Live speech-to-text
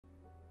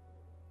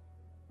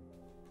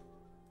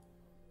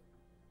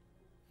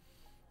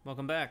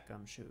Welcome back,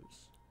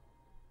 Gumshoes.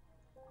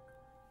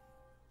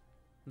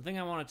 The thing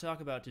I want to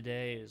talk about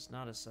today is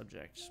not a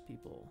subject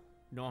people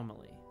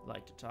normally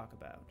like to talk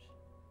about.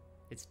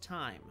 It's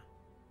time.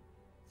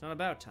 It's not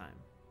about time.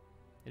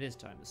 It is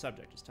time. The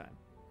subject is time.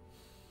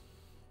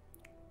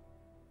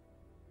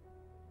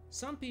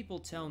 Some people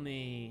tell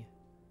me,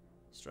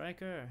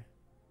 Striker,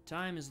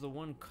 time is the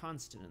one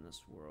constant in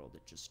this world.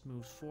 It just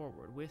moves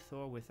forward, with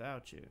or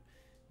without you.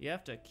 You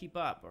have to keep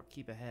up or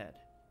keep ahead.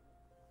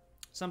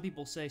 Some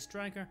people say,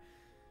 Striker,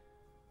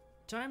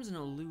 time's an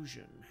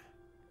illusion.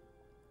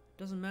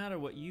 Doesn't matter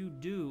what you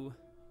do,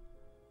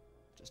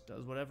 it just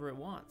does whatever it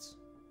wants.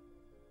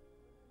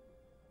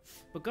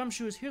 But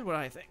Gumshoes, here's what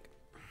I think.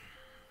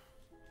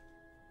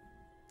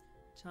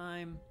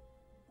 Time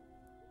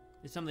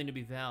is something to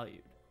be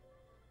valued.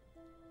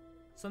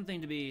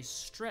 Something to be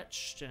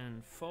stretched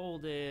and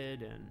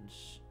folded and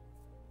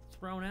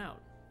thrown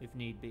out, if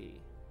need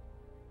be.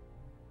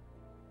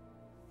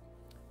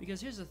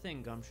 Because here's the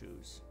thing,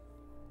 Gumshoes.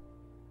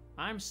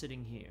 I'm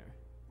sitting here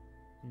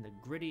in the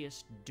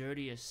grittiest,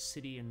 dirtiest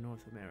city in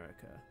North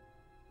America.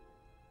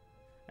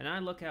 And I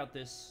look out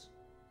this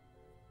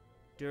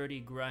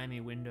dirty,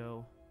 grimy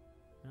window,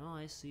 and all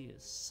I see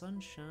is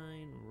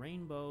sunshine,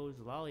 rainbows,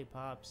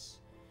 lollipops,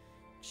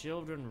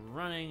 children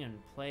running and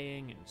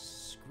playing and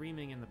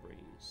screaming in the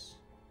breeze.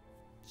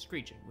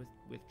 Screeching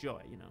with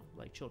joy, you know,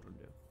 like children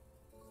do.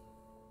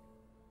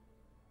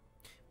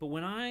 But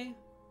when I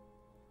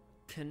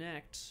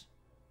connect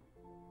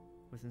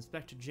with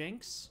Inspector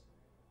Jinx,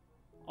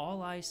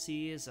 all I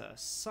see is a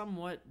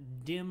somewhat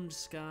dimmed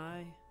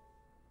sky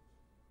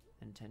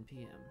and 10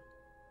 p.m.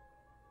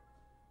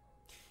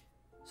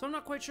 So I'm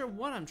not quite sure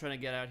what I'm trying to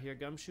get out here,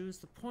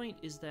 Gumshoes. The point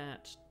is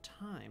that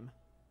time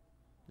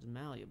is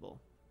malleable.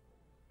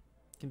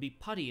 It can be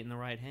putty in the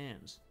right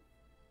hands.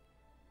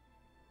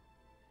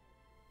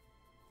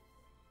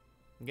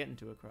 I'm getting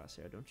to a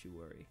crosshair, don't you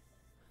worry.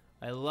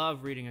 I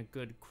love reading a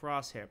good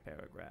crosshair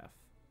paragraph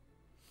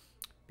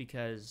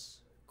because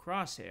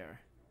crosshair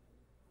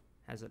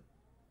has a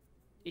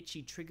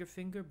itchy trigger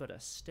finger, but a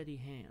steady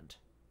hand.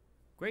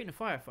 Great in a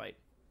firefight.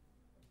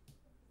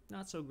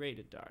 Not so great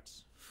at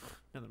darts.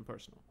 Nothing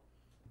personal.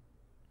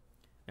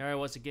 There I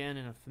was again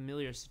in a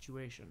familiar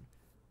situation.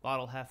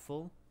 Bottle half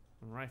full,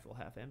 and rifle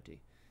half empty.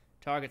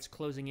 Targets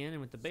closing in, and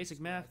with the basic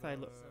math, I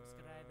look.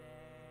 Subscriber.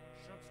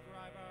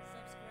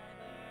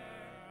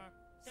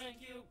 Thank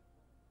you.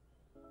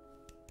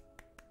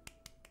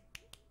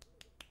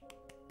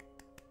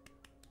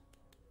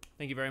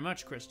 Thank you very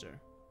much, Krister.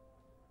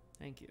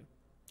 Thank you.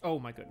 Oh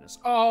my goodness.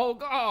 Oh,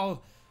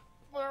 oh!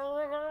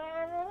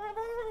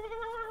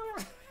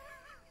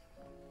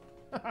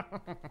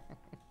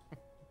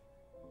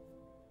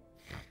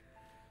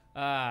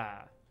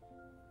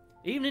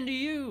 Evening to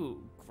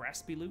you,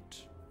 Graspy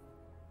Loot.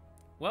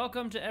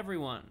 Welcome to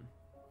everyone.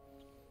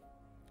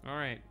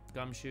 Alright,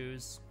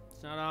 Gumshoes.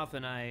 It's not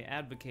often I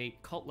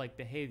advocate cult-like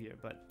behavior,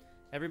 but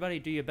everybody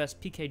do your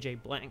best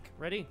PKJ blank.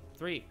 Ready?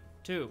 3,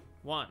 2,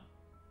 1.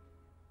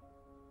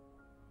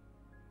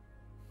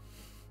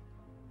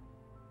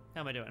 How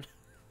am I doing?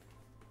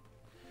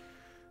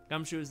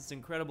 Gumshoes, it's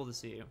incredible to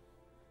see you.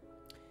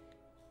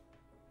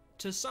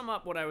 To sum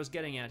up what I was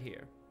getting at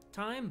here,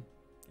 time,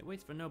 it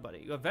waits for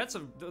nobody.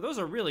 Those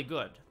are really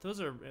good.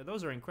 Those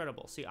are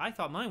incredible. See, I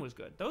thought mine was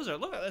good.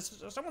 Look at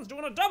this, someone's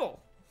doing a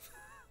double.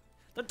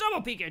 The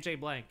double PKJ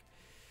blank.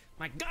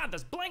 My God,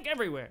 there's blank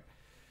everywhere.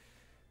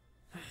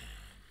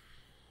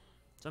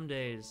 Some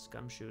days,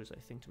 Gumshoes, I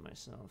think to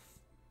myself,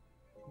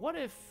 what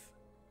if,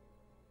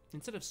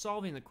 instead of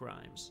solving the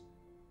crimes,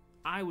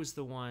 I was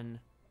the one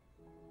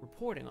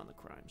reporting on the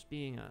crimes,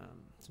 being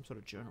some sort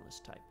of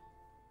journalist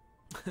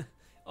type.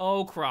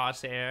 Oh,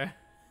 Crosshair.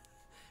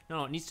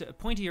 No, it needs to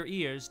point to your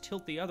ears,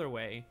 tilt the other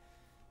way.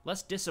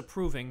 Less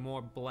disapproving,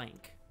 more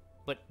blank.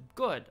 But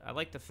good, I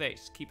like the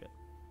face. Keep it.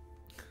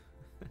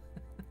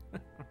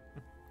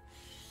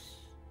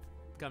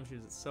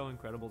 Gumshoes, it's so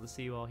incredible to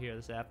see you all here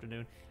this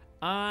afternoon.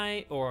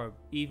 Or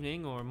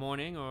evening, or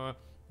morning, or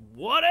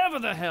whatever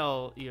the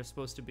hell you're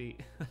supposed to be.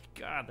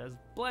 God, there's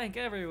blank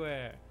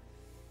everywhere.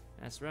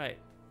 That's right.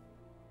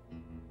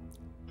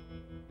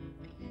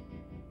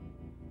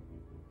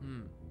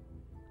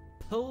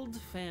 Pulled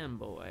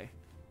fanboy.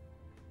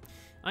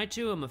 I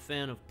too am a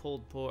fan of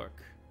pulled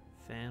pork.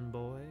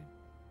 Fanboy.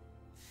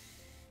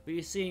 But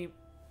you see,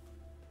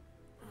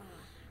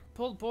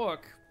 pulled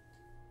pork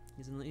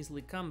isn't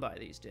easily come by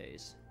these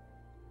days.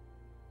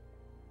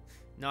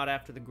 Not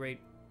after the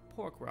great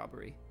pork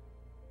robbery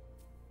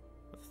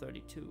of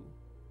 32.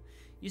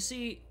 You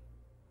see,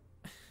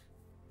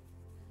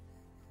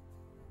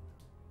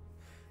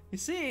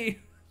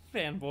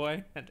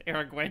 fanboy and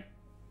Aragway.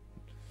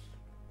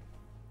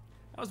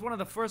 That was one of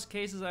the first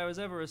cases I was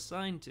ever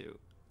assigned to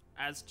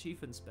as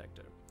chief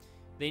inspector.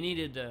 They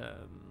needed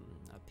a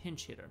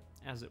pinch hitter,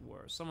 as it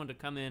were. Someone to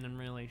come in and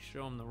really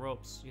show them the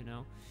ropes, you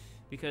know?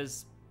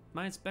 Because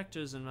my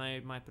inspectors and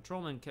my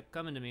patrolmen kept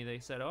coming to me. They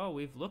said, oh,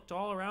 we've looked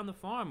all around the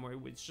farm.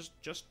 It's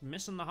just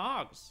missing the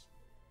hogs.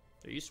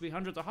 There used to be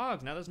hundreds of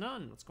hogs. Now there's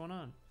none. What's going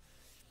on?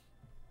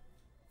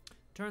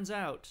 Turns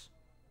out,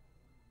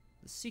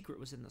 the secret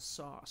was in the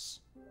sauce.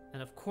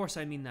 And of course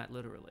I mean that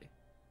literally.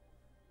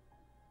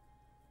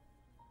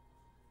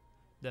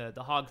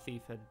 The hog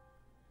thief had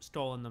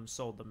stolen them,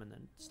 sold them, and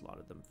then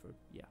slaughtered them for,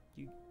 yeah,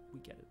 we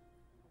get it.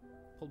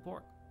 Pulled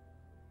pork.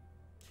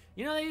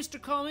 You know, they used to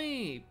call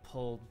me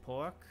Pulled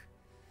Pork.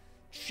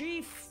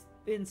 Chief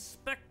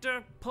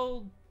Inspector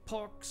Pulled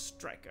Pork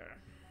Striker.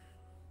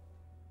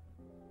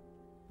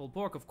 Pulled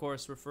pork, of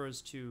course,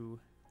 refers to...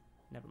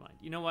 Never mind.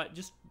 You know what?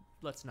 Just,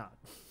 let's not.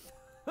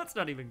 Let's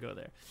not even go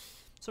there.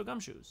 So,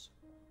 gumshoes.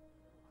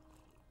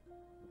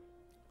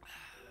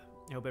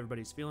 I hope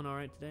everybody's feeling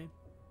alright today.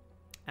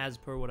 As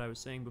per what I was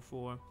saying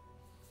before,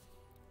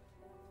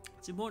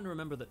 it's important to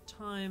remember that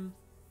time,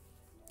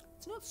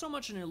 it's not so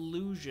much an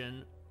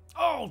illusion.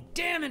 Oh,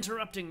 damn,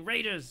 interrupting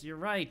Raiders! You're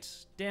right.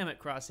 Damn it,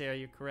 Crosshair,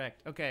 you're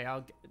correct. Okay,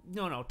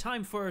 no,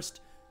 time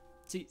first.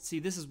 See,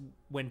 this is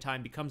when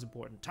time becomes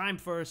important. Time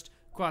first,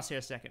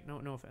 Crosshair second.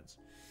 No offense.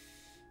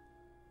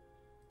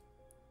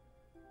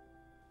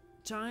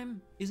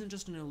 Time isn't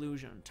just an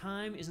illusion.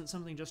 Time isn't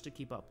something just to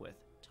keep up with.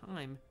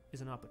 Time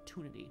is an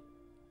opportunity.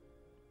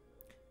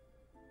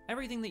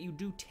 Everything that you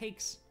do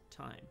takes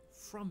time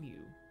from you.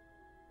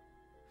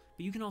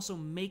 But you can also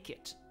make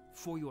it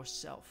for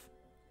yourself.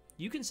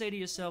 You can say to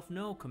yourself,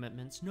 no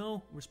commitments,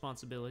 no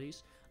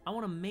responsibilities. I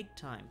want to make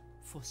time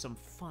for some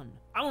fun.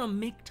 I want to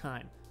make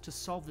time to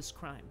solve this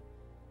crime.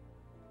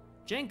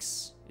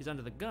 Jenks is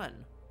under the gun,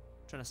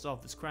 trying to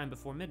solve this crime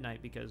before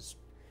midnight because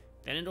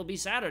then it'll be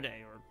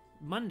Saturday or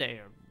Monday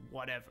or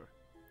whatever.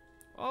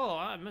 Oh,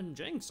 I'm in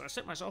Jenks. I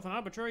set myself an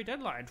arbitrary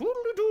deadline.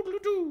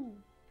 Toodle-doo-doo-doo-doo.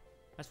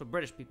 That's what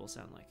British people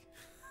sound like.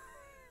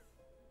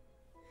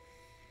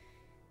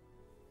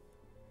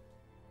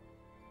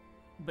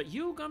 But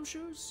you,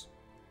 Gumshoes,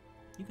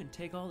 you can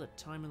take all the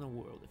time in the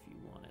world if you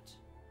want it.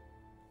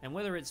 And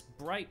whether it's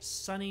bright,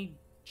 sunny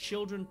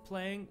children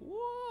playing...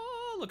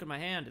 Whoa, look at my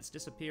hand. It's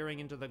disappearing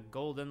into the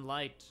golden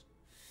light.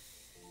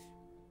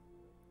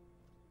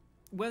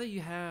 Whether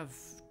you have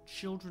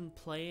children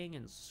playing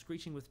and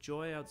screeching with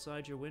joy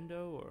outside your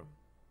window, or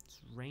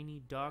it's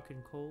rainy, dark,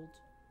 and cold,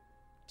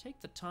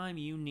 take the time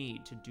you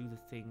need to do the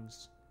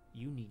things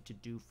you need to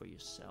do for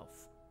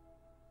yourself.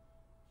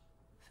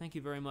 Thank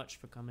you very much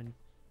for coming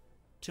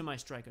to my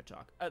Striker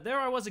talk. There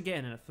I was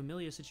again in a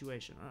familiar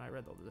situation. I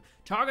read all the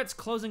targets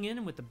closing in,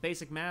 and with the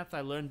basic math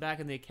I learned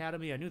back in the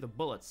academy, I knew the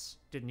bullets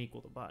didn't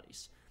equal the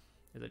bodies.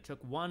 As I took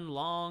one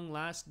long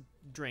last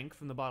drink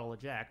from the bottle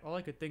of Jack, all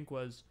I could think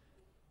was,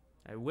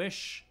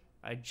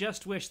 I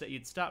just wish that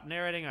you'd stop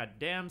narrating our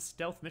damn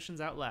stealth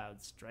missions out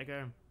loud,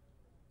 Striker.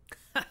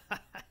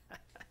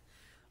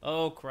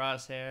 Oh,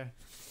 Crosshair.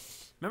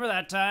 Remember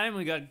that time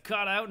we got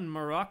caught out in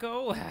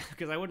Morocco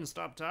because I wouldn't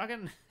stop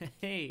talking?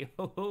 Hey,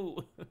 ho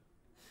ho.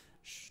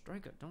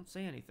 Striker, don't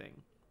say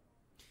anything.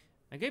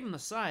 I gave him the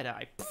side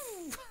eye.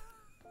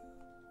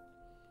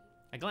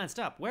 I glanced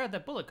up. Where did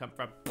that bullet come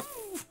from?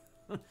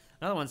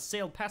 Another one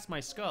sailed past my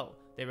skull.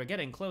 They were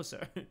getting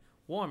closer.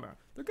 Warmer.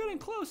 They're getting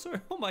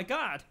closer. Oh my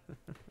god.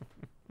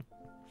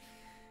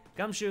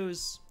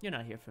 Gumshoes, you're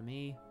not here for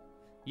me.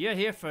 You're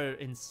here for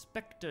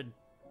Inspector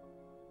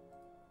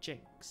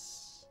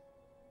Jenks.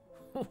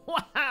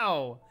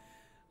 Wow!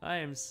 I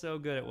am so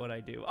good at what I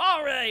do.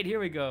 All right,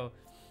 here we go.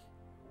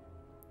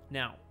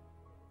 Now,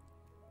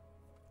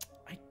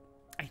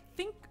 I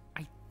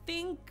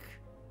think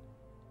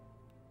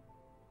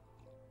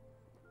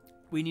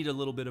we need a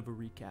little bit of a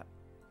recap.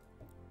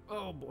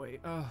 Oh boy.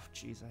 Oh,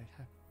 jeez, I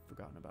have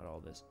forgotten about all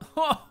this.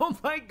 Oh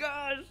my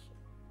gosh!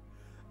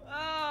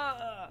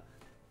 Ah!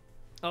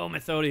 Oh,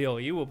 Methodiel,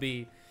 you will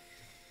be...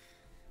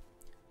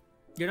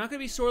 You're not gonna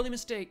be sorely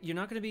mistaken. You're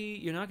not gonna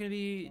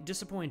be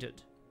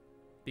disappointed,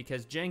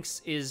 because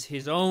Jenks is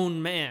his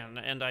own man,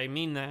 and I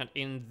mean that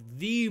in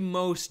the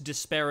most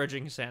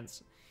disparaging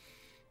sense.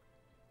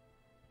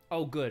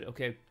 Oh, good.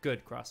 Okay,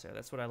 good, Crosshair.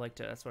 That's what I like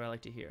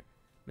to hear.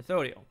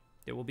 Methodiel,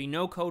 there will be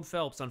no Code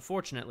Phelps,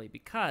 unfortunately,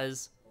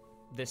 because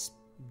this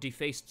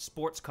defaced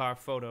sports car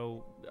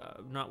photo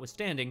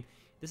notwithstanding,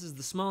 this is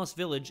the smallest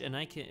village, and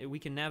we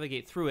can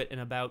navigate through it in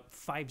about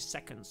 5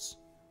 seconds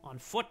on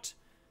foot.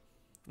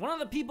 One of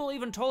the people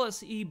even told us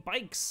he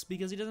bikes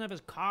because he doesn't have his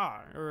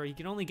car, or he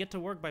can only get to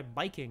work by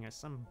biking or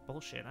some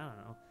bullshit. I don't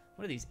know.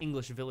 What are these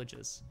English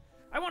villages?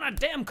 I want a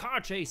damn car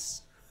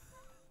chase!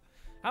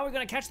 How are we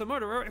gonna catch the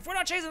murderer if we're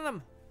not chasing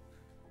them?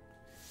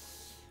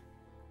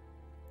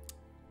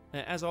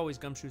 As always,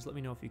 Gumshoes, let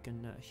me know if you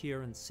can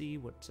hear and see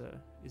what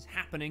is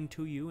happening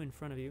to you in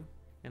front of you.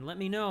 And let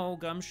me know,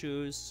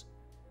 Gumshoes,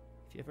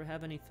 if you ever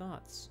have any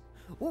thoughts.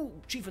 Ooh,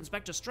 Chief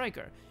Inspector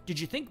Striker, did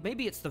you think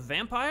maybe it's the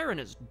vampire and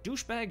his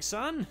douchebag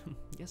son?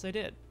 Yes, I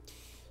did.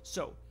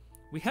 So,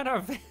 we had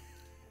our...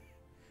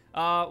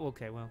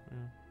 okay, well...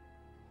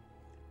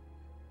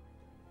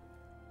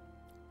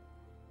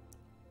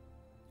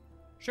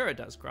 Sure it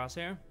does,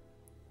 Crosshair.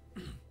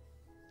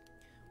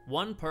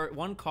 One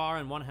car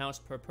and one house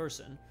per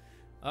person.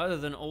 Other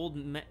than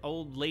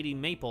old lady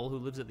Maple, who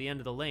lives at the end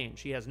of the lane.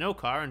 She has no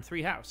car and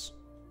 3 house.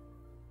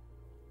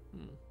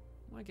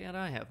 Why can't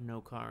I have no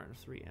car and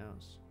 3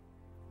 house?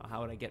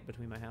 How would I get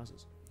between my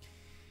houses?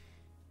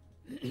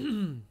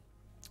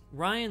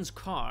 Ryan's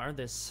car,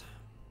 this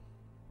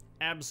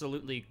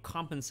absolutely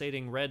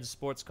compensating red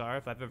sports car,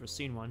 if I've ever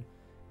seen one,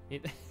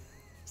 it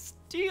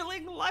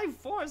stealing life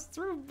force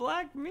through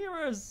black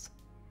mirrors.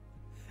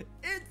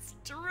 It's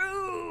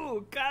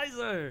true!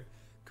 Kaiser,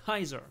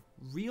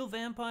 real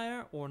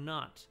vampire or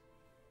not?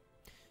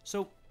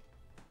 So,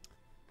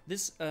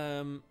 this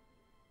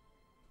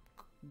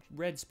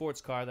red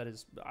sports car that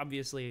is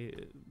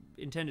obviously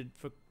intended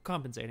for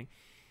compensating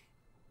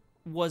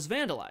was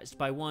vandalized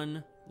by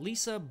one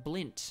Lisa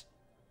Blint.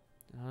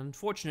 An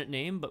unfortunate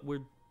name, but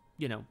we're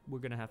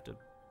just gonna have to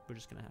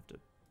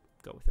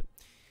go with it.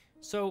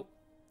 So,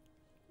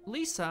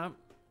 Lisa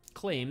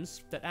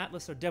claims that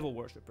Atlas are devil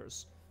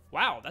worshippers.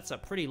 Wow, that's a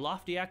pretty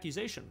lofty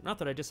accusation. Not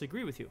that I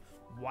disagree with you.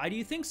 Why do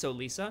you think so,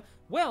 Lisa?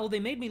 Well,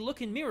 they made me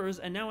look in mirrors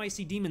and now I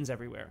see demons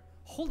everywhere.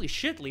 Holy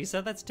shit,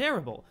 Lisa, that's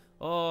terrible.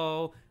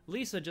 Oh,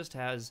 Lisa just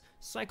has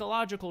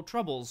psychological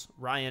troubles,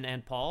 Ryan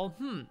and Paul.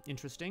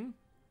 Interesting.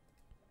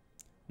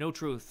 No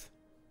truth.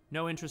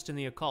 No interest in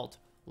the occult.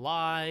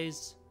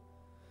 Lies.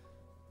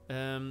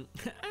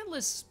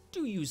 Atlas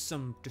do use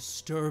some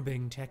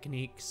disturbing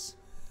techniques.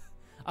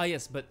 Ah,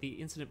 yes, but the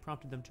incident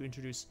prompted them to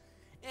introduce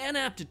an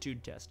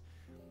aptitude test.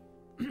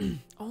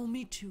 Oh,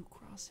 me too,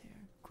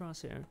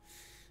 Crosshair.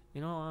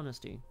 In all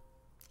honesty,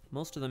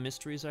 most of the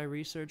mysteries I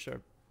research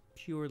are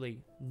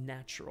purely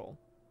natural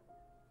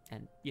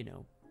and,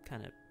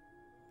 kind of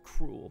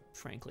cruel,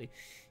 frankly.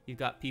 You've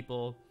got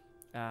people,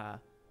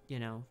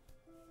 offing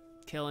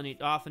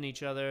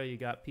each other. You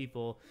got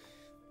people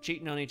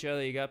cheating on each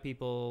other. You got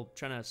people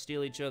trying to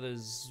steal each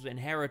other's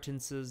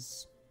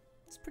inheritances.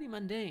 It's pretty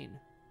mundane.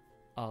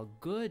 A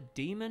good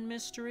demon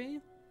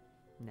mystery?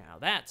 Now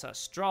that's a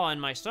straw in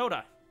my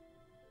soda.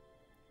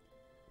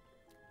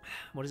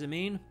 What does it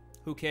mean?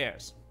 Who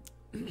cares?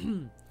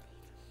 The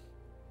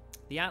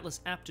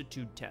Atlas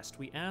aptitude test.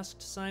 We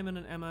asked Simon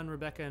and Emma and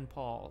Rebecca and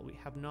Paul. We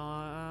have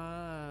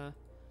not...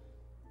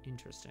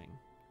 Interesting.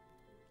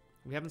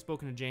 We haven't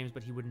spoken to James,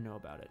 but he wouldn't know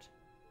about it.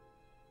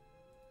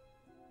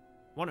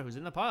 Wonder who's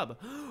in the pub.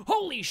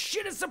 Holy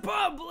shit, it's the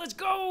pub! Let's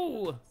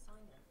go!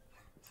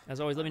 As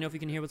always, let me know if you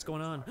can hear what's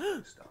going on.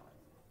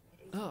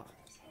 Oh.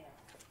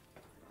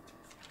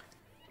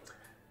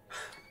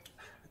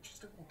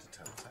 Just don't want to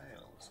tell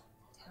tales.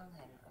 Tell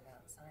him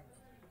about Simon.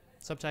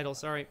 Subtitles,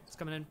 sorry. It's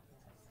coming in.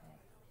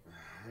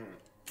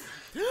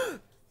 So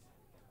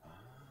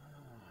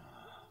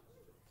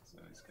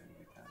it's going to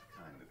be that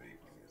kind of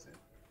evening, is it?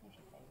 If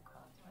you play the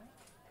cards right.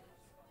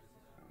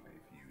 Only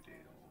if you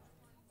deal.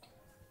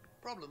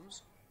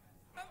 Problems?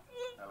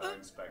 Hello,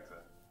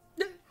 Inspector.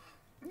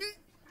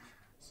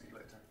 See you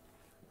later.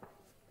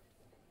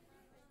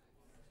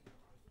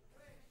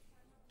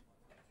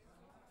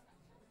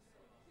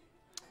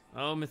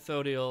 Oh,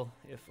 Methodiel,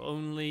 if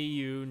only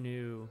you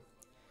knew.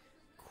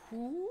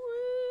 Cool.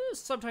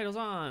 Subtitles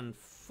on.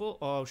 Full.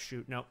 Oh,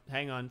 shoot. No,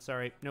 hang on.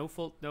 Sorry. No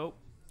full. Nope.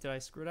 Did I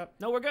screw it up?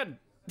 No, we're good.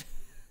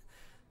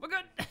 We're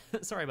good.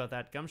 Sorry about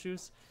that,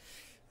 Gumshoes.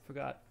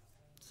 Forgot.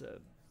 It's a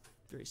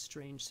very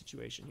strange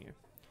situation here.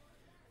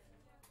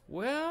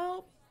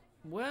 Well.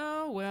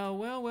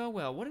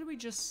 What did we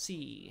just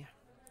see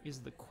is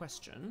the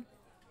question.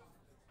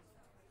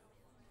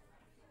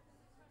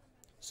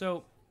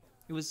 So,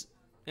 it was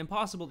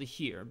impossible to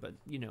hear, but,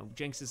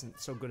 Jenks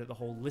isn't so good at the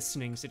whole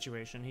listening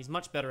situation. He's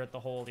much better at the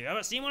whole, you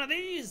ever seen one of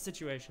these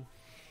situation.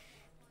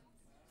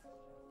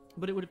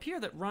 But it would appear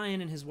that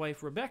Ryan and his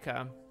wife,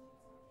 Rebecca...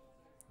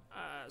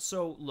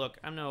 so, look,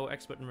 I'm no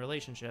expert in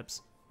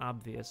relationships,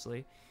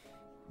 obviously,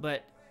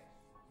 but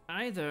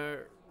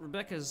either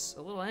Rebecca's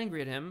a little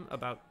angry at him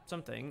about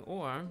something,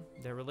 or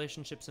their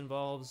relationship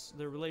involves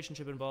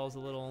a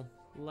little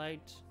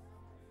light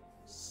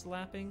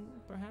slapping,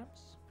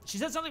 perhaps? She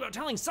said something about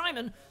telling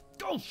Simon!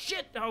 Oh,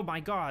 shit! Oh, my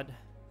God.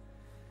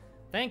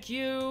 Thank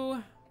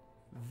you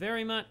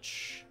very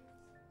much.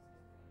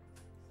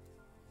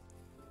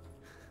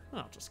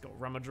 I'll just go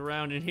rummage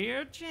around in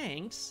here.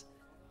 Jenks.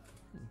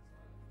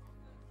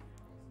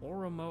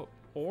 Oromorph.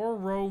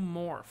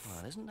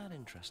 Well, isn't that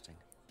interesting?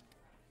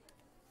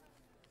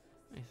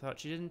 I thought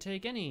she didn't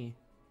take any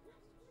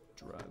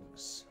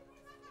drugs.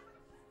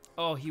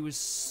 Oh, he was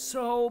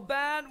so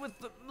bad with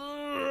the...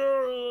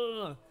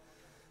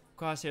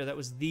 Crosshair, that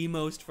was the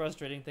most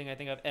frustrating thing I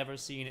think I've ever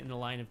seen in the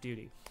line of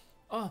duty.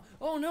 Oh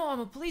no, I'm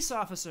a police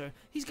officer.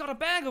 He's got a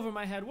bag over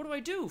my head. What do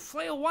I do?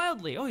 Flail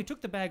wildly. Oh, he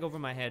took the bag over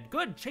my head.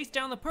 Good, chase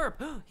down the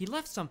perp. He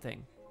left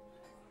something.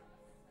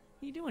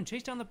 What are you doing?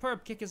 Chase down the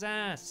perp, kick his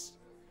ass.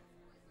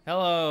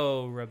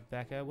 Hello,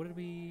 Rebecca. What did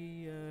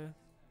we,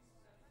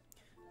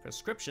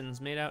 Prescriptions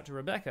made out to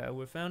Rebecca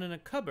were found in a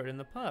cupboard in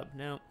the pub.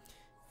 Now,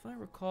 if I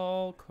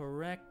recall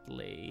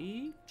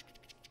correctly...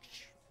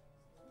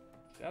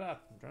 Shut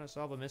up. I'm trying to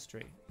solve a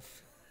mystery.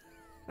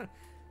 There's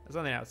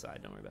something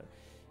outside. Don't worry about it.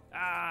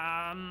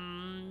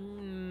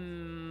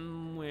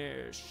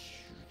 Where...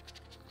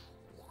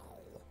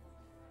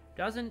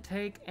 Doesn't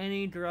take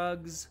any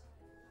drugs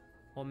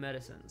or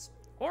medicines.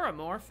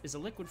 Oromorph is a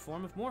liquid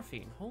form of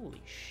morphine.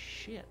 Holy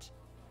shit.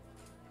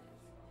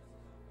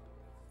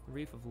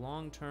 reef of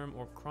long-term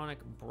or chronic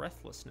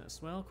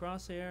breathlessness. Well,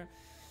 Crosshair,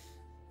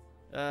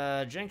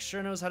 Jenks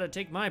sure knows how to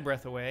take my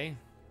breath away.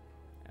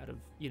 Out of,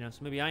 so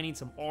maybe I need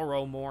some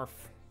oromorph.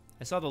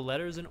 I saw the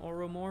letters in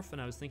oromorph,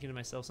 and I was thinking to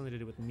myself something to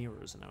do with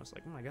mirrors, and I was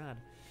like, oh my god.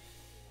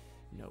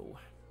 No.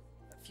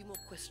 A few more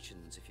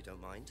questions, if you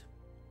don't mind.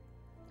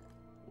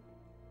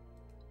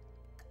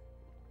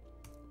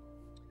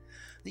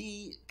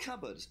 The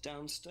cupboard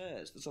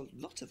downstairs, there's a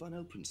lot of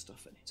unopened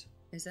stuff in it.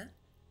 Is there?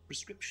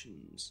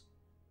 Prescriptions.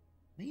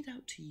 Made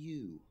out to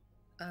you.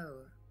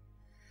 Oh,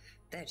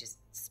 they're just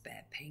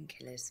spare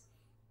painkillers.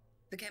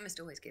 The chemist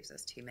always gives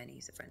us too many.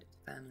 He's a friend of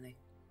the family.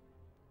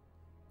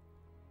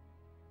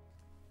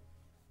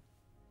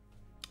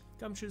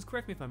 Gumshoes,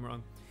 correct me if I'm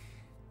wrong.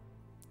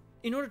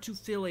 In order to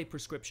fill a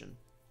prescription,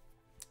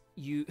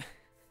 you...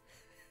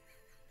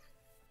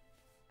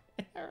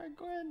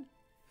 Aragorn.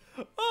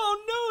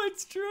 Oh no,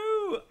 it's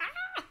true!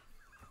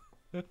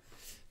 Ah!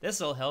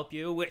 This'll help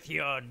you with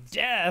your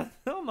death!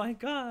 Oh my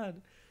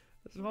god.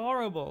 That's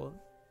horrible.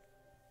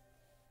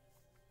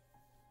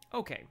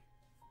 Okay.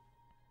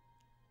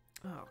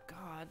 Oh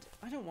god.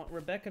 I don't want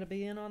Rebecca to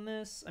be in on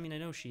this. I mean, I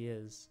know she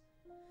is.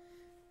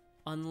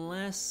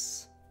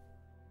 Unless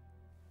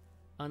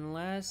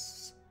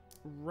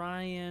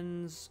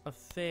Ryan's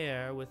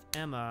affair with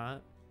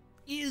Emma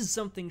is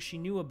something she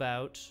knew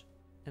about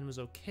and was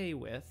okay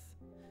with.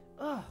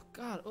 Oh,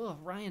 God. Oh,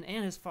 Ryan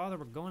and his father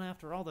were going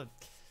after all the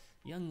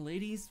young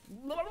ladies.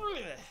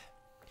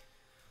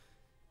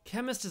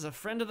 Chemist is a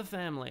friend of the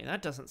family.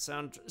 That doesn't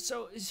sound...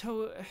 So,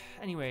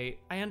 anyway,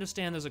 I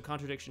understand there's a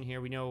contradiction here.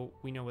 We know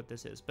what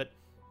this is. But,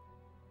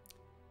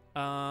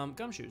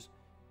 Gumshoes,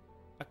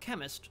 a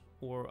chemist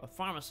or a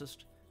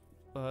pharmacist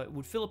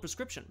would fill a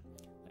prescription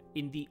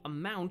in the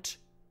amount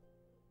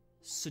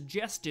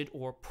suggested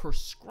or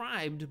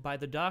prescribed by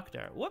the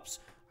doctor. Whoops,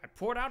 I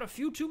poured out a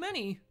few too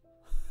many.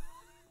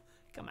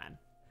 Come on,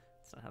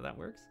 that's not how that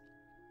works.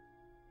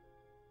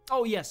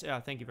 Oh yes, yeah,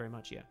 thank you very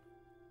much, yeah.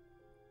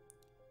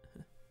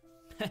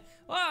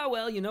 Oh,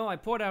 well, I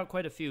poured out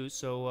quite a few,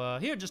 so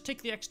here, just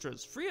take the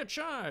extras, free of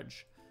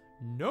charge.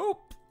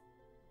 Nope.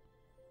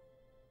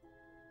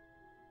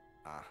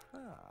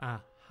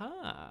 Aha.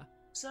 Aha.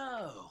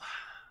 So,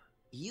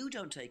 you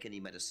don't take any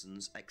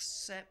medicines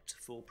except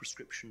for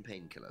prescription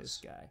painkillers. This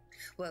guy.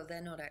 Well,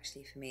 they're not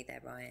actually for me,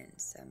 they're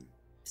Ryan's. For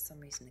some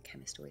reason, the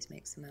chemist always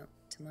makes them out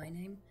to my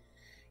name.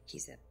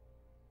 He's an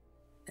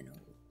old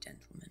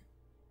gentleman.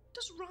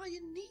 Does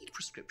Ryan need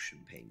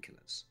prescription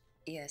painkillers?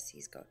 Yes,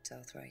 he's got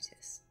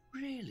arthritis.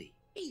 Really?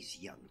 He's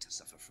young to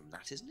suffer from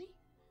that, isn't he?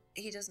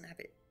 He doesn't have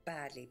it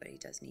badly, but he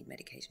does need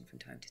medication from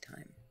time to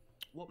time.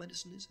 What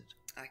medicine is it?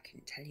 I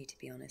couldn't tell you, to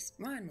be honest.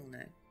 Ryan will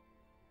know.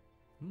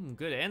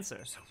 Good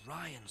answer. So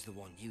Ryan's the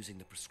one using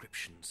the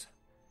prescriptions.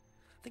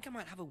 I think I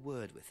might have a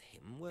word with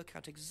him, work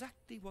out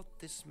exactly what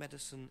this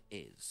medicine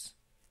is.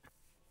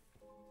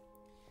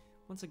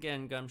 Once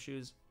again,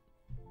 Gumshoes,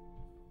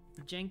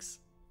 Jenks'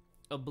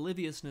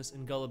 obliviousness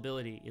and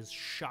gullibility is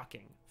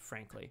shocking,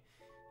 frankly.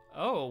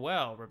 Oh,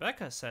 well,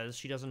 Rebecca says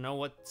she doesn't know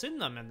what's in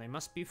them, and they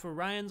must be for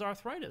Ryan's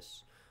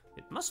arthritis.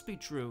 It must be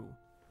true.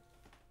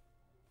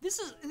 This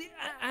is,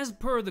 as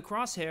per the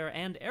Crosshair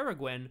and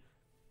Aragorn,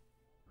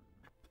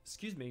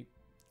 excuse me,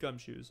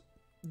 Gumshoes,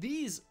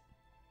 these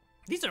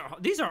are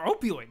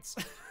opioids.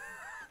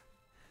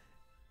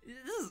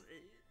 This is...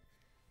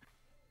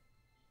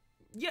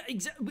 Yeah,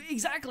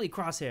 exactly,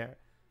 Crosshair.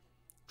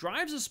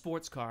 Drives a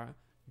sports car,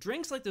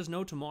 drinks like there's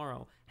no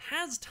tomorrow,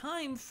 has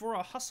time for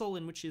a hustle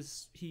in which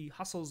he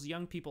hustles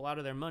young people out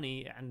of their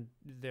money and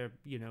their,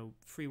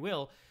 free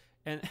will,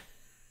 and...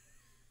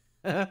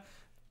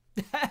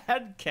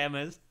 That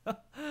chemist.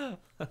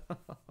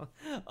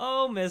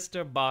 Oh,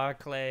 Mr.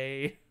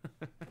 Barclay.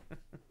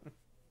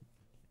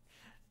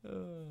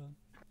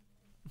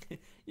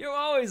 You're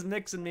always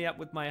mixing me up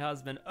with my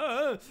husband.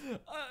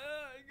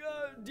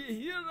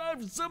 Here I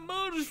have some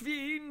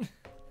morphine.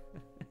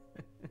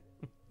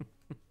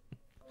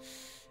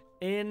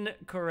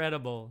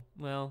 Incredible.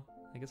 Well,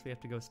 I guess we have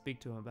to go speak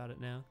to him about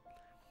it now.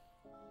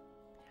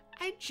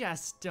 I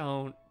just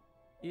don't.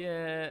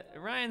 Yeah,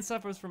 Ryan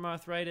suffers from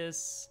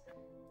arthritis,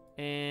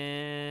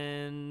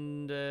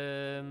 and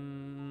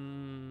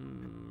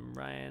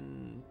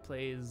Ryan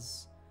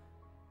plays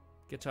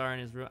guitar in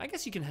his room. I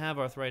guess you can have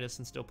arthritis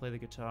and still play the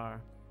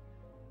guitar.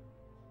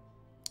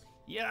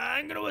 Yeah,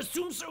 I'm gonna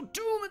assume so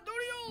too,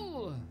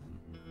 Midoriya!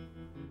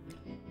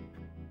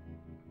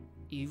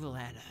 Evil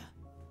Anna.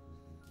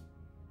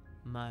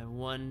 My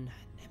one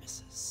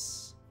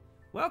nemesis.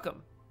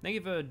 Welcome. Thank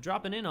you for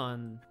dropping in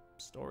on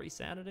Story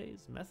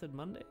Saturdays, Method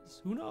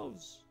Mondays. Who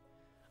knows?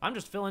 I'm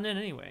just filling in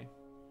anyway.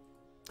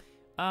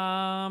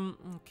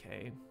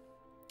 Okay.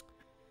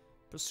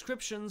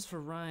 Prescriptions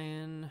for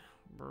Ryan.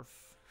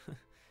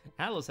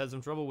 Atlas has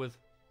some trouble with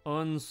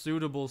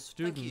unsuitable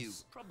students. Thank you.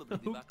 Probably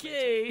be back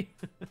Okay.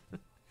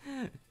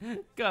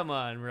 Come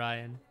on,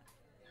 Ryan.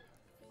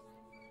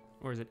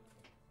 Or is it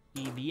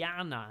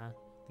Eviana?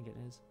 I think it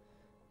is.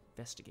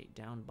 Investigate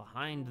down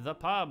behind the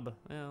pub.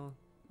 Well,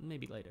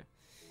 maybe later.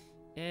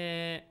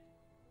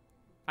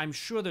 I'm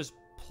sure there's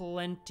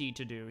plenty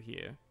to do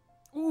here.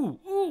 Ooh,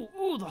 ooh,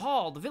 ooh, the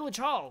hall, the village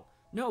hall.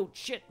 No,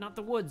 shit, not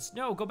the woods.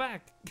 No, go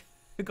back.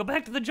 Go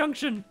back to the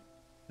junction.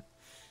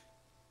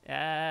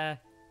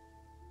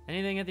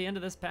 Anything at the end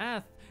of this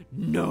path?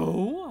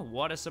 No?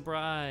 What a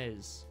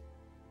surprise.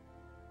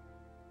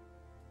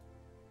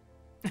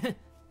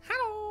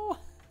 Hello.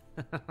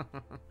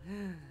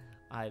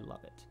 I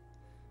love it.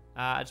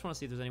 I just want to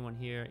see if there's anyone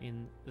here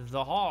in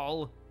the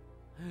hall.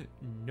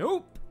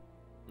 Nope.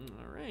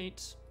 All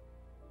right.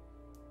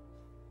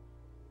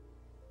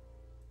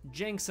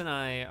 Jenks and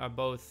I are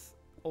both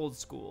old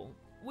school.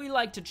 We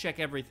like to check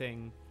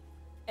everything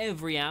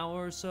every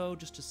hour or so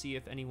just to see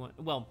if anyone...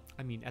 Well,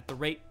 I mean, at the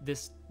rate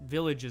this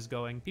village is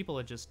going, people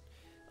are just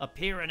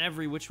appearing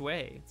every which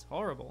way. It's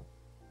horrible.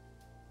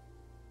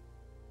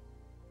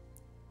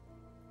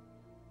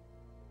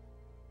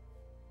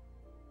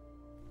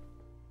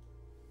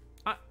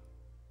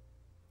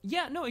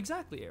 Yeah, no,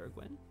 exactly,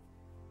 Aragwen.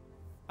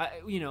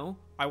 You know,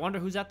 I wonder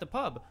who's at the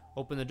pub.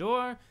 Open the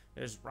door,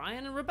 there's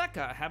Ryan and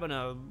Rebecca having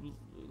a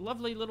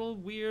lovely little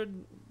weird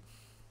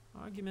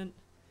argument.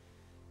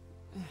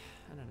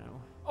 I don't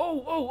know.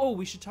 Oh,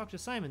 we should talk to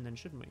Simon then,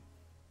 shouldn't we?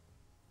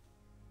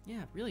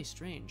 Yeah, really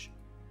strange.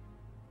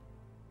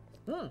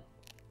 Oh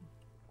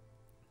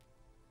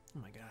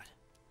my god.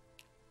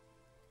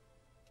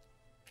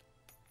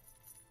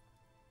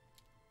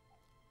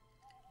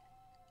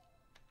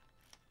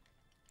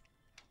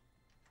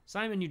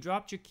 Simon, you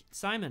dropped your key.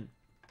 Simon,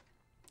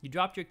 you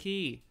dropped your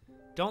key.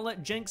 Don't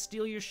let Jenks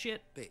steal your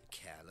shit. Bit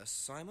careless,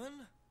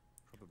 Simon.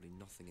 Probably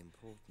nothing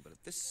important, but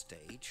at this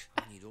stage,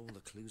 I need all the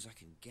clues I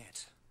can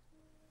get.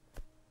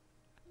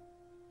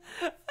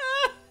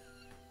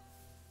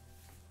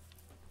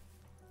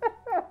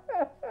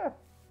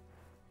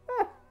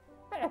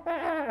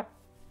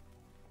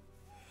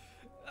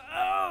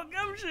 Oh,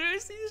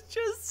 Gumshoes, he's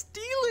just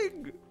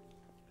stealing.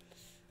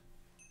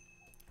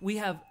 We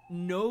have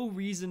no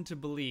reason to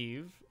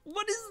believe.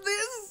 What is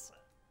this?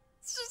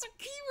 It's just a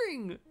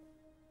keyring.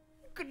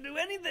 Couldn't do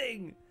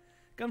anything.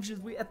 Gumshoes,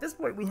 at this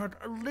point we have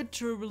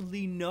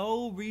literally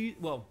no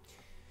well,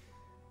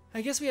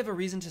 I guess we have a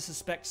reason to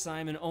suspect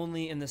Simon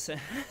only in the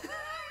sense.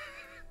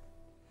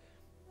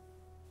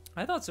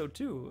 I thought so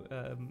too,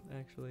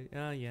 actually.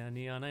 Yeah,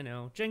 Neon, I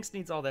know. Jenks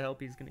needs all the help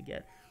he's gonna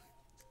get.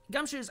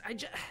 Gumshoes, I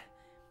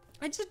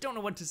just don't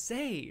know what to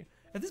say.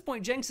 At this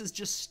point, Jenks is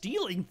just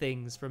stealing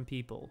things from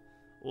people.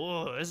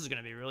 Oh, this is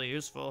gonna be really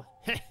useful.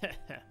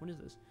 What is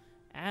this?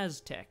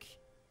 Aztec.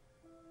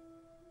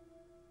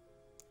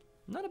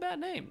 Not a bad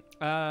name.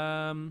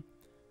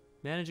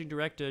 Managing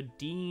Director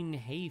Dean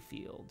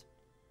Hayfield.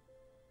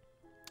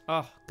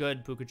 Oh,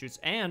 good, Pukajutsu.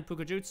 And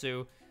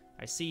Pukajutsu,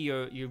 I see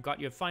you've got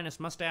your finest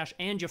mustache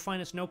and your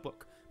finest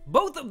notebook.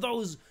 Both of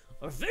those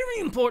are very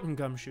important,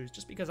 Gumshoes.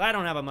 Just because I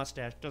don't have a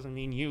mustache doesn't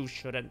mean you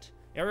shouldn't.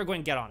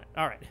 Aragorn, get on it.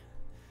 All right.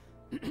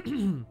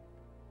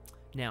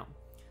 Now,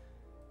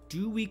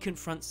 do we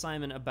confront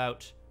Simon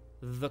about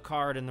the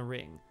card and the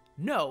ring?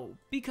 No,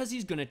 because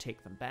he's gonna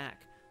take them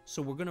back.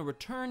 So we're gonna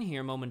return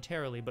here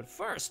momentarily, but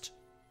first,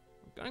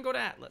 we're gonna go to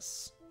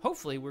Atlas.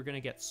 Hopefully we're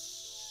gonna get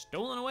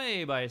stolen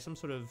away by some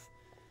sort of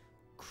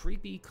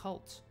creepy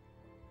cult.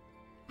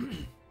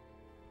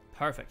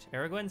 Perfect.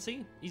 Aragorn,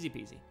 see? Easy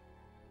peasy.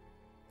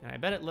 And I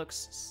bet it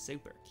looks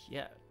super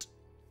cute.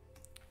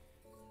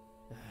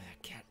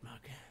 That cat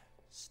mug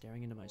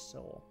staring into my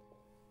soul.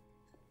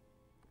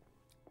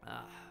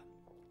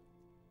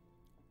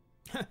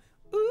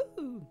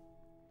 Ooh.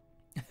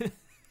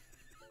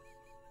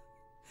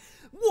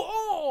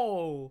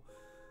 Whoa!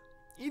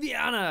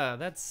 Ibiana,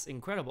 that's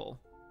incredible.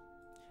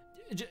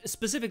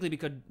 Specifically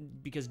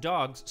because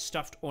dogs,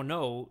 stuffed or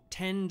no,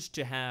 tend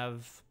to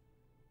have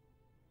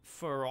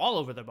fur all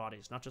over their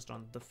bodies, not just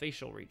on the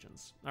facial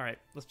regions. All right,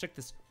 let's check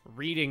this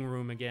reading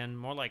room again.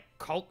 More like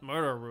cult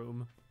murder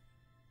room.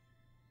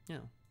 No,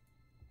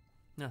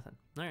 nothing.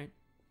 All right.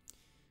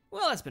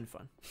 Well, that's been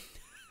fun.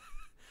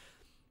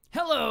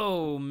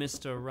 Hello,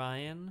 Mr.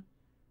 Ryan.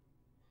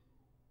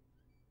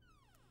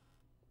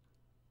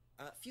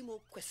 A few more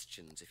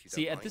questions, if you don't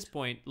See, mind. at this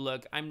point,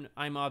 look, I'm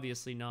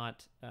obviously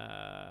not,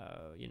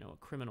 you know, a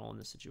criminal in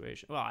this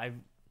situation. Well,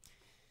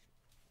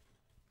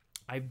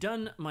 I've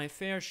done my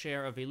fair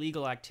share of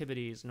illegal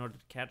activities in order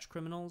to catch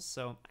criminals,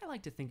 so I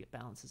like to think it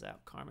balances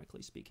out,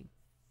 karmically speaking.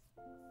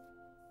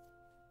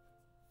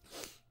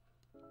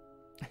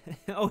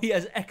 Oh, he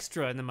has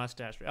extra in the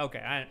mustache.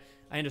 Okay,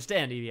 I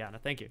understand, Eviana.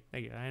 Thank you.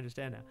 I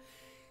understand now.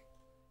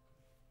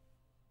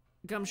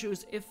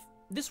 Gumshoes, if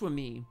this were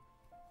me,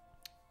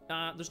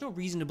 there's no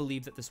reason to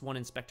believe that this one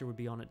inspector would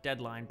be on a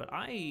deadline, but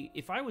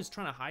if I was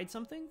trying to hide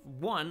something,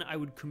 one, I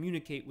would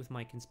communicate with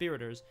my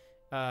conspirators,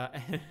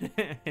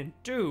 and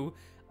two,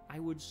 I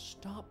would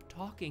stop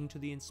talking to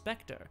the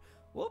inspector.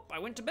 Whoop, I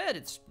went to bed.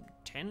 It's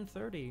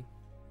 10:30.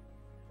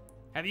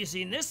 Have you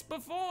seen this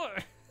before?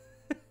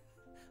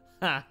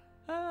 Ha.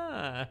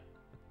 Ah.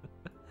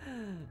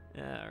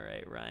 All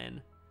right,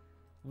 Ryan.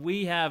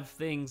 We have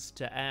things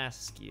to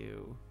ask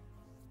you.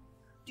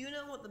 Do you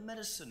know what the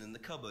medicine in the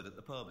cupboard at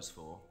the pub is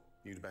for?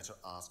 You'd better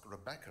ask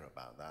Rebecca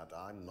about that.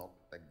 I'm not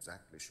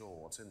exactly sure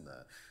what's in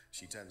there.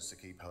 She tends to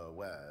keep her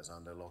wares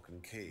under lock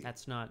and key.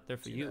 That's not. They're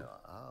for You you. know,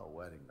 our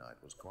wedding night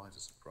was quite a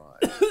surprise.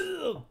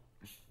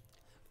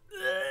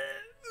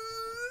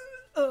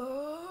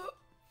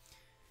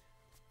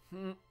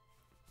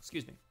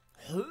 Excuse me.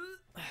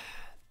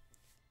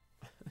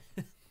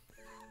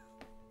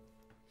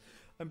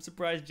 I'm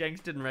surprised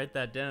Jenks didn't write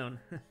that down.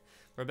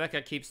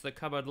 Rebecca keeps the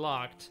cupboard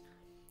locked.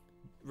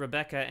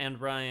 Rebecca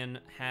and Ryan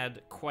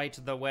had quite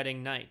the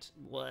wedding night.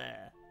 Blah.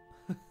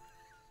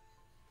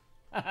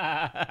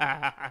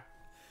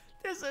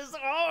 This is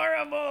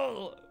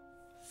horrible!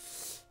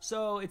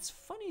 So it's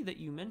funny that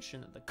you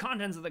mentioned that the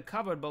contents of the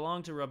cupboard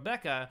belong to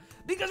Rebecca,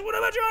 because what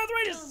about your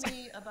arthritis? Tell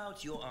me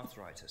about your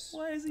arthritis.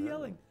 Why is he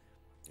yelling?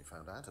 You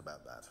found out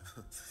about that.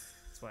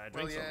 That's why I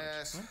Well, drink so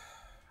yes. much.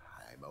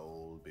 I'm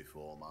old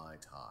before my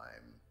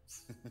time.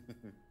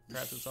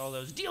 Perhaps it's all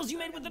those deals you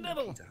made with the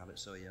devil. To have it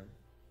so young.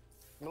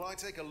 Well, I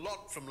take a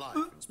lot from life,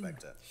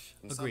 Inspector.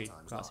 And Agreed.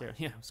 sometimes Crosshair. life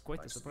Yeah, it was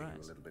quite the tries to lead you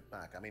surprise. a little bit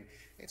back. I mean,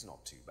 it's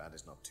not too bad.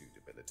 It's not too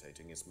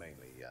debilitating. It's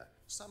mainly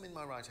some in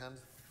my right hand,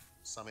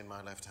 some in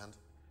my left hand.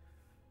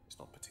 It's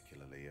not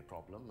particularly a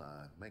problem.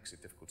 Makes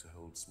it difficult to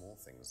hold small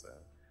things,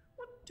 though.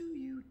 What do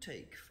you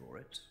take for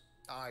it?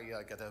 I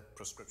get a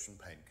prescription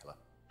painkiller.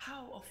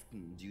 How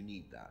often do you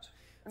need that?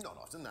 Not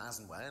often, as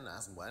and when.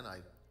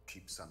 I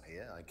keep some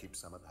here, I keep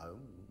some at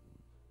home.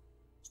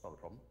 It's not a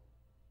problem.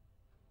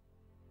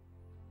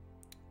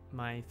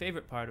 My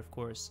favorite part, of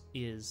course,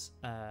 is,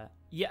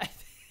 yeah,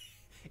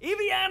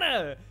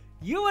 Eviana!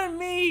 You and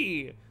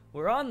me!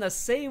 We're on the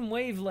same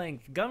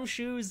wavelength.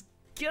 Gumshoes,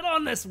 get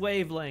on this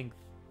wavelength!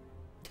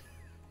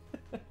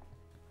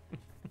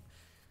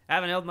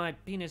 Haven't held my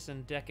penis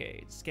in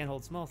decades. Can't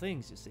hold small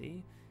things, you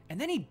see.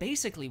 And then he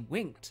basically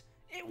winked.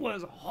 It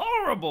was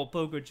horrible,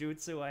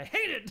 Pokujutsu. I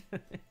hate it!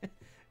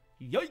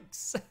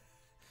 Yikes!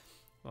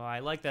 Well, I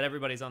like that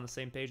everybody's on the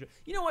same page.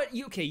 You know what?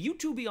 You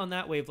two be on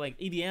that wavelength.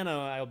 Eviana,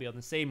 I'll be on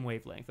the same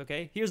wavelength,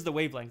 okay? Here's the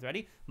wavelength.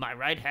 Ready? My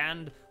right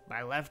hand,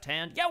 my left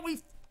hand. Yeah, we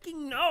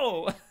fucking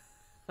know!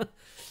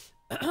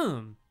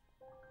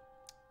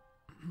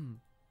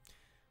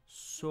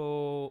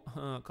 So,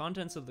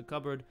 contents of the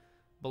cupboard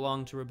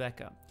belong to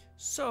Rebecca.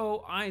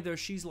 So, either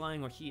she's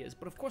lying or he is.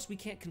 But of course, we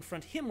can't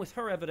confront him with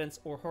her evidence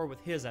or her with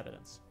his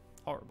evidence.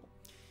 Horrible.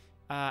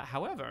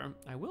 However,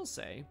 I will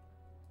say,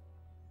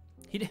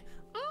 he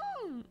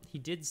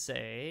did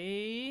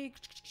say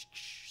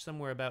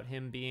somewhere about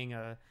him being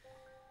a...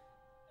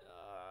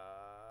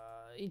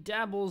 he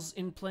dabbles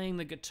in playing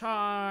the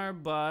guitar,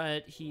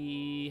 but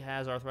he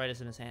has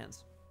arthritis in his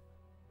hands.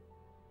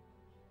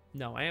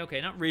 No,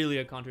 okay, not really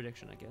a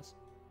contradiction, I guess.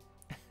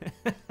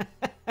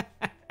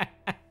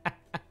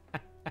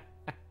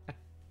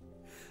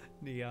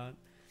 Neon.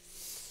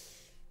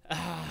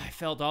 I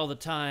felt all the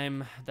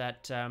time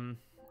that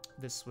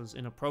this was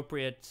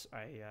inappropriate.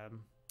 I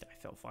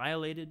felt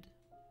violated.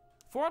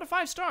 4 out of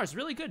 5 stars.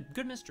 Really good.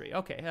 Good mystery.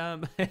 Okay.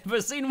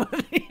 Ever seen one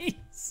of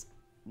these?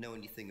 Know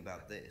anything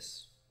about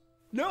this?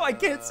 No, I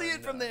can't see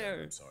it from No,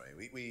 there. I'm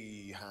sorry.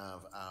 We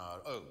have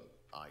our own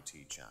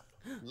IT chap.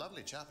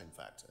 Lovely chap, in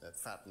fact.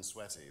 Fat and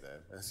sweaty,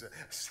 though.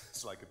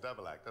 It's like a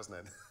double act, doesn't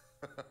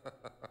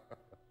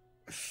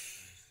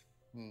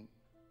it?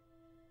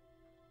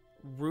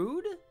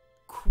 Rude,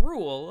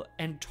 cruel,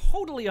 and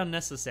totally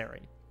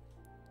unnecessary.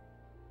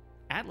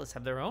 Atlas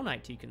have their own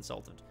IT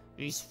consultant.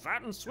 He's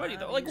fat and sweaty,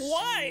 though. Like,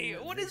 why?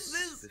 What is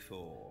this?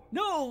 Before?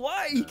 No,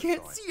 why? He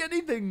can't sorry. see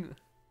anything.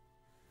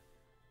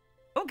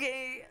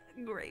 Okay,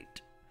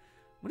 great.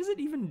 What does it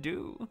even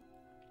do?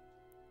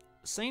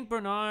 Saint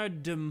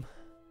Bernard de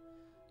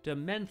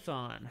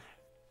Menthon.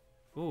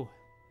 Ooh.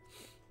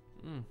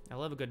 I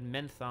love a good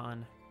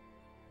menthon.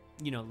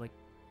 You know, like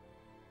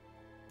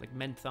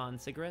menthon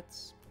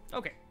cigarettes.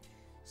 Okay.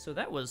 So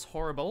that was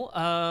horrible.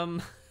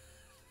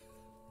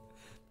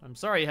 I'm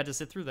sorry you had to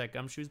sit through that,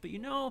 Gumshoes, but you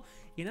know,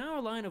 in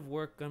our line of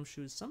work,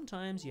 Gumshoes,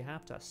 sometimes you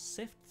have to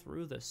sift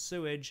through the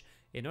sewage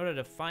in order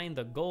to find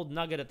the gold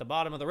nugget at the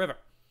bottom of the river.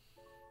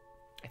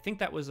 I think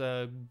that was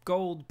a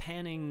gold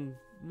panning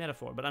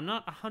metaphor, but I'm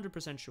not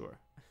 100% sure.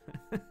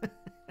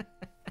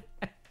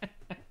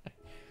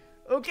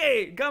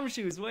 Okay,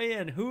 Gumshoes, weigh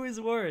in. Who is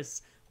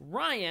worse?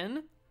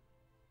 Ryan,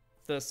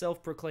 the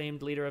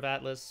self-proclaimed leader of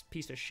Atlas,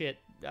 piece of shit,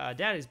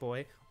 daddy's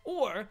boy,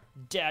 or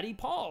Daddy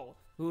Paul,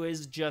 who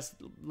is just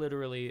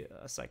literally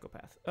a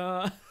psychopath?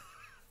 An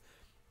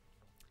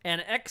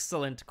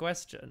excellent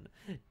question.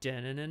 He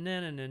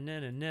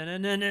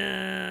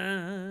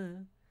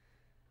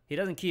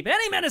doesn't keep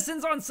any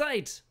medicines on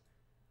site.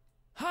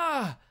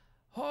 Ha!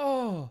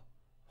 Oh!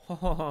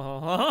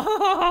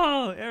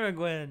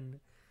 Aragorn.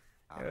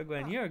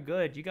 Aragorn, you're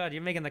good.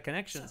 You're making the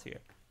connections here.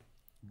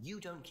 You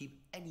don't keep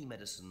any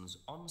medicines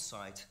on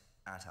site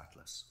at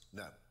Atlas.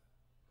 No.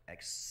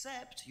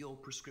 Except your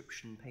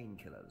prescription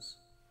painkillers.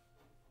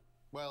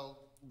 Well,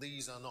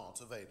 these are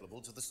not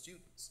available to the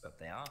students. But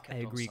they are kept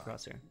I agree, on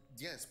site. Crosshair.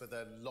 Yes, but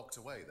they're locked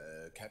away.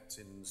 They're kept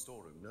in the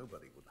storeroom.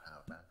 Nobody would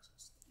have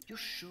access. You're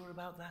sure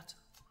about that?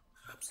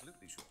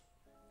 Absolutely sure.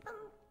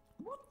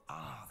 What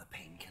are the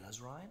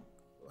painkillers, Ryan?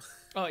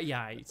 Oh,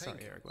 yeah, sorry,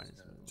 Painkillers, Eric.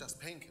 just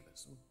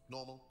painkillers.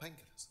 Normal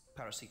painkillers.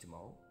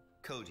 Paracetamol,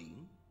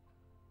 codeine,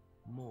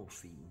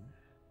 morphine.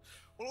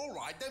 Well, all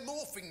right, they're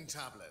morphine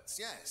tablets,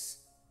 yes.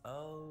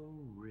 Oh,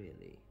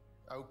 really?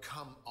 Oh,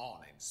 come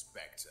on,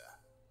 Inspector.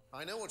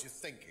 I know what you're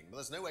thinking, but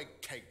there's no way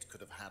Kate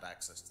could have had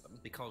access to them.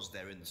 Because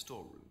they're in the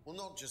storeroom. Well,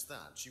 not just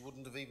that. She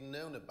wouldn't have even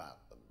known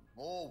about them,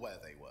 or where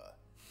they were.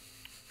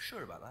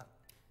 Sure about that?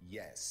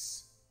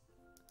 Yes.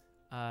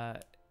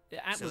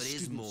 Atlas So it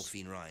is students-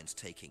 morphine Ryan's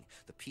taking.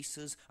 The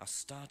pieces are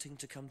starting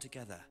to come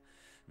together.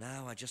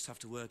 Now I just have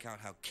to work out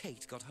how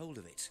Kate got hold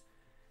of it.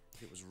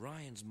 If it was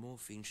Ryan's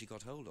morphine she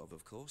got hold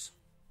of course.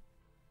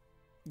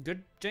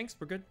 Good, Jenks?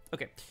 We're good?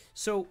 Okay.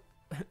 So,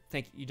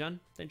 thank you. You done?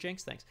 Then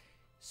Jenks? Thanks.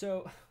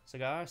 So,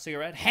 cigar,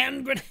 cigarette,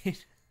 hand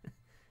grenade.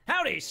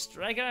 Howdy,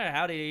 Striker.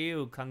 Howdy to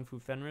you, Kung Fu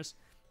Fenris.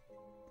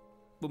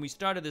 When we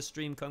started this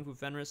stream, Kung Fu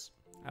Fenris,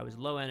 I was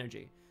low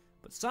energy.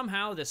 But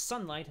somehow this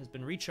sunlight has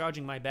been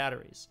recharging my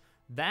batteries.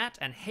 That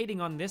and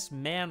hating on this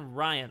man,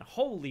 Ryan.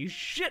 Holy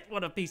shit,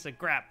 what a piece of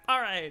crap.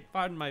 Alright,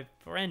 pardon my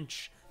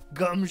French.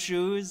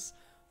 Gumshoes.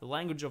 The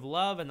language of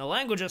love and the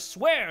language of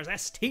swears.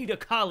 St. de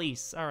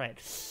Calis. Alright.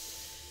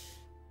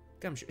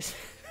 Gumshoes.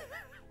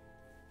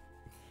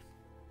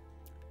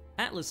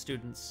 Atlas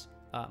students,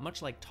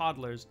 much like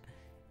toddlers,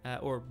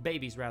 or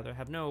babies rather,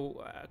 have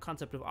no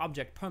concept of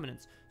object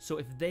permanence. So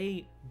if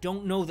they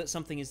don't know that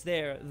something is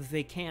there,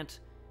 they can't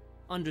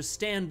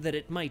understand that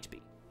it might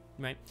be.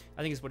 Right?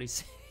 I think is what he's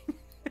saying.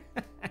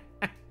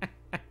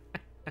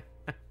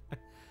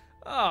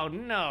 Oh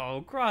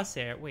no,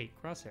 Crosshair. Wait,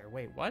 Crosshair.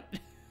 Wait, what?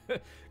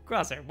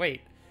 Crosshair,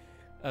 wait.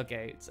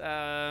 Okay, it's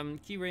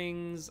key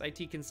rings,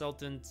 IT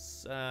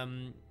consultants,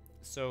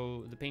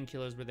 so the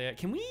painkillers were there.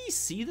 Can we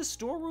see the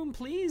storeroom,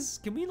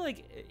 please? Can we,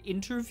 like,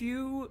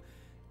 interview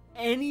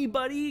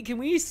anybody? Can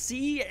we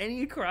see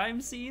any crime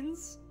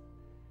scenes?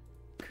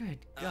 Good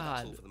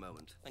God. That's all for the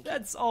moment. Thank you.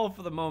 That's all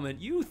for the moment.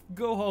 You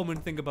go home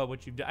and think about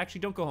what you've done.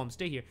 Actually, don't go home.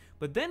 Stay here.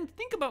 But then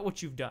think about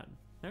what you've done.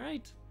 All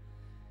right?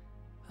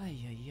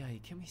 Ay, ay, ay.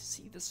 Can we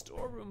see the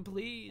storeroom,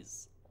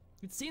 please?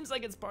 It seems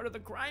like it's part of the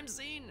crime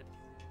scene.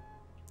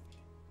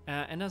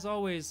 And as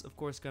always, of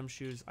course,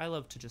 Gumshoes, I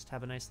love to just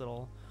have a nice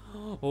little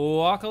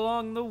walk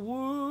along the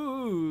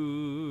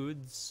woods.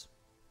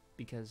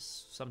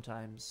 Because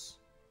sometimes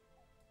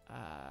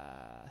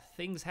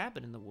things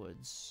happen in the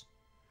woods.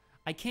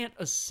 I can't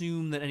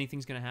assume that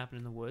anything's going to happen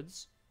in the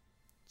woods.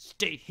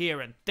 Stay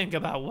here and think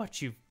about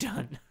what you've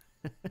done.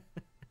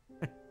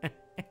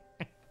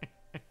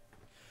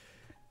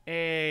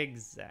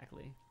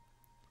 Exactly.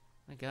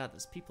 My God,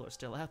 those people are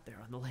still out there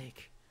on the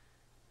lake.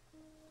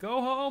 Go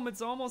home,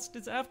 it's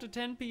after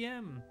 10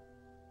 p.m.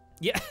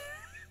 Yeah,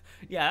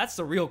 yeah, that's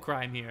the real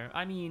crime here.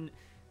 I mean,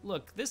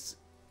 look, this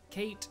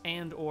Kate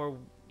and or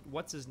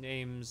what is his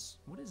name?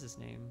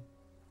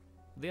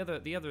 The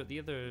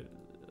other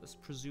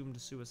presumed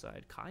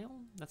suicide.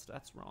 Kyle?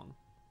 That's wrong.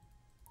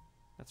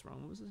 That's wrong.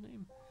 What was his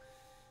name?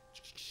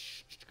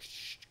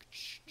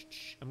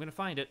 I'm gonna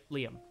find it.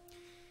 Liam.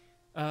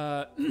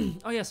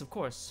 Oh yes, of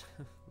course.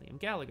 Liam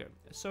Gallagher.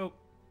 So,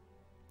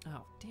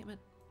 oh damn it.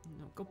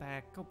 No, go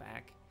back.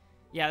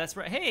 Yeah, that's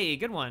right. Hey,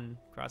 good one,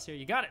 Crosshair.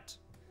 You got it.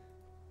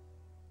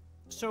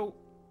 So,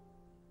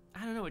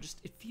 I don't know. It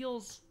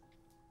feels.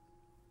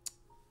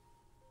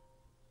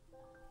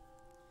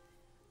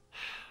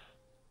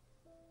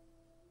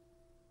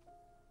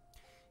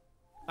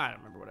 I don't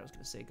remember what I was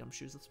gonna say,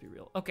 Gumshoes. Let's be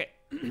real. Okay.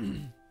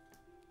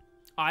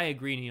 I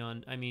agree,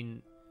 Neon. I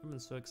mean, I'm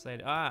so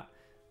excited.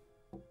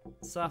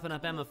 Soften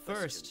up Emma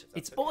first.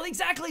 It's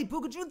exactly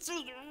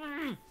Pukajutsu.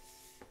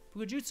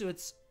 Pukajutsu.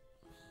 It's.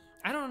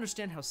 I don't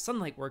understand how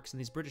sunlight works in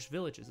these British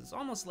villages. It's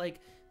almost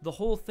like the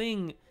whole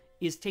thing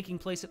is taking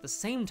place at the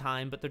same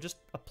time, but they're just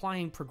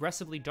applying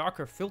progressively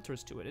darker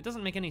filters to it. It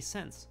doesn't make any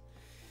sense.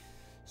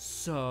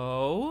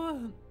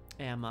 So,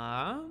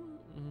 Emma,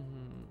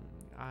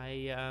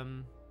 I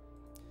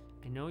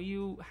know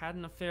you had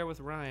an affair with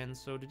Ryan,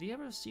 so did he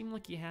ever seem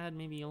like he had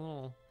maybe a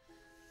little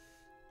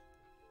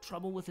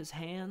trouble with his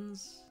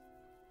hands?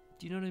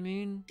 Do you know what I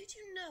mean? Did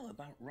you know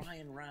about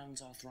Ryan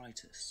Round's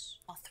arthritis?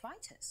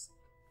 Arthritis?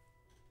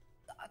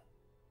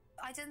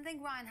 I didn't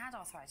think Ryan had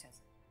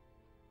arthritis.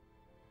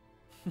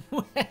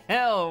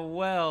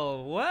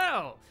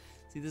 Well.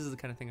 See, this is the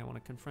kind of thing I want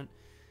to confront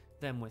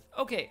them with.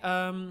 Okay,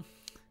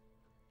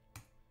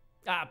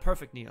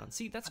 perfect, Neon.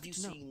 See, that's Have you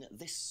good to know. seen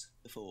this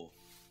before?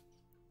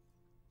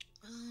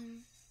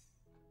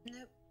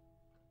 Nope.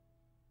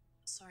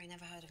 Sorry,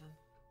 never heard of him.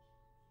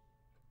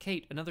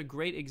 Kate, another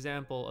great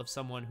example of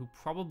someone who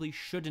probably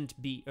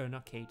shouldn't be, or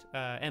not Kate,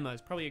 Emma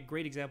is probably a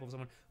great example of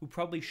someone who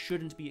probably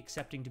shouldn't be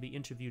accepting to be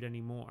interviewed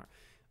anymore.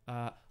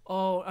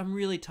 Oh, I'm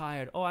really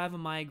tired. Oh, I have a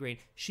migraine.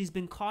 She's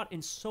been caught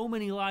in so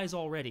many lies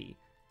already.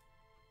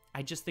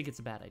 I just think it's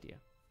a bad idea.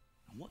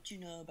 And what do you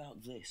know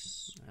about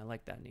this? I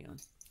like that, Neon.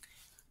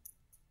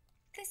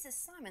 This is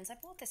Simon's. I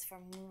bought this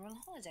from when we were on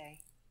holiday.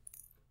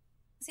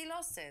 Has he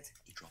lost it?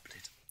 He dropped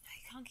it.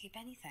 He can't keep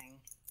anything.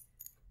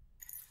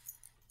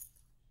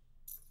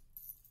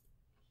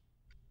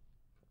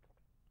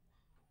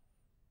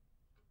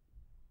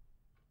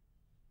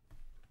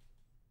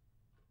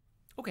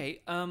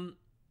 Okay,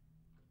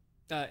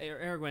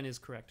 Aragwen is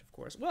correct, of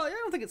course. Well, I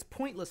don't think it's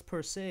pointless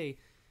per se,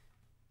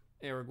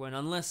 Aragwen,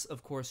 unless,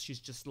 of course, she's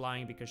just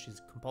lying because she's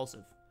a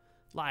compulsive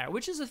liar,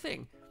 which is a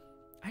thing.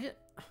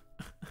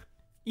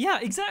 Yeah,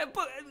 exactly.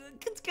 But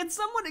can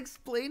someone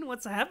explain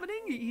what's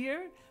happening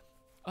here?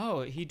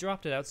 Oh, he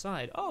dropped it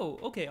outside. Oh,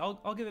 okay.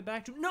 I'll give it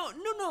back to him.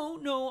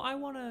 No. I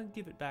want to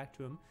give it back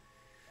to him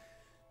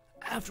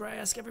after I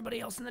ask everybody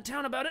else in the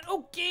town about it.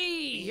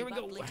 Okay, here we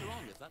go. Later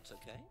on, if that's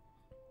okay.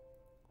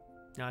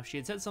 Now, if she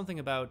had said something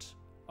about,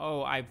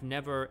 oh, I've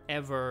never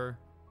ever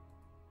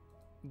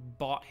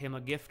bought him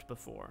a gift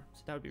before,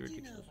 so that would be Do you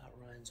ridiculous. know about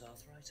Ryan's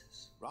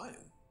arthritis?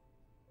 Ryan?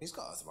 He's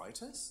got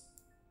arthritis?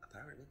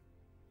 Apparently.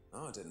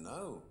 Oh, I didn't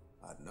know.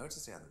 I hadn't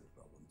noticed he had any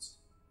problems.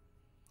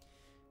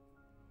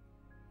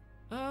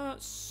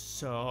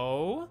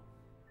 So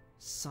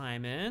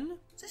Simon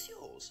Is this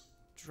yours?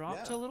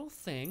 dropped Yeah. a little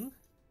thing.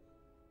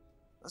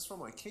 That's from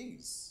my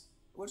keys.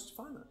 Where did you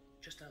find that?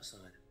 Just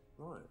outside.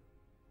 Right.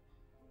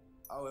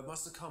 Oh, it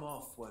must have come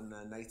off when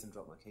Nathan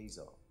dropped my keys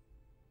off.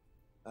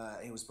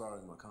 He was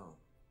borrowing my car.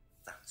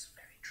 That's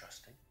very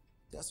trusting.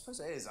 Yeah, I suppose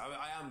it is.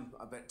 I am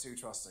a bit too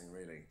trusting,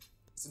 really.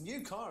 It's a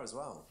new car as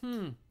well.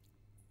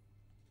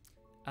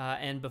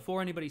 And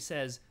before anybody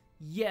says,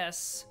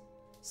 yes,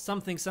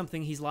 something,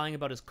 he's lying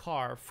about his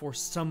car for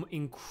some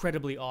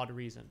incredibly odd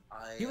reason.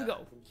 Here we go.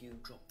 I think you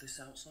dropped this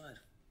outside.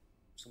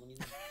 Someone you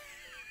know.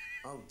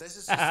 Oh, this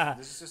is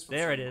just from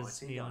There some it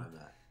is, IT Neon. guy in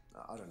there.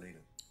 I don't need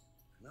it.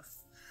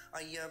 Enough.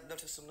 I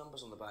noticed some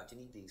numbers on the back. Do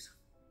you need these?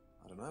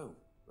 I don't know.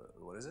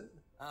 What is it?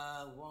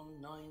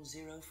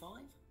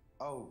 1905?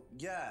 Oh,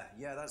 yeah.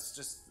 That's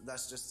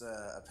just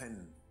a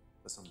pin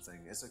or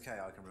something. It's okay.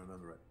 I can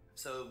remember it.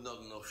 So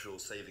not an offshore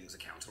savings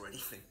account or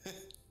anything.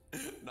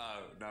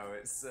 No.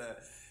 It's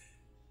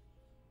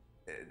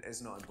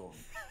not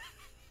important.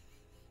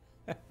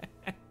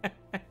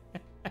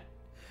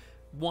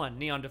 1,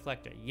 neon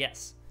deflector.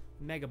 Yes.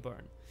 Mega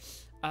burn.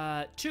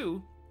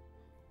 2,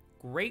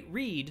 great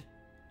read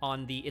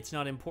on the it's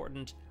not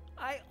important.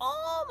 I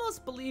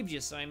almost believed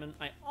you, Simon.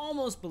 I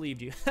almost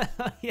believed you.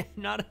 Yeah,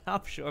 not an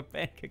offshore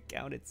bank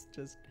account. It's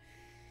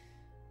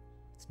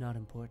not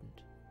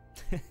important.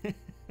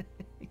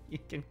 You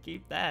can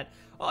keep that.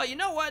 Oh, you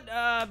know what,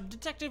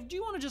 Detective? Do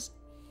you want to just?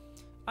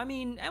 I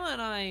mean, Emma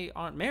and I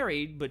aren't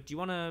married, but do you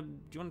want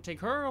to take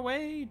her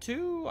away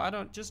too? I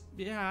don't just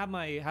have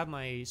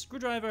my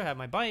screwdriver, have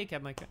my bike,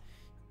 have my. What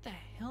the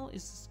hell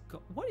is this?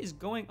 What is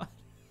going on?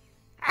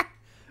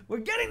 We're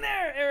getting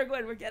there,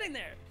 Aragwen. We're getting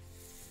there.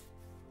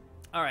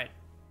 All right.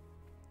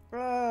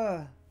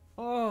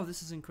 Oh,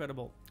 this is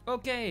incredible.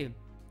 Okay.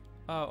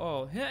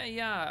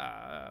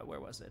 Yeah. Where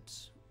was it?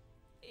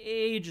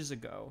 Ages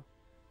ago.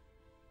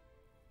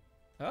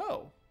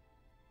 Oh.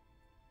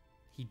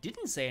 He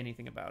didn't say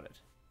anything about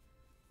it.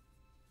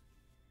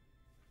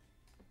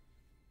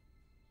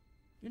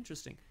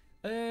 Interesting.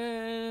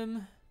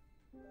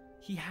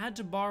 He had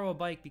to borrow a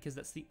bike because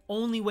that's the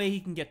only way he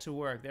can get to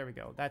work. There we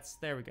go.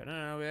 There we go.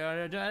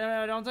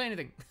 No, don't say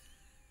anything.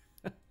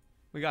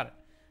 We got it.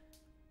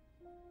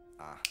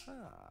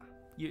 Aha.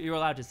 You're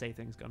allowed to say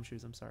things,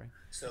 Gumshoes. I'm sorry.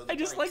 So I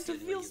just like to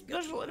bike's the feel way you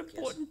get special and work, yes?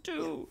 important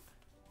too.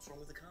 What's wrong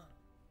with the car?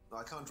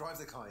 I can't drive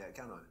the car yet,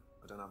 can I?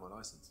 I don't have my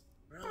license.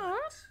 Right.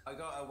 I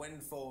got a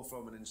windfall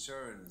from an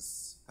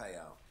insurance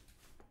payout.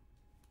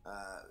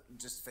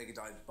 Just figured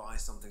I'd buy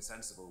something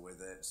sensible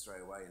with it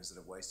straight away instead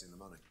of wasting the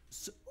money.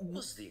 So, What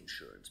was the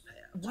insurance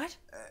payout? what?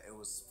 It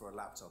was for a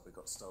laptop. It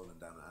got stolen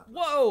down at Atlas.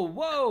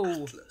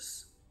 Whoa!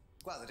 Atlas.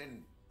 Well, they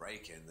didn't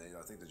break in.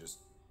 I think they just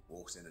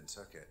walked in and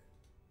took it.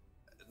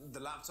 The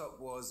laptop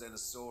was in a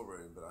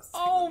storeroom, but I think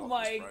Oh the lock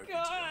my was broken, to be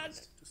God.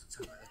 honest. Doesn't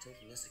sound like they're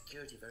taking their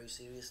security very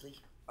seriously.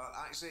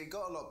 Actually, it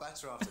got a lot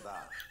better after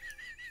that.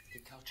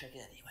 Good car check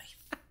it anyway.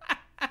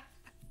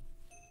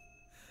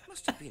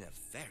 Must have been a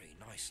very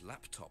nice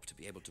laptop to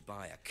be able to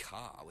buy a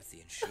car with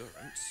the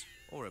insurance.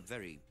 Or a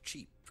very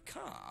cheap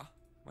car.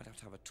 Might have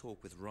to have a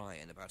talk with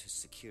Ryan about his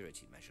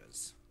security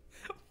measures.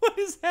 What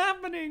is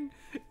happening?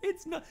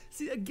 It's not.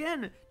 See,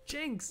 again,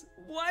 Jinx,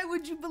 why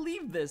would you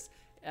believe this?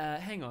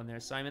 Hang on there,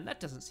 Simon. That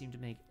doesn't seem to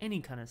make any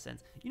kind of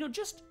sense. You know,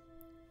 just.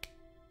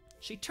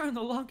 She turned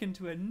the lock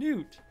into a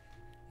newt.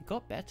 It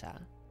got better.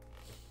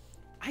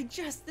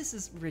 This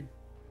is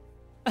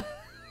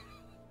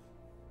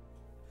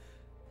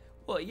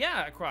Well,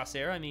 yeah,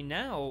 Crosshair. I mean,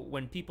 now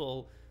when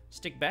people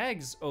stick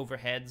bags over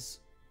heads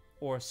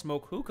or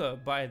smoke hookah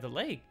by the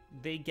lake,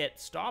 they get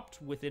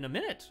stopped within a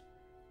minute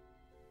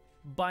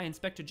by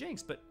Inspector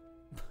Jinx, but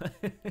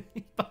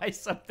buy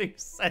something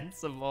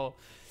sensible.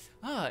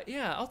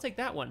 Yeah, I'll take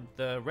that one.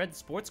 The red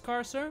sports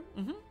car, sir?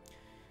 Mm-hmm.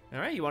 All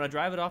right, you want to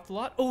drive it off the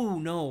lot? Oh,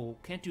 no,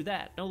 can't do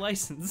that. No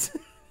license.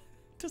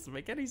 Doesn't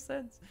make any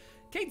sense.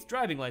 Kate's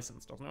driving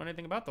license. Doesn't know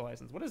anything about the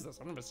license. What is this?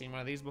 I've never seen one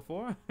of these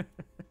before.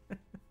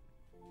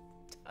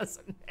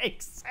 Doesn't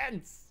make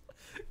sense.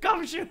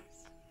 Gumshoes.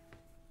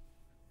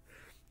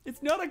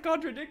 It's not a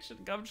contradiction,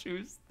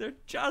 Gumshoes. They're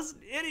just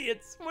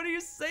idiots. What are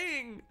you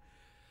saying?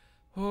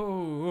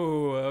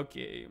 Oh,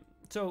 okay.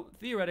 So,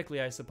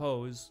 theoretically, I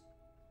suppose,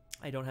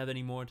 I don't have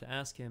any more to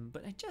ask him,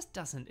 but it just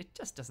doesn't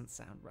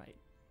sound right.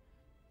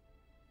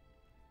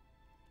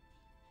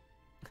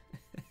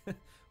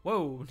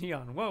 Whoa,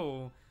 Neon,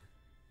 whoa.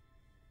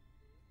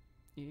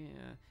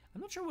 Yeah,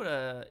 I'm not sure what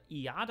a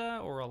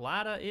Iada or a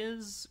Lada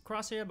is,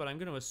 Crosshair, but I'm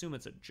going to assume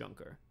it's a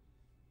junker.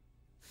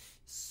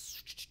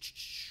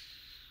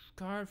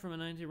 Card from a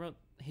 90 wrote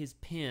his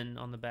pin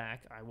on the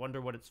back. I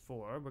wonder what it's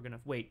for. We're going to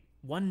wait.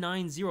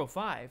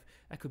 1905.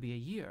 That could be a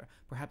year.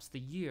 Perhaps the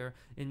year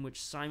in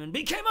which Simon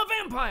became a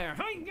vampire.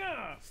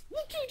 Hi-ya!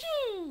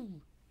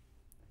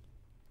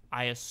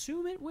 I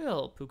assume it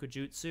will,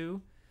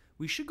 Pukajutsu.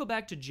 We should go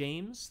back to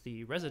James,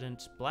 the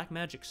resident black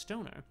magic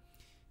stoner.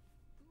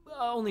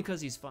 Only because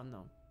he's fun,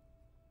 though.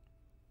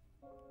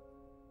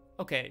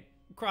 Okay,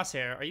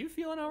 Crosshair, are you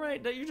feeling all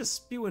right? You're just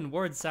spewing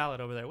word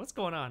salad over there. What's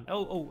going on?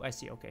 Oh, I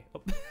see. Okay.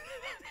 Oh.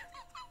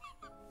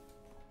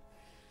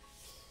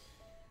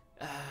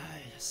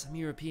 Some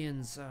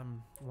Europeans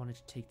wanted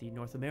to take the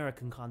North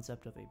American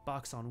concept of a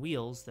box on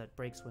wheels that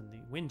breaks when the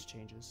wind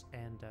changes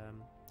and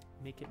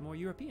make it more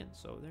European.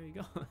 So there you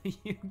go.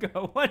 You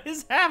go. What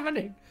is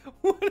happening?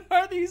 What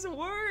are these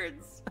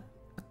words?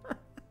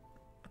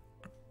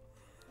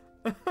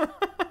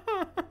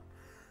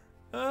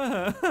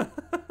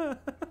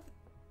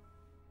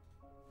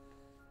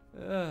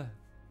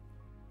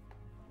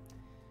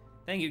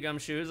 Thank you,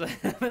 Gumshoes. I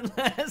haven't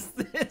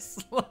lasted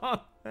this long.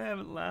 I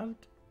haven't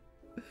laughed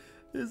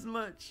this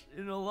much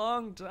in a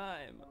long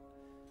time.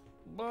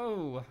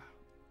 Whoa.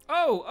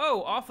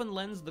 Oh, often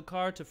lends the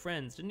car to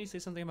friends. Didn't he say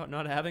something about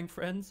not having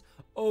friends?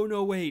 Oh,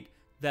 no, wait.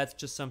 That's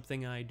just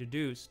something I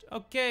deduced.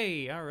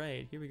 Okay, all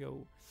right, here we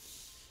go.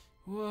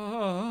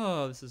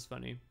 Whoa, this is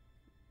funny.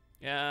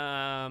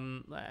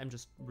 I'm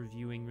just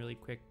reviewing really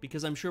quick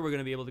because I'm sure we're going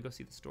to be able to go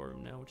see the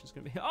storeroom now, which is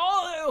going to be...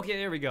 Oh, okay,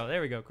 there we go,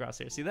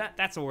 Crosshair. See,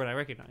 that's a word I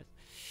recognize.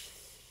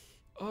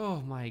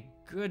 Oh, my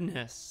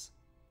goodness.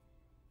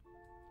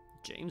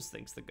 James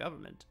thinks the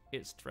government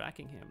is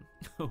tracking him.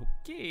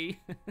 Okay.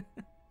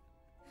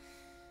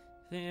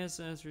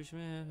 Thinks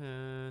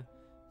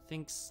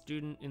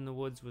student in the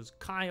woods was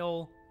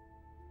Kyle.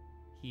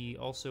 He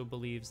also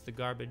believes the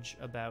garbage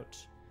about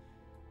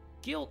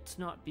guilt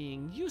not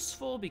being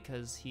useful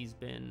because he's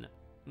been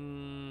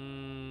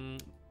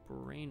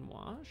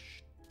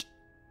brainwashed.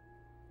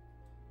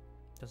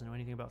 Doesn't know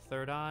anything about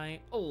third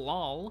eye. Oh,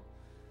 lol.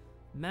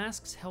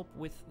 Masks help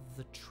with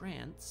the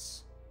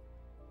trance.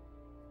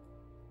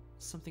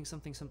 Something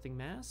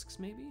masks,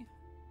 maybe?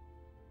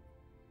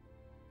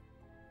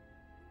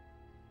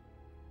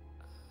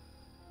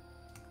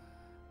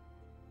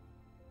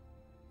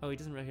 Oh, he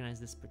doesn't recognize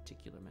this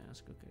particular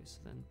mask. Okay,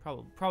 so then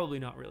probably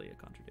not really a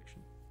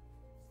contradiction.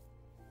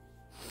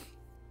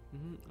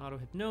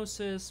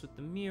 Auto-hypnosis with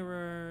the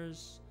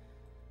mirrors.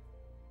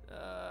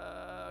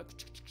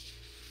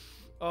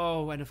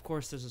 Oh, and of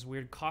course there's this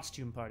weird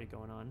costume party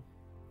going on.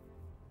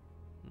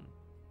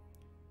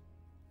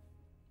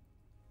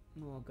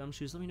 Well,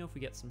 Gumshoes, let me know if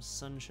we get some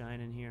sunshine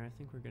in here. I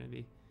think we're going to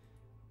be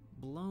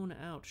blown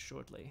out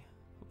shortly.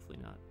 Hopefully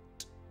not.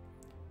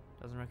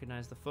 Doesn't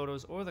recognize the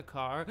photos or the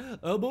car.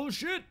 Oh,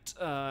 bullshit!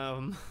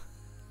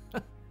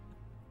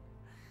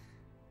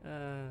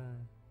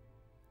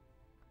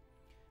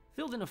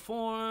 Filled in a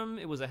form.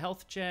 It was a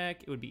health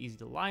check. It would be easy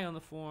to lie on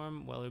the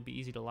form. Well, it would be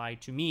easy to lie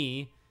to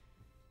me.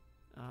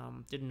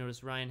 Didn't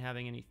notice Ryan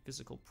having any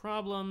physical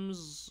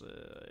problems.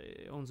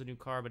 Owns a new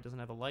car but doesn't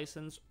have a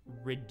license.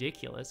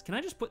 Ridiculous. Can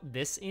I just put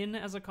this in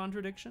as a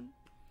contradiction?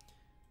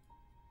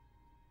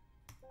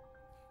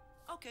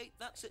 Okay,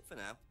 that's it for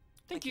now.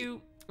 Thank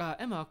you.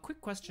 Emma,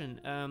 quick question.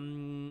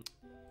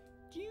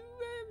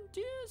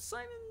 Do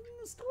Simon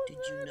stole Did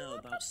you know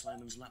about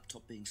Simon's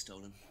laptop being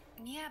stolen?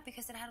 Yeah,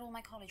 because it had all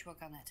my college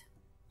work on it,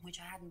 which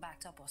I hadn't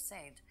backed up or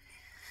saved.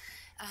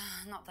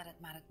 Not that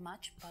it mattered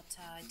much, but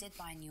I did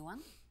buy a new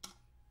one.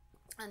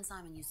 And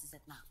Simon uses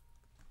it now,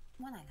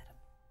 when I let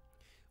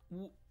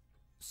him.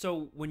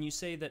 So when you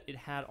say that it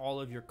had all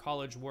of your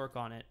college work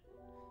on it,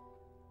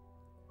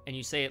 and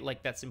you say it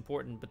like that's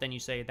important, but then you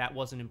say that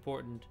wasn't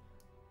important,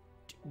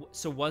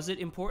 so was it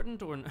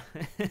important or not?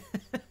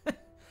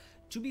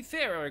 To be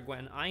fair,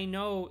 Gwen, I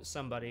know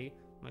somebody,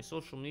 my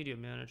social media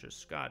manager,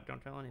 Scott,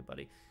 don't tell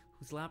anybody,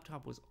 whose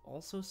laptop was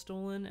also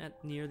stolen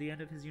at near the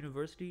end of his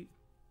university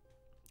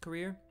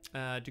degree,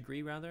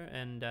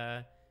 and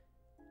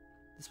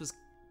this was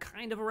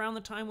kind of around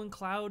the time when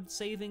cloud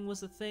saving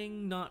was a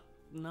thing, not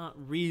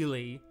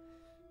really.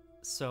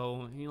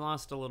 So he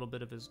lost a little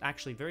bit of his,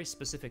 actually very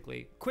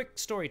specifically. Quick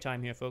story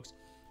time here, folks.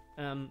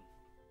 Do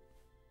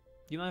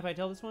you mind if I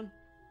tell this one?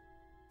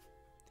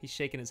 He's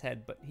shaking his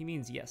head, but he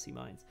means yes, he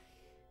minds.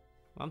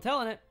 Well, I'm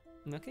telling it.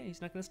 Okay,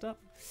 he's not gonna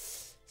stop.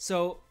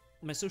 So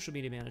my social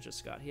media manager,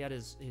 Scott, he had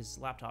his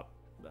laptop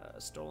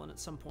stolen at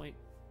some point.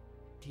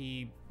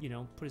 He,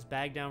 put his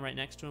bag down right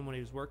next to him when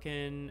he was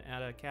working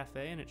at a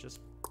cafe, and it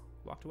just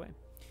walked away.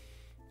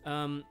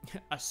 A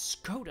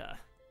Skoda.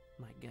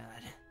 My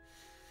God.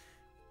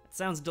 It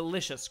sounds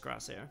delicious,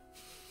 Crosshair.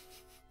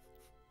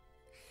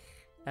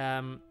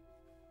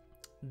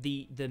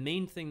 The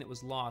main thing that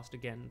was lost,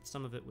 again,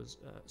 some of it was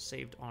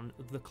saved on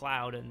the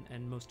cloud,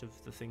 and most of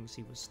the things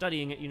he was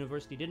studying at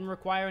university didn't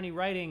require any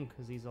writing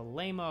because he's a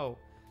lame-o.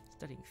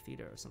 Studying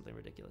theater or something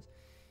ridiculous.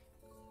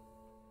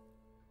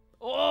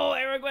 Oh,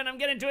 Aragorn, I'm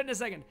getting to it in a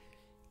second.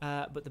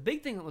 But the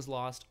big thing that was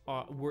lost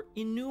were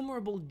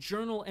innumerable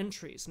journal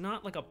entries.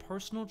 Not like a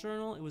personal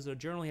journal. It was a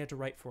journal he had to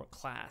write for a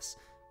class.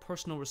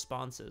 Personal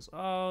responses.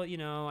 Oh, you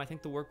know, I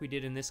think the work we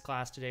did in this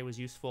class today was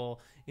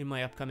useful in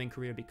my upcoming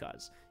career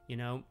because, you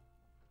know,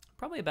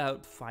 probably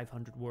about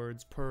 500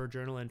 words per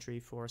journal entry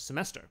for a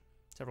semester.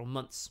 Several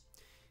months.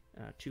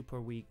 2 per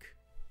week.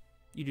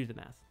 You do the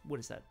math. What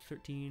is that?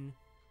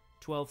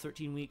 12,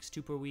 13 weeks,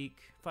 2 per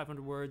week,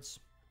 500 words.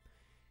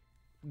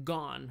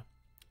 Gone.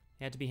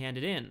 He had to be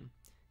handed in.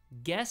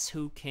 Guess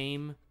who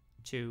came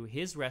to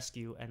his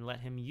rescue and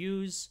let him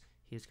use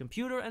his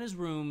computer and his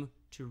room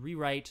to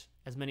rewrite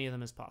as many of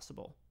them as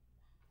possible?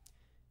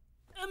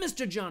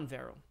 Mr. John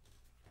Verrill.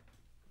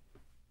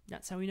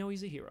 That's how we know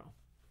he's a hero.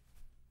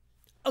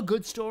 A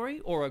good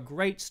story or a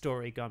great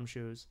story,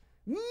 Gumshoes?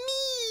 Me!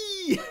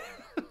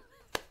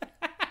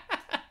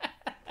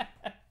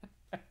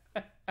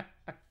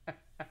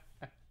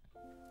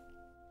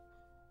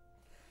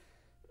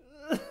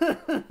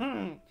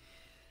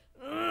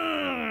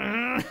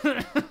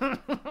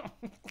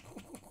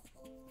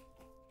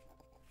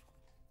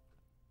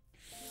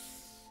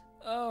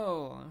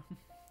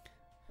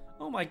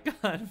 Oh my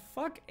god,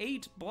 fuck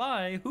 8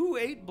 Bly. Who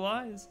ate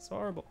Bly's? It's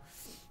horrible.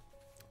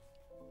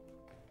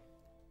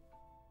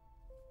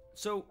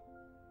 So,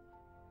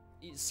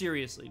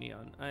 seriously,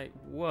 Neon,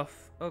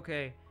 woof.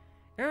 Okay.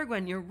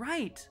 Aragorn, you're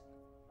right.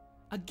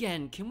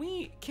 Again, can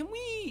we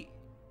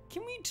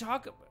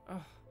talk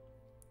about...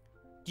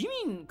 Do you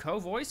mean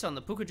co-voice on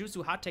the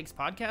Pukajutsu Hot Takes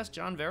podcast,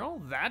 John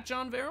Verrill? That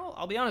John Verrill?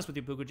 I'll be honest with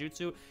you,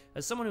 Pukajutsu.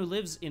 As someone who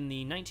lives in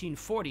the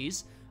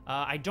 1940s,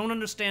 I don't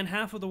understand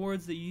half of the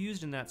words that you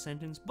used in that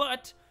sentence,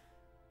 but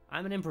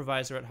I'm an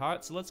improviser at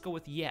heart, so let's go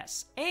with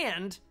yes.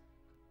 And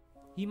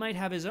he might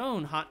have his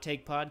own Hot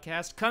Take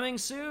podcast coming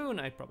soon.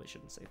 I probably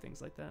shouldn't say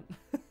things like that.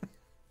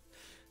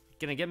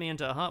 Gonna get me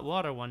into hot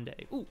water one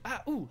day. Ooh,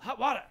 hot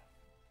water!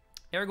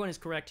 Aragorn is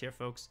correct here,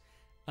 folks.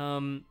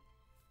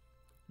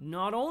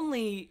 Not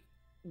only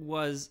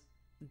was...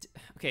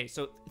 Okay,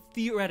 so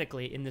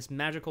theoretically, in this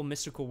magical,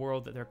 mystical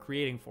world that they're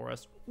creating for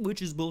us,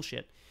 which is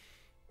bullshit,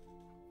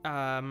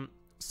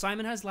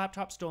 Simon has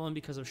laptop stolen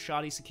because of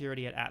shoddy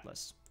security at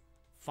Atlas.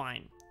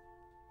 Fine.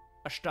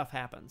 Stuff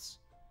happens.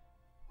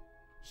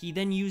 He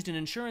then used an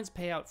insurance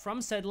payout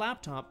from said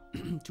laptop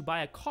to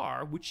buy a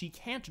car, which he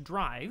can't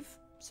drive.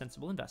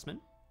 Sensible investment.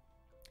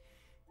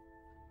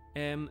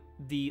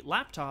 The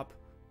laptop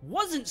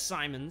wasn't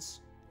Simon's,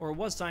 or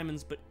was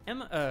Simon's, but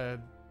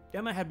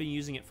Emma had been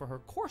using it for her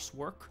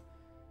coursework,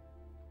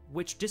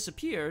 which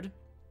disappeared,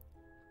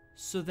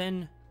 so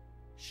then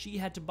she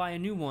had to buy a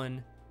new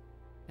one,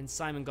 and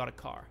Simon got a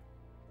car.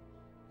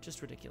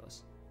 Just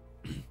ridiculous.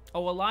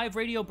 Oh, a live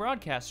radio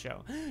broadcast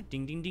show.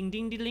 Ding, ding, ding,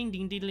 ding, ding, ding,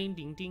 ding, ding,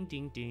 ding, ding,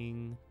 ding,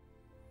 ding.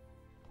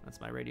 That's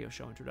my radio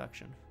show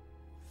introduction.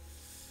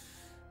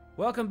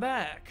 Welcome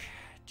back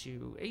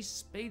to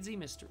Ace Spadesy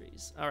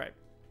Mysteries. All right.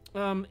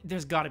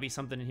 There's got to be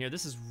something in here.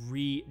 This is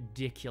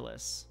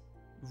ridiculous.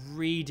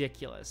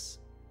 Ridiculous.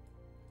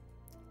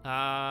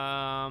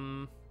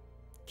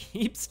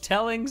 Keeps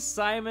telling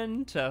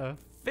Simon to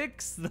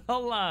fix the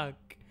lock.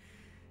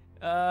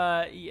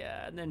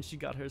 Yeah, and then she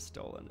got hers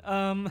stolen.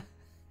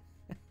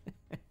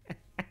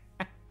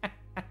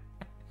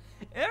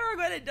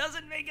 Aragorn, it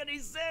doesn't make any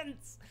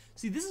sense.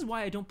 See, this is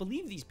why I don't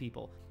believe these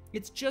people.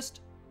 It's just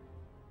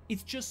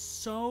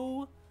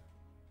so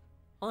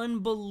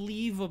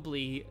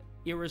unbelievably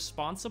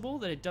irresponsible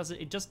that it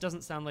just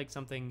doesn't sound like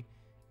something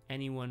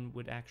anyone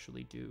would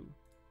actually do.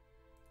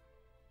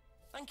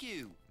 Thank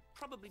you.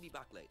 Probably be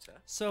back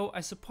later. So I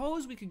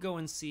suppose we could go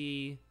and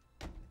see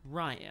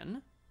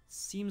Ryan.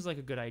 Seems like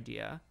a good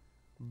idea.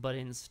 But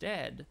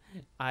instead,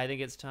 I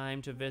think it's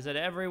time to visit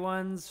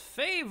everyone's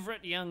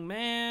favorite young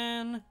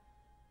man.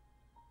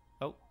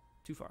 Oh,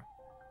 too far.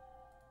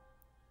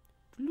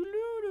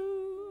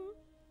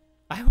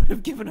 I would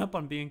have given up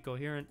on being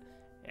coherent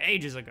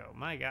ages ago.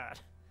 My God.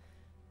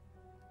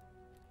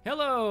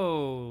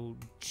 Hello,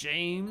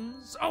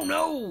 James. Oh,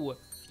 no. A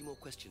few more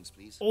questions,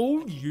 please.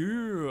 Oh,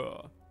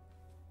 yeah.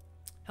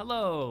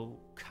 Hello,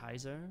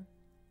 Kaiser.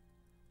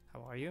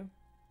 How are you?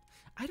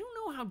 I don't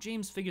know how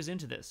James figures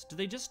into this. Did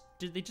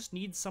they just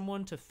need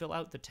someone to fill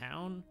out the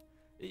town?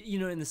 You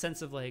know, in the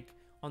sense of, like,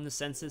 on the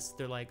census,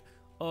 they're like,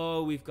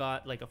 oh, we've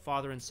got, like, a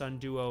father and son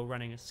duo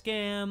running a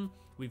scam.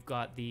 We've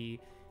got the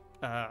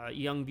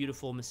young,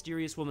 beautiful,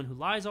 mysterious woman who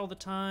lies all the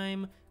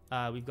time.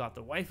 We've got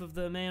the wife of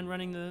the man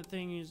running the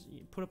thing who's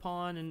put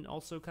upon and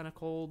also kind of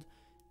cold.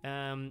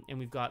 And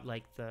we've got,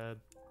 like, the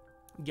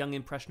young,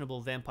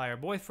 impressionable vampire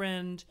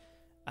boyfriend.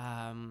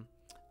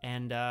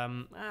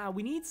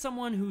 We need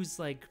someone who's,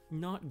 like,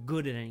 not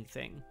good at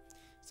anything.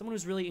 Someone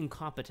who's really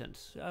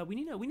incompetent. We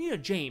need a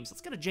James.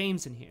 Let's get a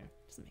James in here.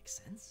 Doesn't make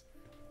sense.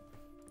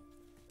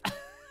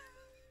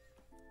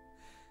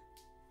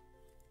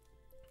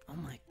 Oh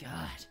my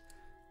God.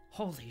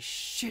 Holy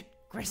shit,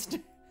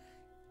 Kristen.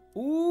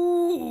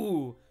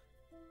 Ooh!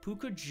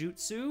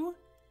 Pukajutsu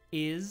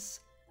is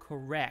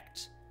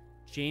correct.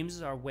 James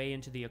is our way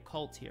into the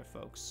occult here,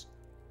 folks.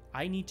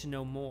 I need to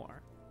know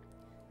more.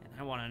 And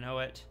I want to know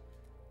it.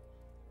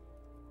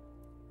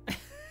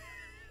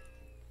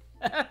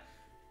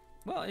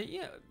 Well,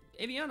 yeah,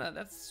 Aviana,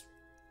 that's...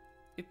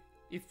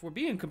 If we're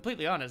being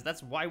completely honest,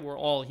 that's why we're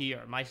all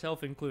here,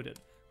 myself included.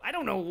 I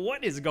don't know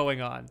what is going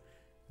on,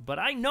 but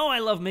I know I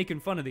love making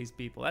fun of these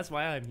people. That's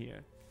why I'm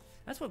here.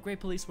 That's what great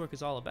police work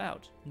is all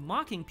about.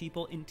 Mocking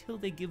people until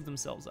they give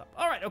themselves up.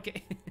 All right,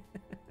 okay.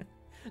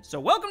 So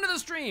welcome to the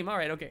stream. All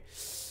right, okay.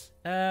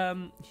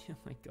 Oh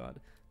my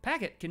god.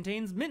 Packet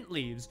contains mint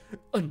leaves.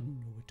 No,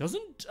 it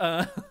doesn't.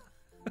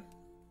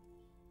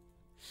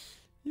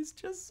 He's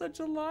just such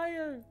a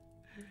liar.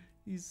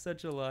 He's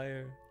such a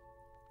liar.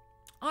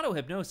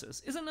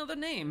 Auto-hypnosis is another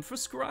name for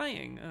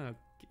scrying.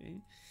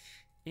 Okay.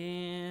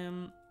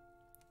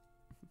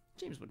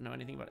 James wouldn't know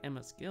anything about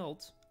Emma's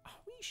guilt. Are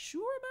we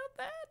sure about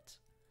that?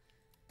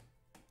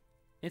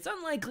 It's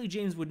unlikely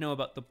James would know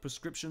about the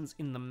prescriptions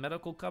in the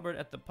medical cupboard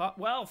at the pot.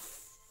 Well,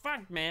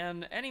 fuck,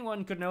 man.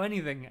 Anyone could know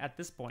anything at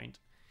this point.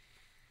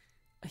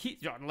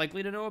 He's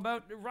unlikely to know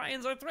about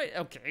Ryan's arthritis.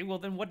 Okay, well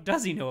then what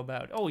does he know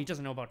about? Oh, he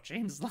doesn't know about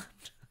James'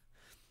 laptop.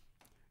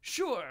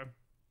 Sure.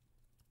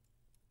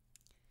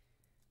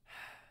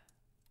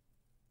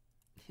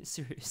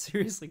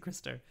 Seriously,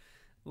 Krister.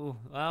 Ooh,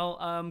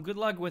 well, good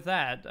luck with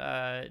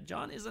that.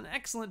 John is an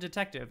excellent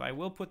detective. I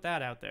will put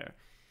that out there.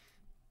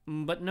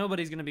 But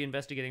nobody's going to be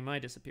investigating my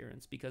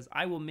disappearance because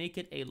I will make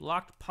it a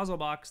locked puzzle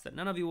box that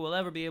none of you will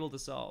ever be able to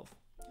solve.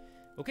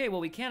 Okay,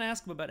 well, we can't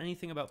ask him about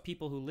anything about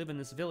people who live in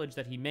this village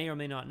that he may or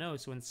may not know,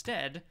 so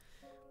instead...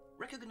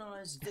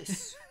 Recognize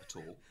this at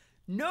all?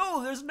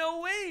 No, there's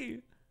no way!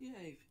 Yeah,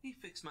 he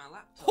fixed my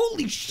laptop.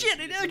 Holy shit,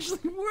 it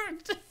actually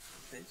worked! I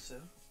think so.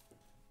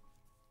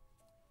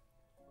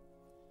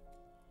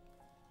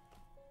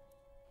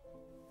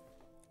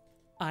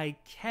 I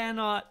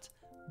cannot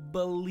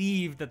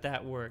believe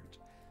that worked.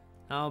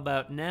 How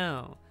about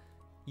now?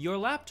 Your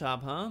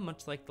laptop, huh?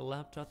 Much like the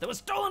laptop that was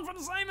stolen from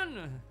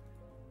Simon!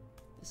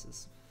 This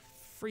is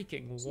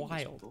freaking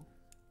wild.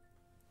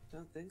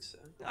 Don't think so.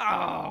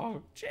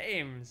 Oh,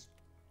 James!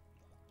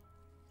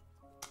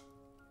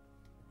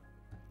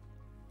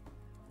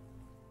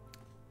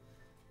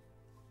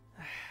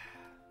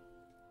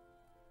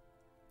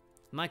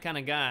 My kind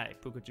of guy,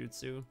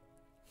 Pukajutsu.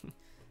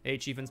 Hey,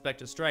 Chief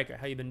Inspector Stryker,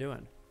 how you been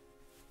doing?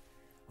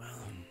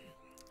 Well,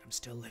 I'm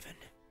still living.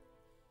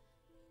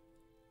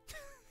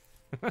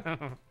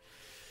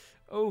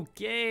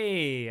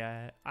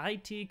 Okay,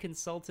 IT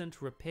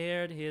consultant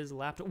repaired his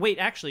laptop. Wait,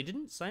 actually,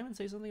 didn't Simon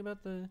say something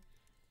about the...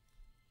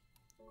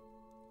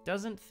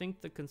 Doesn't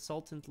think the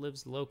consultant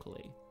lives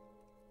locally.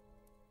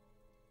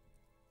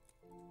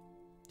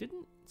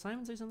 Didn't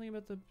Simon say something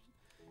about the...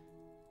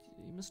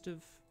 He must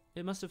have...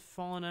 It must have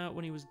fallen out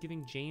when he was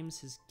giving James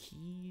his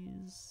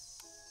keys.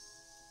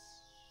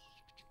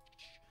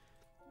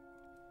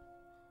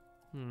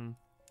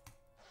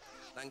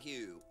 Thank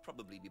you.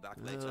 Probably be back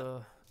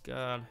later.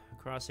 God,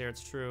 Crosshair,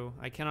 it's true.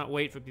 I cannot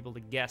wait for people to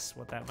guess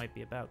what that might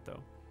be about,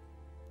 though.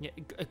 Yeah,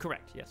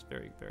 correct. Yes,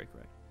 very, very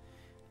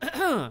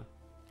correct.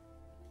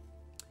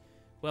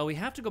 Well, we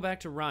have to go back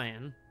to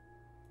Ryan.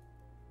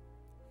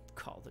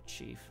 Call the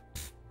chief.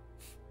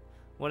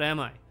 What am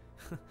I?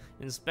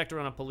 Inspector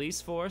on a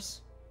police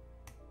force?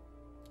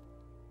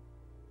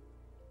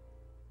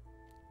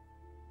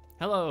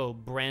 Hello,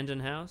 Brandon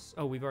House.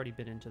 Oh, we've already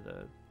been into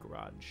the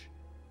garage.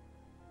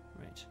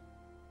 Right.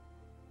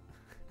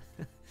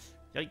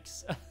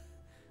 Yikes.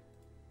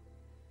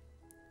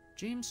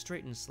 James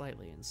straightened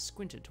slightly and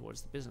squinted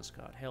towards the business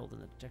card held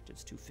in the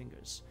detective's two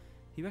fingers.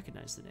 He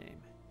recognized the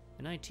name.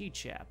 An IT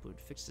chap who'd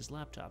fixed his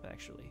laptop,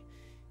 actually.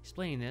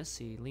 Explaining this,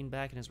 he leaned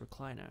back in his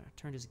recliner,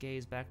 turned his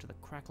gaze back to the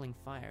crackling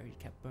fire he'd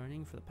kept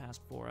burning for the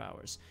past 4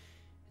 hours.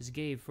 His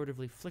gaze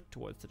furtively flicked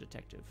towards the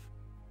detective,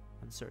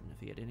 uncertain if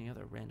he had any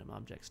other random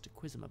objects to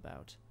quiz him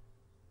about.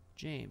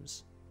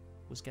 James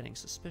was getting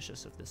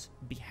suspicious of this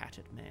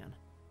behatted man.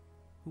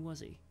 Who was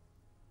he?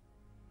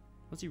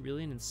 Was he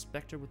really an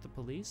inspector with the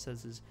police,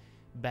 as his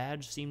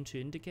badge seemed to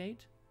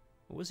indicate?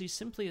 Or was he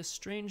simply a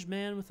strange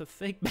man with a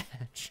fake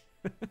badge?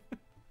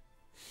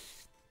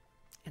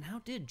 And how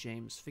did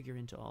James figure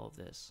into all of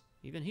this?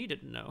 Even he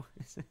didn't know.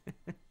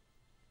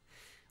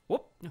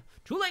 Whoop!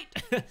 Too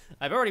late!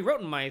 I've already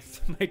written my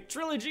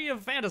trilogy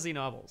of fantasy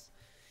novels.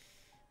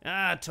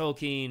 Ah,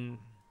 Tolkien.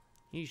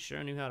 He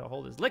sure knew how to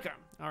hold his liquor.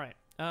 All right.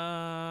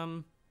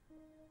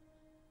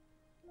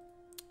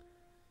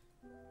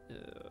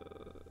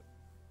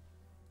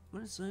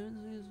 What is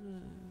Simon's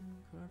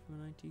card from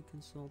an IT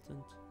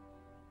consultant?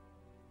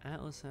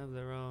 Atlas have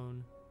their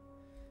own.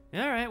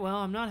 Alright, well,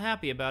 I'm not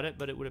happy about it,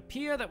 but it would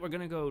appear that we're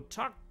gonna go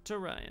talk to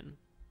Ryan.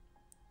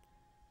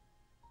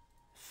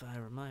 If I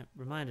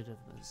reminded of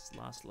his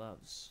lost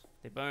loves.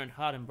 They burned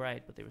hot and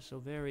bright, but they were so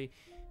very,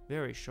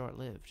 very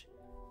short-lived.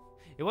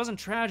 It wasn't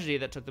tragedy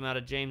that took them out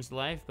of James'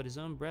 life, but his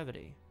own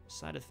brevity.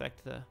 Side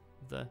effect, the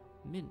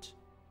mint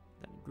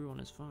that grew on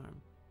his farm.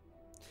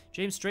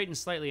 James straightened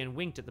slightly and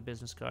winked at the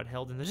business card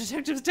held in the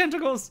detective's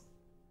tentacles.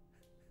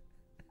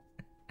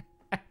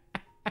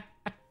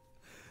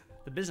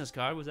 The business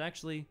card was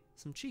actually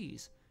some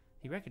cheese.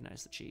 He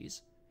recognized the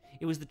cheese.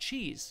 It was the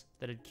cheese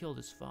that had killed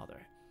his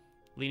father.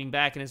 Leaning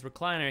back in his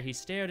recliner, he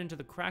stared into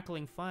the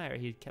crackling fire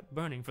he had kept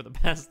burning for the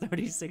past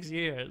 36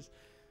 years.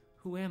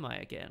 Who am I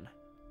again?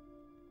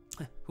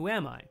 Who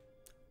am I?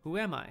 Who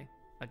am I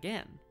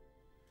again?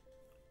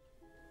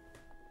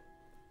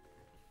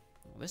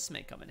 Well, this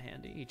may come in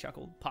handy, he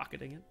chuckled,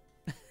 pocketing it.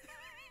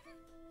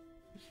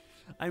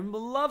 I'm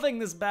loving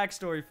this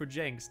backstory for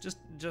Jinx. Just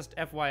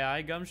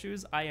FYI,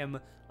 Gumshoes, I am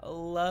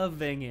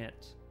loving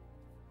it.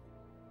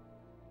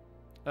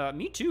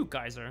 Me too,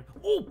 Kaiser.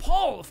 Oh,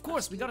 Paul, of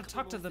course, we gotta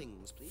talk to the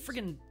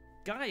friggin'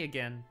 guy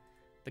again.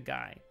 The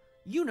guy.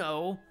 You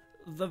know,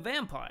 the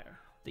vampire.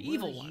 The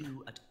evil one. Were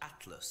you at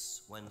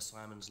Atlas when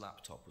Simon's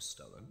laptop was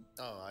stolen?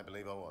 Oh, I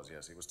believe I was,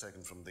 yes. It was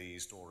taken from the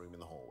storeroom in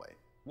the hallway.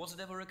 Was it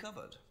ever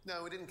recovered?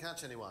 No, we didn't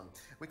catch anyone.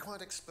 We're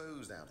quite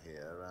exposed out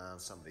here.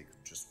 Somebody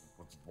could just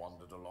have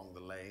wandered along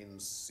the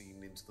lanes,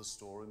 seen into the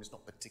storeroom. It's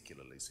not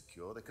particularly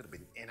secure. They could have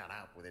been in and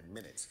out within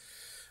minutes.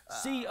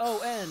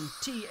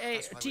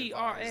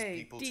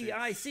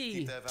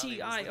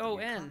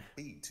 CONTARADICTION.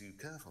 Be too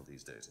careful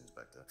these days,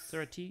 Inspector. Is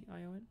there a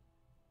T-I-O-N?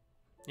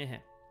 Yeah.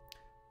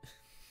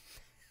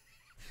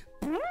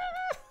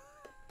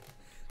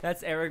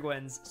 That's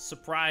Aragwen's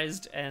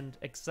surprised and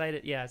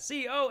excited. Yeah,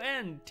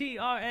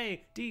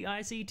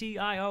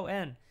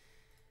 CONTRADICTION.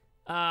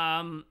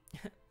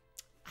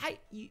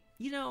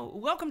 You know,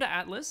 welcome to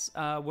Atlas,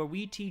 where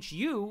we teach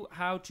you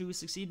how to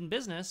succeed in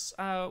business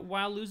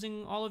while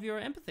losing all of your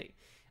empathy.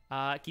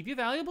 Keep your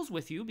valuables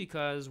with you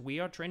because we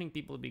are training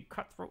people to be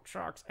cutthroat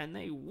sharks and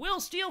they will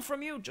steal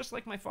from you just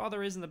like my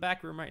father is in the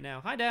back room right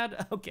now. Hi,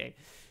 Dad. Okay.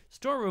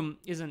 Storeroom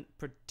isn't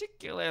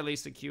particularly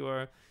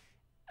secure.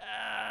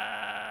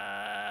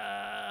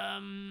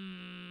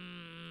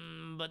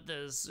 But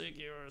the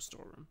secure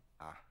storeroom.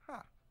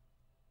 Aha.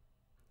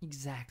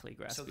 Exactly,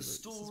 Graspy. So the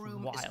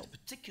storeroom isn't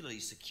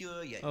particularly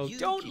secure yet. Oh, you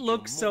don't keep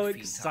look your so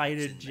morphine excited,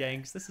 tablets in there.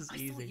 Jenks. This is I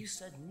easy. thought you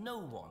said no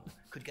one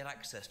could get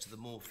access to the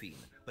morphine,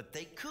 but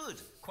they could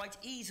quite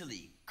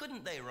easily,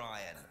 couldn't they,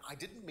 Ryan? I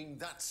didn't mean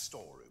that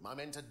storeroom. I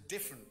meant a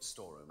different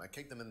storeroom. I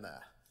keep them in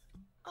there.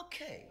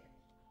 Okay.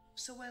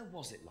 So where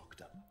was it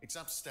locked up? It's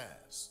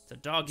upstairs. It's a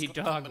doggy It's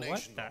got a dog. What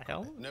combination the lock on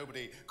hell? it.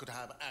 Nobody could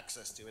have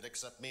access to it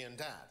except me and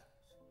Dad.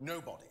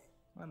 Nobody.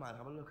 I might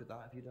have a look at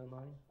that if you don't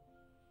mind.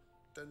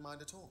 Don't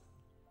mind at all.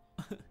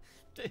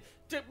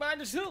 Don't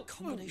mind at all.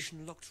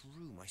 Combination locked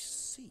room, I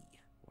see.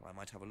 Well, I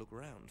might have a look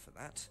around for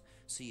that.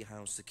 See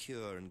how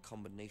secure and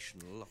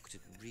combination locked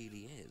it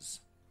really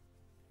is.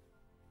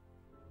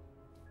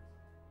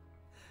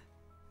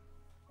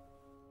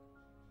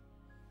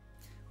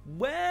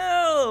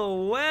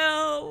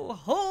 Well,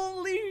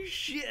 holy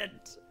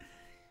shit.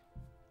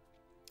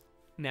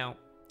 Now,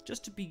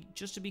 just to be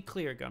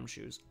clear,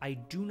 Gumshoes, I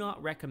do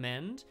not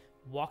recommend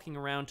walking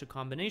around to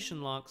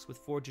combination locks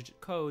with 4-digit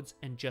codes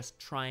and just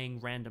trying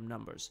random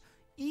numbers.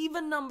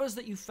 Even numbers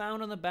that you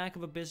found on the back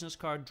of a business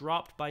card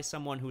dropped by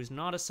someone who is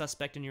not a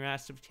suspect in your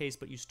active case,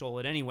 but you stole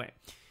it anyway.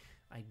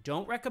 I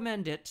don't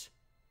recommend it.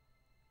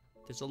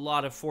 There's a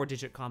lot of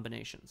 4-digit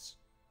combinations.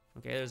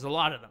 Okay, there's a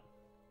lot of them.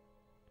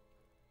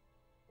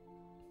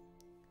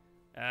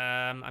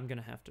 I'm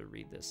gonna have to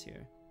read this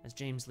here. As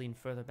James leaned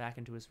further back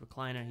into his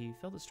recliner, he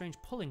felt a strange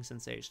pulling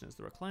sensation as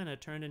the recliner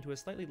turned into a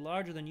slightly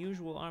larger than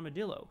usual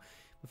armadillo.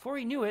 Before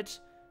he knew it,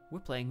 we're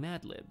playing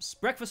Mad Libs.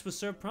 Breakfast was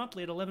served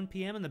promptly at 11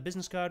 p.m. and the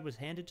business card was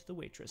handed to the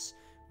waitress.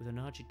 With a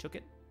nod, she took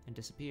it and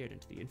disappeared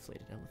into the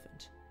inflated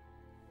elephant.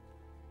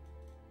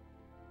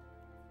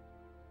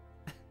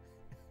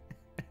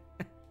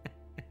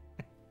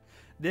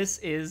 This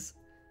is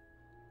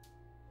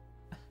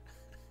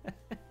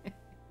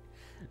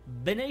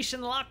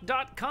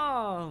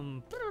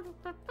thenationlock.com.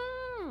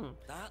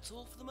 That's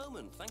all for the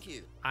moment, thank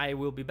you. I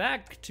will be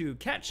back to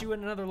catch you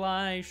in another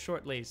lie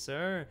shortly,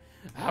 sir.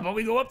 How about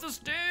we go up the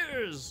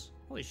stairs?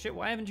 Holy shit,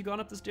 why haven't you gone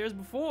up the stairs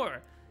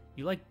before?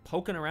 You like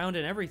poking around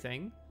and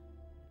everything.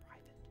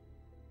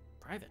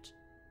 Private.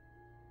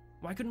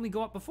 Why couldn't we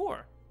go up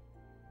before?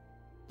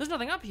 There's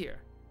nothing up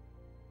here.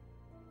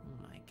 Oh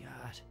my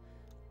god.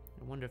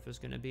 I wonder if there's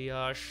gonna be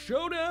a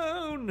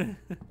showdown.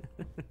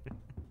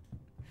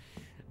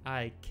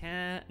 I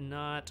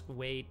cannot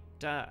wait.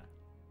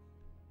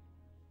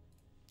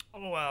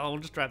 Oh well,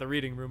 we'll just try the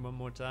reading room one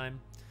more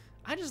time.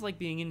 I just like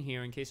being in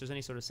here in case there's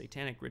any sort of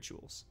satanic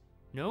rituals.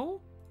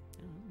 No?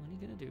 Oh, what are you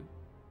gonna do?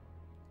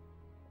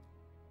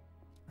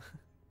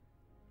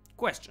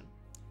 Question.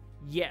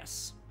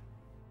 Yes.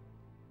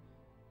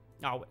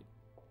 I'll wait.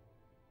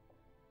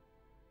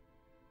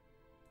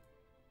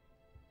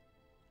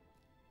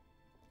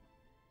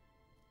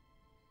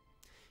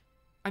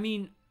 I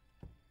mean,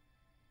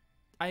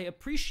 I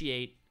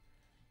appreciate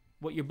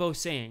what you're both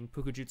saying,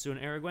 Pukujutsu and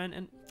Aragwen,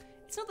 and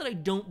it's not that I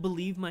don't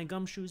believe my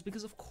gumshoes,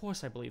 because of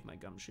course I believe my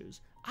gumshoes.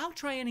 I'll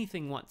try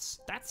anything once.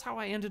 That's how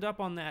I ended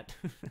up on that,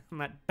 on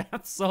that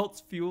bath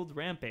salts fueled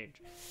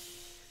rampage.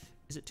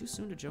 Is it too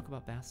soon to joke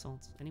about bath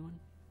salts? Anyone?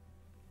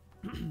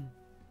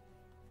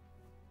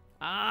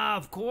 Ah,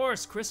 of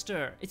course,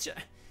 Krister. It's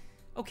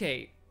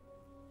okay.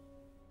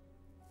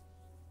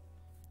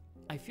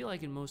 I feel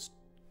like in most,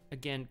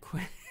 again,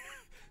 quick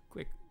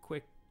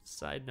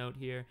side note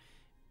here.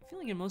 I feel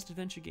like in most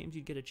adventure games,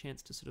 you'd get a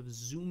chance to sort of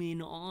zoom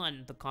in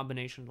on the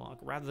combination lock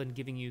rather than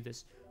giving you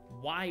this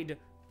wide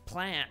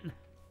plan,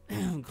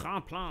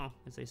 grand plan,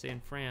 as they say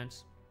in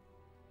France,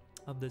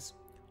 of this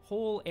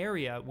whole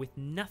area with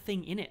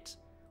nothing in it.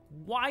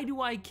 Why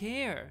do I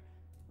care?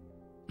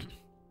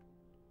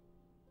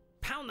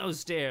 Pound those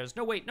stairs.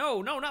 No, wait,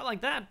 no, not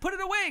like that. Put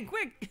it away,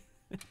 quick.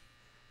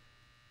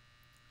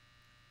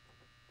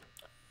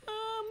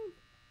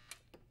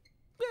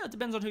 Yeah, it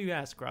depends on who you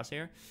ask,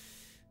 Crosshair.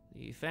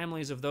 The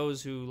families of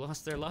those who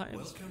lost their lives.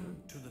 Welcome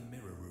to the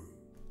mirror room.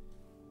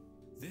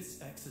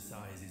 This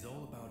exercise is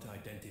all about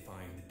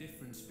identifying the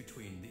difference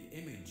between the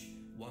image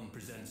one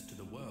presents to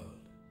the world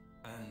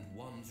and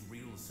one's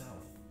real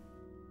self,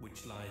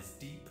 which lies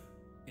deep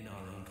in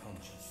our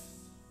unconscious.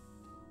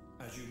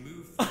 As you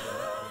move through the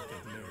network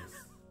of mirrors,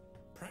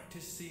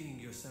 practice seeing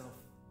yourself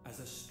as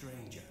a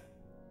stranger.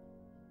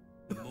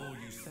 The more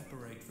you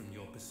separate from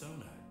your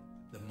persona,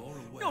 the more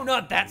aware. No,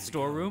 not that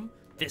storeroom.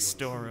 This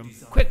storeroom.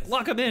 Quick,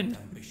 lock him in.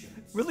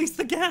 Release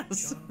the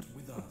gas. Chant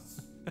with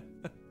us.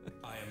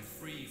 I am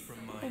free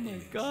from my Oh my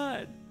image.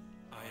 god.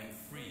 I am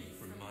free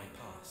from my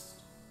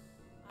past.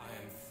 I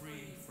am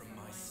free from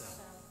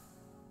myself.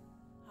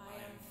 I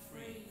am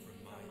free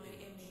from my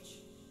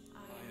image. I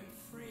am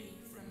free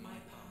from my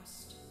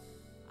past.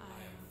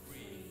 I am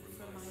free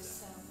from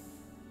myself.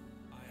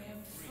 I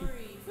am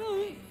free from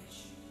my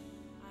image.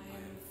 I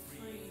am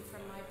free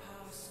from my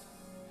past.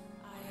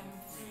 I am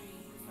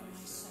free from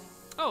myself.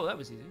 Oh, that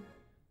was easy.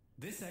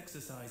 This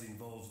exercise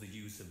involves the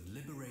use of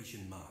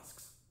liberation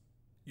masks.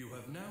 You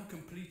have now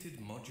completed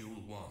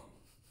Module 1.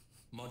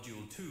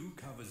 Module 2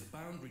 covers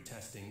boundary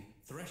testing,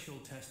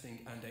 threshold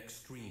testing, and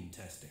extreme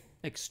testing.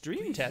 Extreme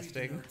Please read the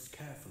testing? notes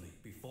carefully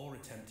before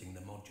attempting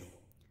the module.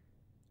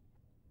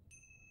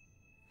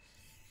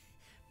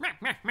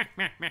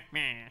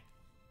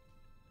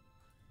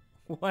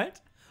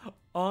 What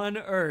on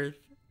earth?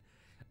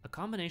 A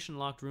combination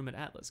locked room at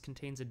Atlas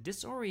contains a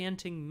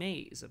disorienting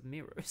maze of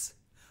mirrors.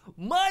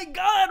 My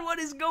god, what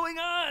is going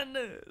on?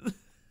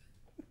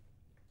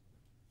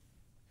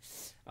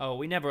 Oh,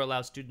 we never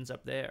allow students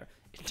up there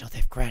until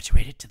they've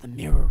graduated to the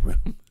mirror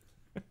room.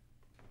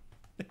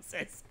 This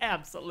is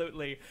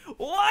absolutely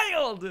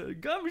wild!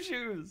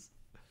 Gumshoes!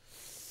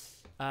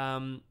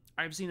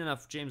 I've seen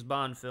enough James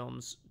Bond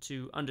films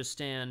to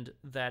understand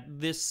that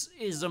this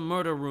is a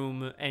murder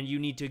room and you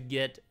need to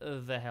get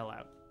the hell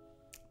out.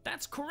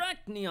 That's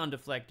correct, Neon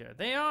Deflector.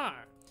 They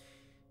are.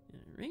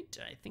 Alright,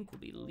 I think we'll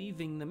be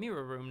leaving the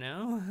mirror room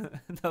now.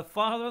 The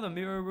father, the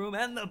mirror room,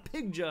 and the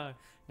pig jar.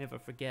 Never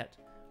forget.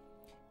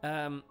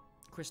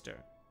 Krister,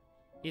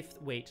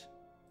 wait,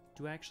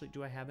 do I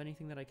have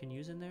anything that I can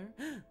use in there?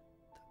 The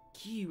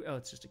key, oh,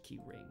 it's just a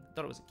key ring.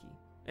 Thought it was a key.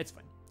 It's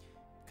fine.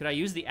 Could I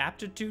use the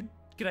aptitude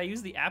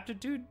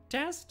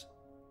test?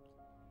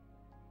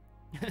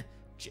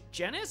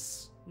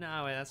 Jenis?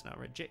 No, wait, that's not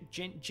right.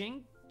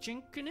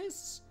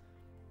 Jinkinus?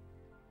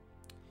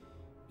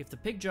 If the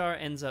pig jar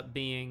ends up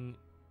being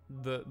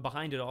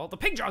behind it all, the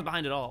pig jar's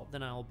behind it all,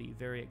 then I'll be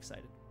very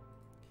excited.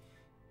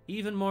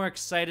 Even more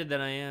excited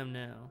than I am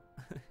now.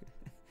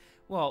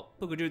 Well,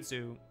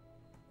 Pukajutsu,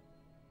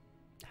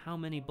 how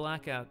many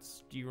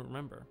blackouts do you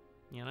remember,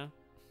 you know?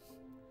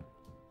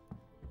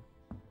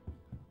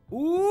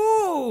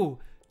 Ooh!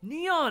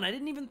 Neon, I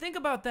didn't even think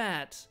about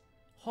that.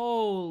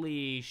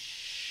 Holy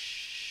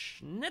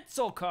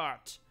schnitzel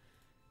cart.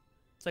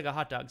 It's like a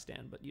hot dog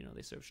stand, but you know,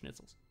 they serve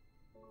schnitzels.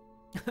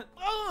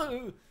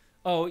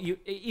 Oh,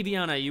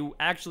 Ibiana, you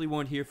actually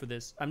weren't here for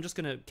this. I'm just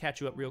gonna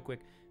catch you up real quick.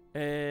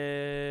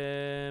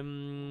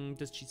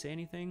 Does she say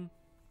anything?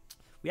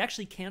 We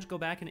actually can't go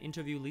back and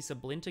interview Lisa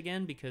Blint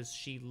again because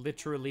she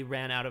literally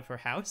ran out of her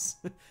house,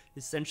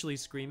 essentially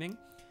screaming.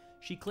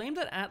 She claimed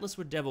that Atlas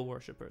were devil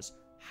worshippers.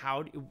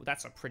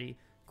 That's a pretty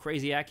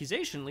crazy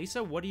accusation,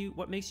 Lisa.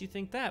 What makes you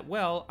think that?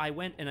 Well, I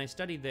went and I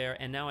studied there,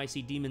 and now I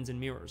see demons in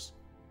mirrors.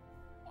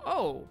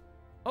 Oh,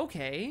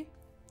 okay.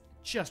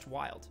 Just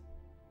wild.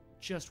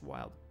 Just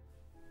wild.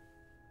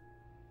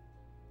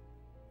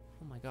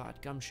 Oh my god,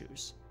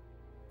 gumshoes.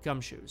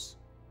 Gumshoes.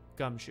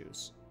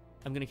 Gumshoes.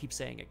 I'm gonna keep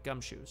saying it,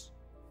 gumshoes.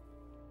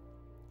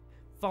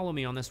 Follow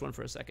me on this one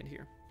for a second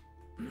here.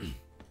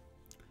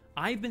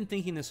 I've been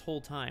thinking this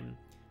whole time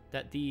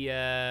that the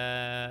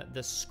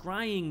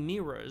scrying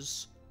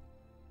mirrors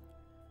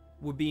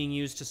were being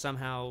used to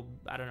somehow,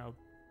 I don't know,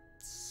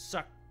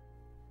 suck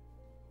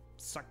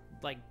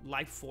like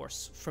life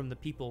force from the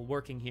people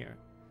working here,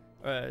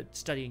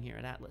 studying here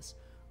at Atlas.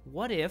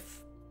 What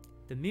if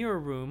the mirror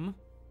room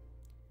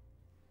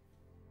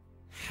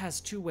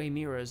has two-way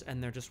mirrors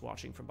and they're just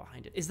watching from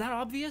behind it? Is that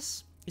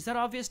obvious? Is that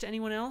obvious to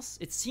anyone else?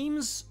 It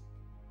seems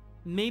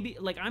maybe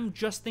like I'm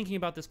just thinking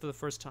about this for the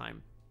first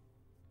time.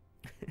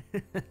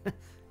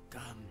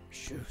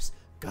 Gumshoes,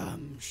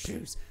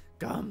 gumshoes,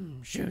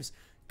 gumshoes,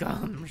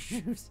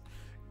 gumshoes,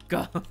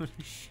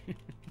 gumshoes.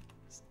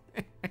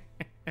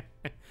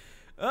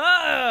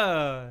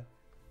 Ah!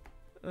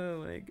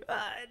 Oh my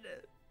god.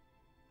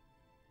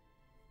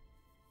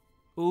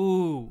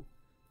 Ooh.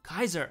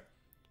 Kaiser.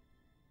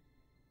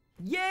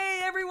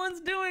 Yay,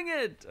 everyone's doing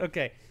it!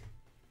 Okay.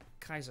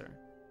 Kaiser,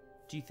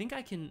 do you think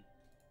I can...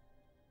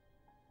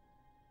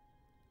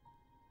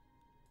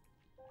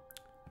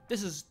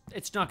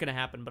 It's not gonna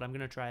happen, but I'm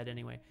gonna try it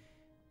anyway.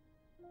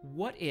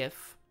 What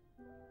if...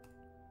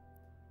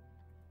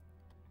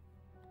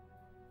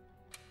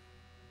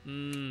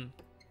 Too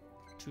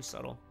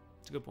subtle.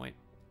 It's a good point.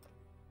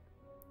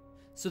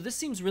 So this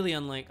seems really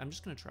unlike... I'm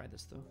just gonna try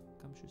this though.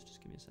 Gumshoes,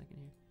 just give me a second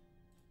here.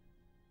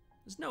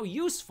 There's no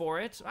use for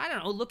it. I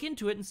don't know, look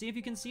into it and see if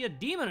you can see a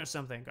demon or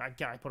something.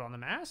 Can I put on the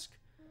mask?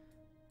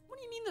 What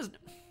do you mean there's no...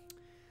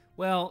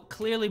 Well,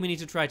 clearly we need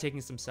to try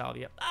taking some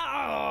salvia.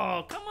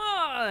 Oh, come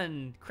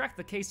on! Crack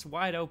the case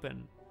wide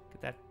open.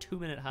 Get that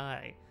 2-minute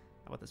high.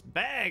 How about this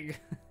bag?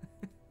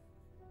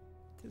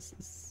 This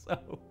is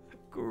so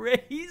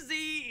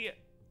crazy!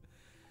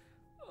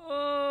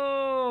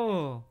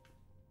 Oh!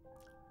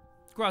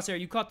 Crosshair,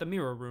 you caught the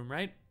mirror room,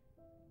 right?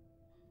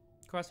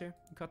 Crosshair,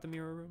 you caught the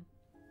mirror room?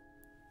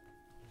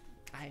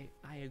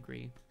 I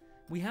agree.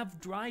 We have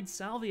dried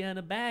salvia in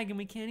a bag and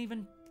we can't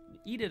even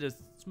eat it or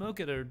smoke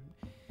it or,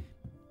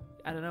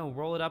 I don't know,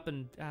 roll it up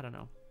and, I don't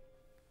know.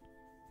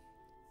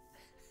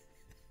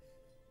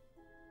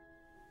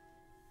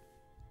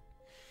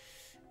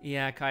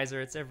 Yeah, Kaiser,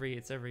 it's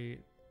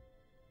every...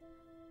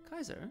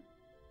 Kaiser,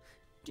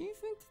 do you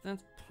think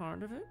that's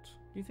part of it?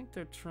 Do you think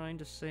they're trying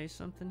to say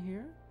something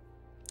here?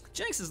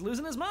 Jenks is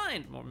losing his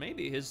mind, or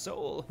maybe his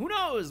soul. Who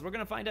knows? We're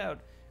gonna find out.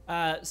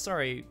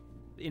 Sorry,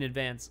 in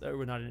advance,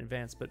 or not in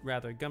advance, but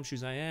rather,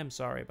 Gumshoes, I am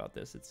sorry about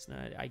this. It's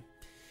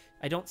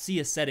I don't see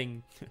a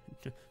setting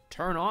to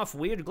turn off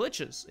weird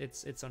glitches.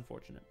 It's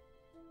unfortunate.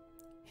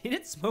 He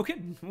didn't smoke it,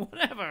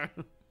 whatever.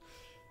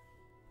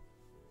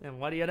 And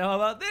what do you know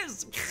about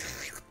this?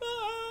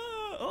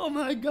 Oh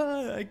my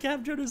god, I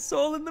captured his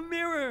soul in the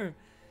mirror.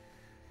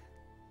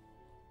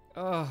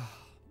 Oh.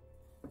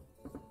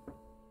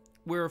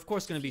 We're of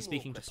course going to be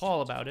speaking to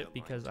Paul about it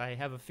because I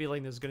have a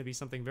feeling there's going to be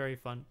something very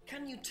fun.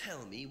 Can you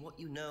tell me what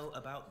you know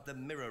about the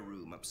mirror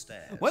room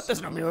upstairs? What?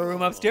 There's no mirror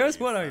room upstairs?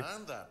 What are you?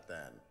 Found that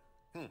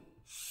then.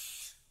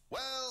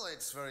 Well,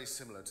 it's very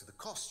similar to the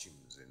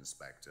costumes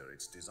inspector.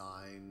 It's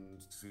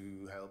designed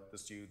to help the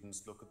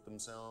students look at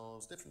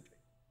themselves differently.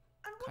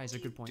 And what Kaiser,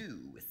 do good you point.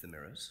 do with the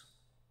mirrors?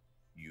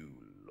 You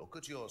look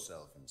at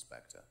yourself,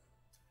 Inspector.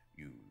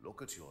 You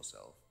look at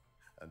yourself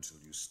until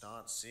you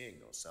start seeing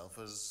yourself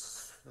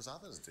as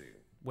others do.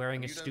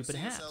 Wearing a you stupid don't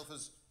see hat. yourself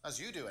as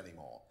you do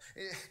anymore.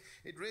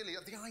 It really,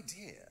 the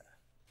idea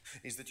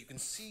is that you can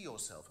see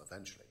yourself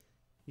eventually.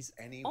 He's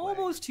Anyway.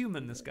 almost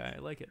human, this guy. I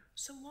like it.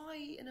 So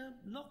why in a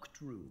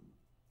locked room?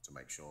 To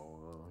make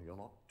sure you're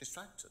not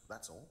distracted,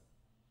 that's all.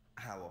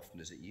 How often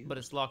is it used? But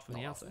it's locked from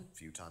the Not outside. often, a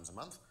few times a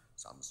month.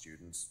 Some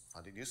students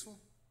find it useful,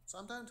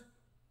 some don't.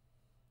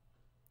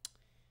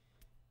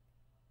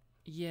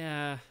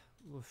 Yeah.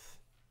 Oof.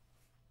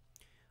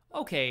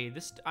 Okay,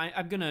 this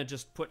I'm gonna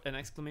just put an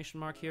exclamation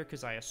mark here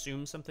because I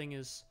assume something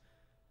is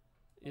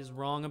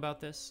wrong about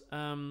this.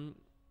 My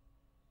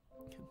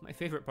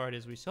favorite part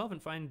is we still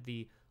haven't found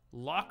the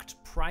locked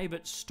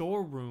private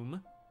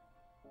storeroom.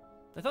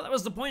 I thought that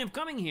was the point of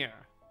coming here.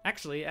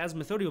 Actually, as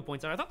Methodio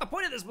points out, I thought the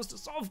point of this was to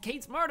solve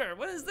Kate's murder.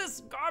 What is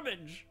this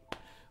garbage?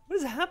 What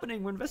is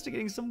happening? We're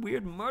investigating some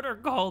weird murder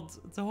cult.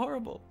 It's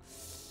horrible.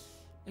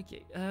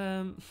 Okay,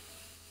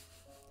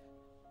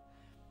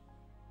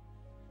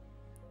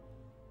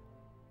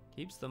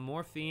 keeps the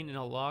morphine in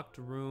a locked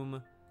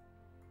room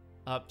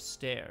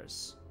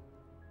upstairs.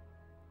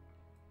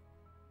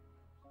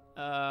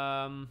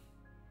 I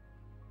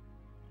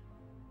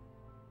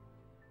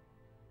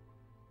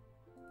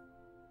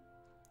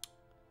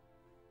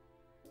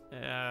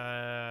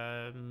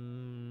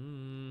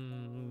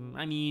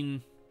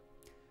mean,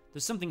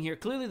 there's something here.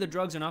 Clearly the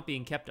drugs are not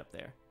being kept up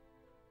there.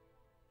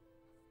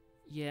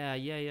 Yeah.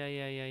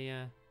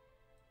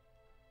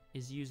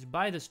 Is used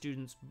by the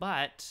students,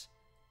 but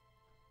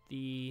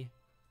the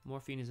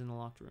morphine is in the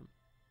locked room.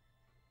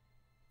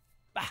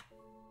 Bah!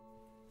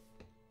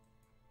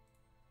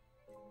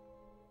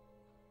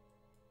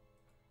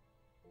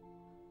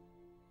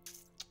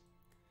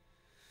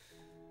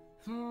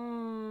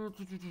 Ooh,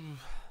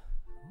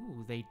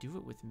 they do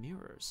it with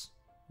mirrors.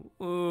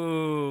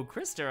 Ooh,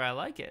 Krister, I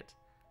like it.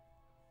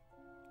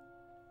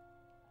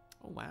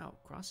 Oh, wow,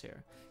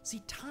 Crosshair.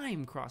 See,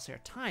 time, Crosshair,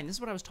 time. This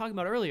is what I was talking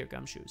about earlier,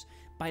 Gumshoes.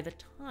 By the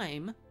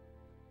time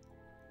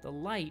the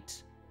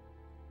light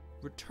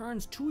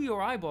returns to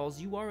your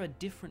eyeballs, you are a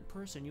different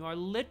person. You are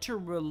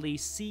literally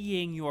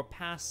seeing your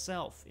past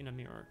self in a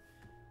mirror.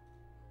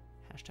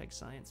 Hashtag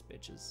science,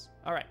 bitches.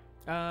 All right.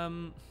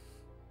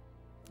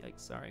 Yikes,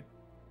 sorry.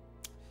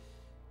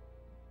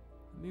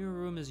 Mirror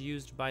room is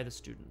used by the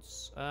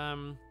students.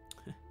 I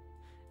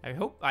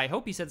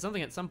hope he said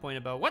something at some point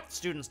about what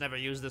students never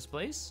use this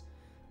place.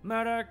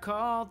 Murder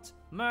Cult,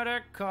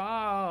 Murder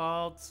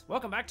Cult.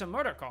 Welcome back to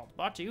Murder Cult,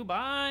 brought to you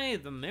by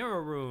the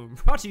Mirror Room.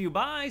 Brought to you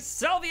by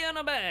Salvia in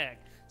a Bag.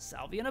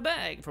 Salvia in a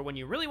bag for when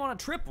you really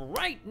want a trip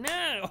right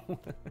now.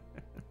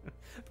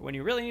 For when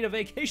you really need a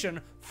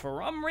vacation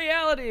from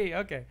reality.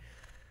 Okay.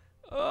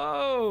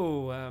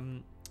 Oh,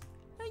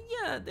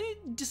 yeah, they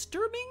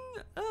disturbing.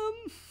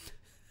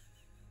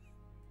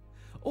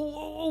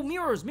 Oh,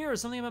 mirrors,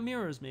 something about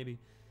mirrors, maybe.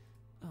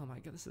 Oh my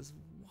god, this is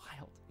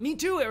wild. Me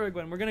too,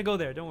 Aragwen, we're gonna go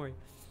there, don't worry.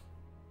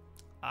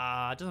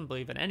 Doesn't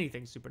believe in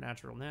anything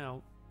supernatural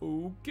now.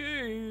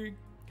 Okay.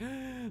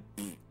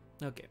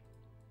 Okay.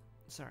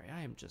 Sorry,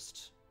 I am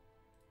just...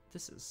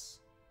 This is...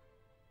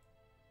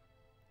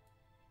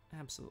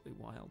 absolutely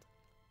wild.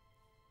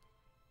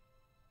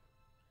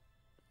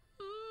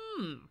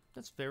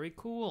 That's very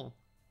cool.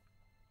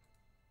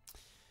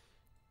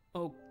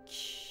 Okay.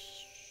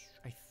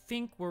 I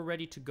think we're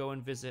ready to go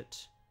and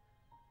visit.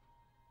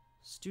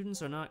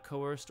 Students are not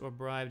coerced or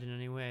bribed in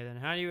any way. Then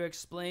how do you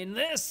explain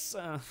this?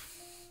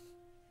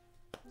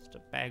 Just a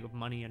bag of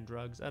money and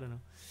drugs. I don't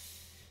know.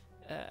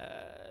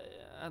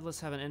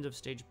 Let's have an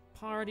end-of-stage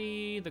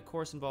party. The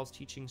course involves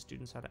teaching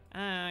students how to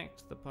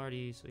act. The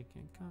party, so you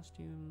can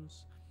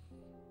costumes.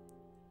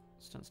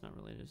 Stunt's not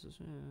related.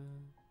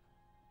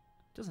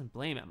 Doesn't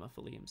blame Emma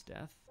for Liam's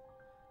death.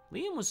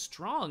 Liam was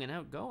strong and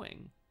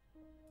outgoing.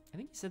 I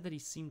think he said that he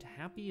seemed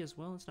happy as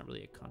well. It's not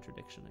really a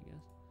contradiction, I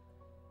guess.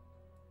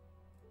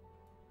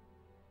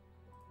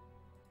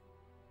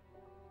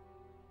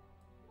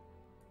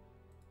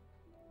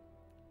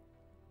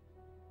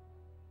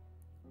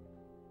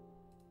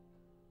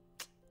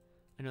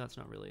 I know that's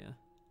not really a...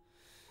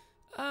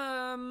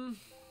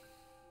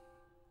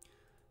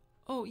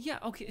 Oh, yeah,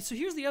 okay, so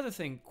here's the other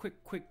thing.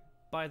 Quick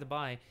by the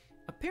by.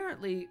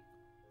 Apparently,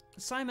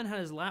 Simon had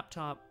his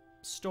laptop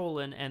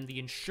stolen and the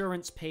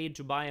insurance paid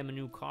to buy him a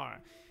new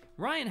car.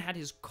 Ryan had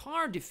his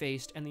car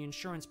defaced and the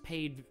insurance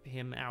paid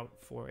him out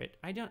for it.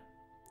 I don't...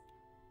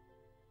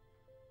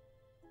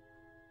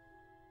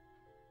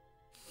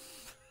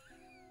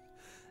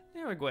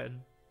 Aragwen.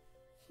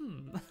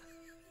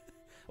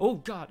 Oh,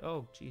 God.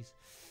 Oh, jeez.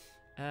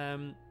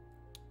 Ryan's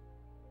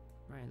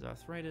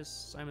arthritis.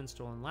 Simon's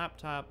stolen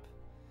laptop.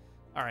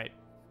 All right.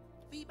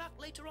 Be back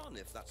later on,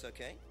 if that's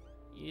okay.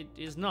 It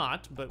is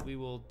not, but we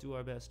will do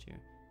our best here.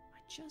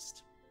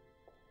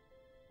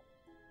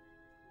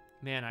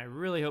 Man, I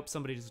really hope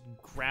somebody just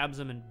grabs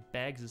him and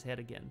bags his head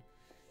again.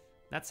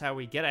 That's how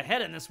we get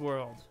ahead in this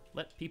world.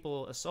 Let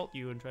people assault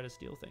you and try to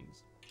steal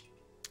things,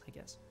 I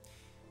guess.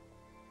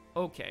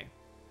 Okay.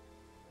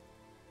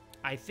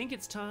 I think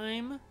it's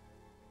time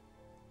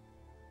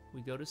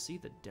we go to see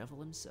the devil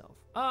himself.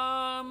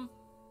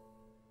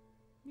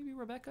 Maybe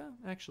Rebecca?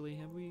 Actually,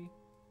 have we...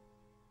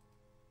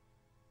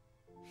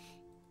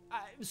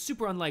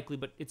 super unlikely,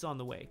 but it's on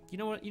the way. You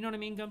know what I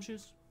mean,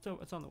 Gumshoes? So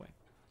it's on the way.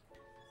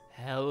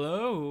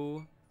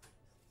 Hello?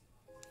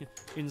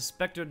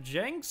 Inspector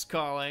Jenks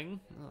calling.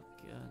 Oh,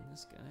 God,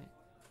 this guy.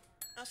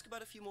 Ask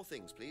about a few more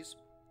things, please.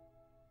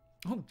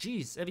 Oh,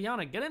 jeez.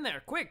 Eviana, get in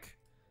there, quick!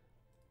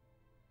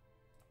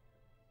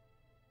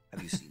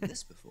 Have you seen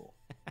this before?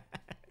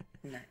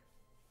 No.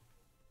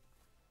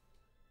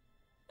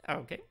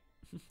 Okay.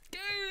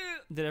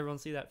 Did everyone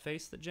see that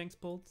face that Jenks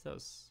pulled? That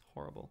was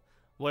horrible.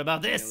 What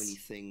about this? Do you know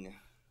anything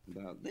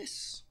about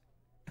this?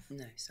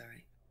 No,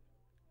 sorry.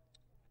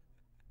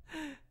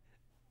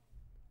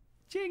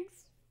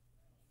 Jinx!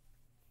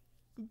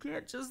 You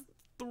can't just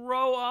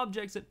throw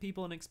objects at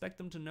people and expect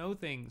them to know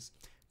things.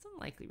 It's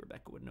unlikely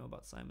Rebecca would know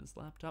about Simon's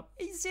laptop.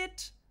 Is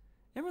it?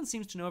 Everyone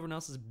seems to know everyone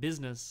else's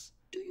business.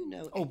 Do you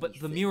know but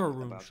the mirror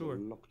room, about sure. a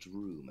locked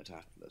room at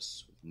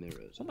Atlas with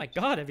mirrors? Oh my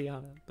god,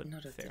 Eviana. But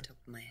not off fair. the top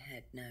of my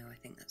head, no. I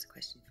think that's a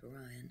question for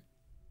Ryan.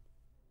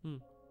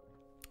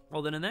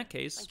 Well, then in that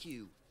case... Thank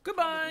you.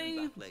 Goodbye!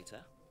 Probably back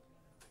later.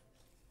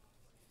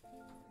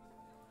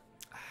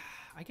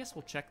 I guess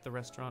we'll check the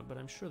restaurant, but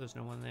I'm sure there's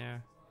no one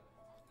there.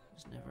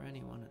 There's never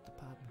anyone at the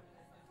pub.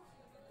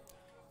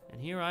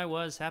 And here I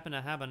was, happened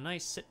to have a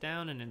nice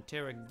sit-down and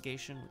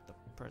interrogation with the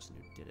person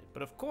who did it.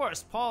 But of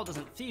course, Paul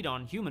doesn't feed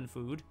on human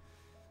food.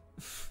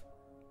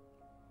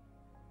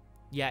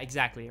 Yeah,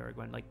 exactly,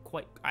 Aragwen. Like,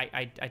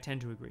 I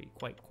tend to agree,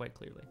 quite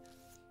clearly.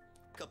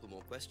 Couple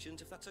more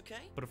questions, if that's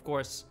okay. But of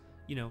course,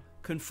 you know,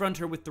 confront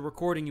her with the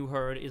recording you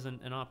heard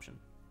isn't an option.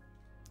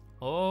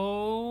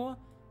 Oh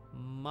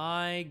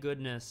my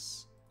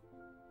goodness.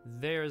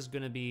 There's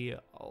gonna be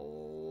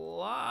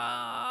lots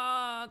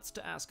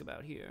to ask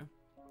about here,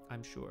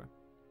 I'm sure.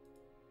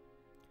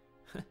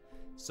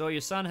 So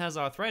your son has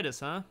arthritis,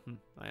 huh?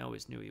 I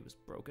always knew he was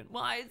broken.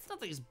 Well, it's not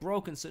that he's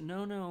broken, so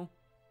no.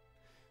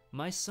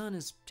 My son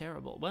is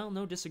terrible. Well,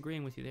 no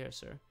disagreeing with you there,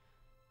 sir.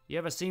 You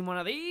ever seen one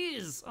of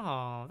these?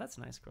 Oh, that's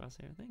nice,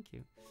 Crosshair. Thank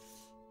you.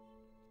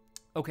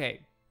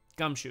 Okay,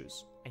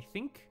 Gumshoes. I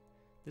think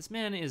this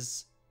man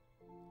is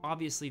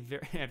obviously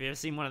very... Have you ever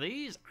seen one of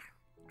these?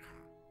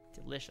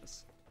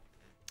 Delicious.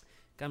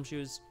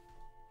 Gumshoes.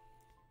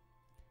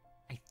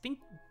 I think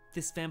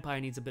this vampire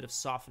needs a bit of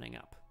softening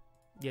up.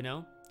 You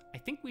know? I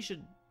think we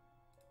should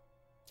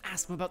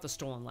ask him about the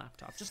stolen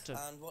laptop, just to...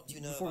 And what do you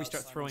know before we about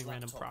start throwing Simon's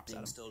random laptop props at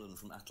being him. stolen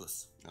from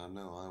Atlas? Oh,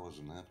 no, I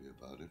wasn't happy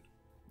about it.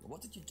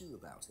 What did you do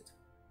about it?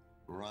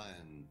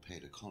 Ryan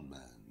paid a con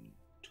man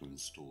to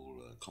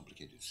install a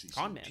complicated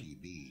Con man?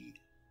 CCTV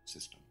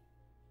system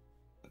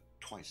at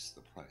twice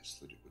the price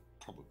that it would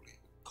probably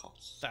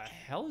cost. The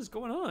hell is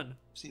going on?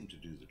 Seemed to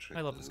do the trick.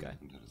 I love this guy.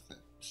 Haven't had a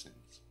theft since.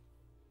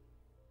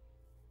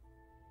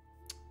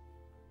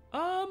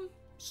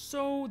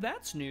 So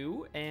that's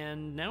new,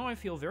 and now I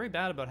feel very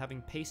bad about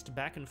having paced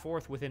back and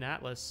forth within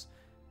Atlas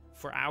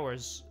for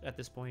hours at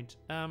this point.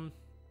 Let's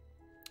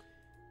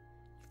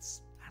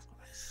ask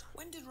my son.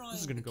 When did Ryan This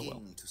is gonna go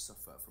begin well. to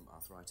suffer from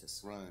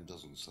arthritis? Ryan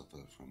doesn't suffer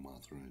from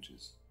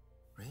arthritis.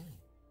 Really?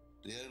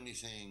 The only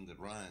thing that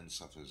Ryan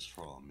suffers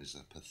from is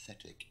a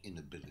pathetic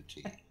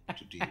inability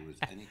to deal with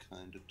any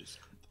kind of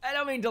discomfort. I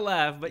don't mean to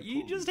laugh, but He you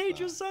pulled just his hate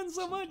your back son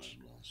so much.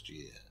 sometime last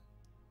year.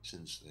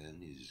 Since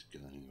then, he's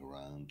going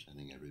around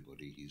telling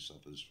everybody he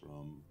suffers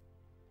from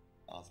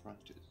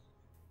arthritis.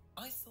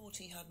 I thought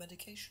he had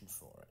medication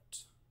for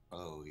it.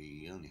 Oh,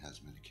 he only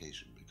has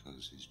medication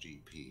because his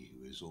GP,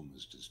 who is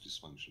almost as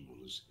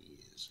dysfunctional as he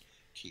is,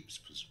 keeps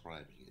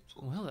prescribing it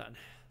for him. Well then.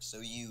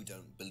 So you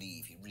don't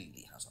believe he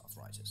really has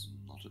arthritis?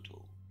 Not at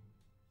all.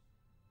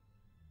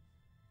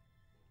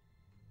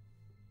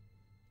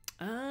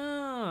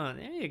 Ah,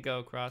 there you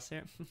go,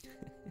 Crosshair.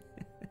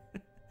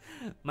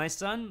 My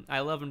son,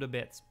 I love him to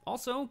bits.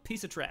 Also,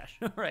 piece of trash.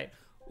 All right,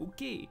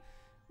 okay.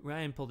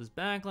 Ryan pulled his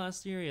back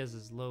last year. He has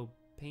his low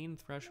pain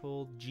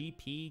threshold.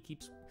 GP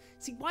keeps...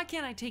 See, why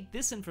can't I take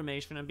this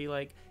information and be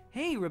like,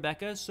 hey,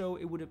 Rebecca, so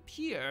it would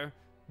appear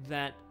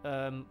that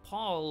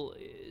Paul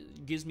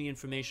gives me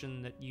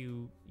information that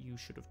you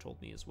should have told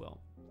me as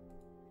well.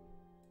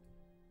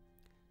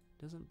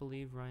 Doesn't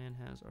believe Ryan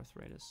has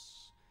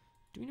arthritis.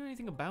 Do we know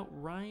anything about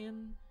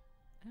Ryan?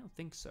 I don't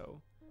think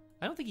so.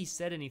 I don't think he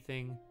said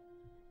anything.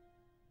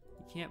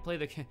 He can't play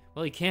the...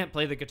 Well, he can't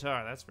play the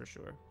guitar, that's for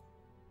sure.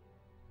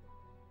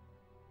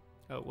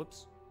 Oh,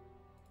 whoops.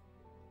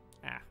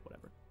 Ah,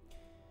 whatever.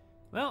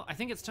 Well, I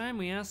think it's time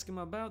we ask him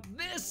about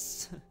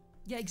this!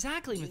 Yeah,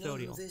 exactly, Do you know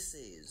Methodiel. who this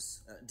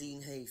is?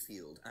 Dean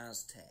Hayfield,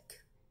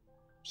 Aztec.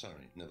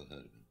 Sorry, never heard of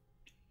him.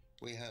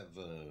 We have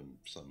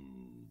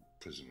some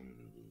prisoner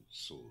of a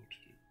sort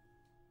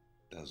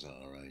who does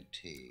our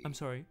IT. I'm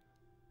sorry.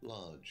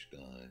 Large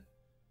guy.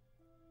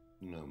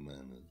 No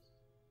manners.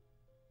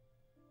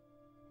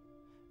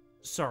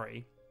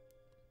 Sorry.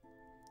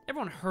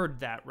 Everyone heard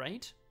that,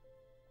 right?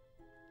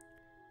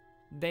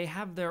 They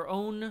have their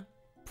own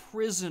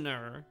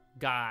prisoner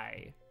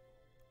guy.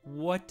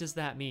 What does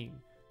that mean?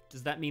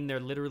 Does that mean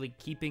they're literally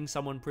keeping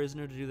someone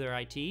prisoner to do their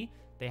IT?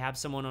 They have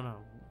someone on a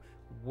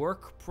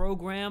work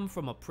program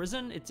from a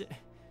prison? It's...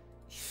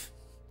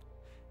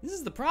 This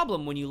is the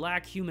problem when you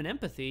lack human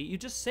empathy. You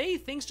just say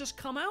things just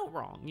come out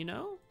wrong, you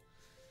know?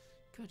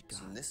 Good God.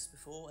 Seen this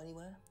before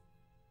anywhere?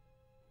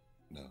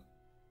 No.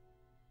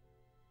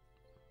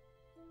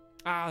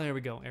 Ah, there we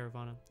go,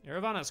 Aravana.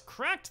 Aravana's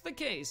cracked the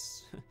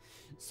case.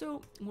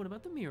 So, what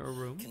about the mirror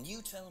room? Can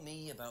you tell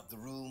me about the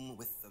room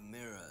with the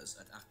mirrors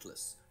at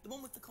Atlas? The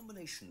one with the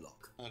combination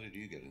lock? How did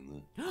you get in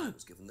there? I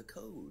was given the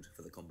code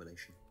for the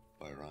combination.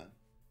 By Ryan?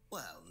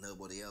 Well,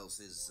 nobody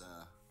else is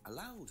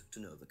allowed to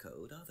know the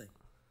code, are they?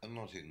 And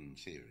not in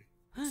theory.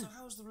 So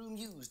how's the room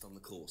used on the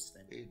course,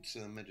 then? It's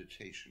a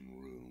meditation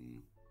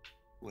room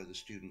where the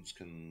students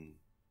can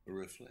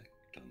reflect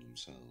on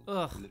themselves.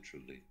 Ugh.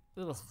 Literally.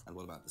 Ugh. And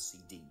what about the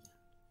CD?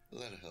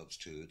 Well, that helps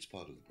too. It's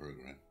part of the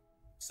program.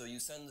 So you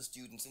send the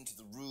students into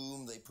the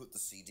room, they put the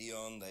CD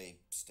on, they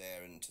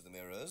stare into the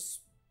mirrors.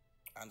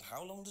 And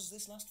how long does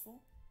this last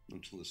for?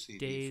 Until the CD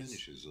Days.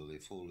 finishes or they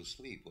fall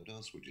asleep. What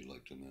else would you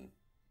like to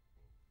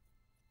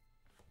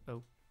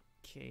know?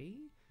 Okay.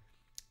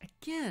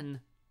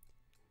 Again.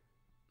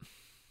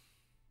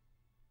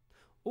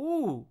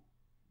 Ooh.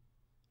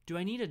 Do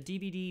I need a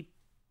DVD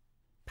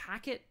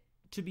packet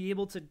to be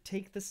able to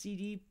take the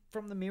CD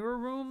from the mirror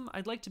room?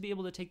 I'd like to be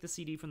able to take the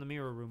CD from the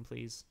mirror room,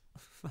 please.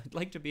 I'd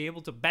like to be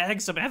able to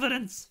bag some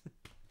evidence.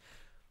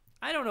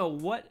 I don't know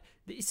what...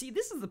 See,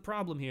 this is the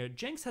problem here.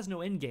 Jenks has no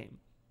endgame.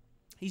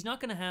 He's not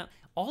going to have...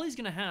 All he's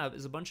going to have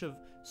is a bunch of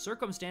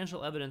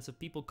circumstantial evidence of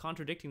people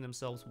contradicting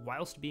themselves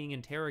whilst being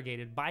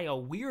interrogated by a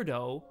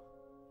weirdo,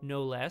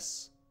 no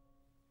less.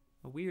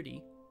 A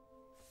weirdie.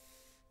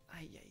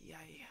 Ay, ay,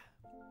 ay.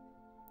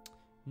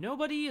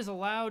 Nobody is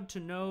allowed to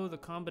know the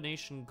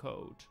combination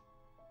code.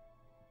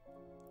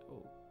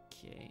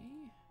 Okay.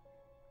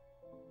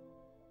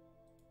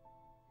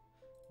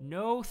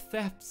 No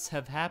thefts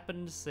have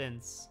happened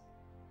since.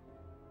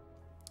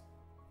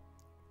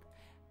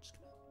 Just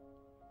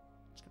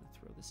gonna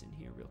throw this in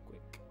here real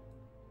quick.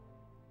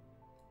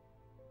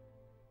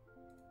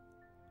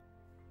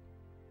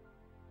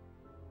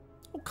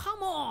 Oh,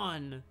 come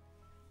on!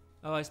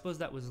 Oh, I suppose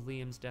that was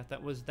Liam's death.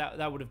 That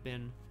would have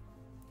been.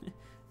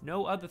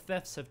 No other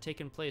thefts have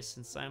taken place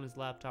since Simon's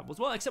laptop was...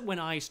 Well, except when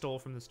I stole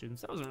from the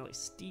students. That wasn't really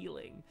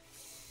stealing.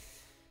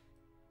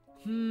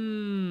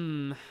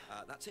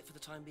 That's it for the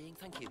time being,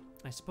 thank you.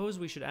 I suppose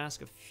we should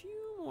ask a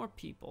few more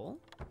people.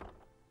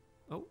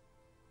 Oh.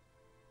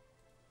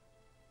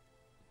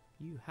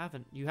 You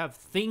have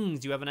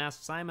things you haven't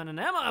asked Simon and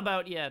Emma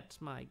about yet.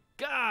 My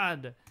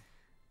God.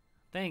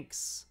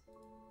 Thanks.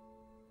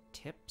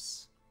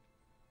 tips.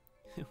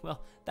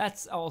 Well,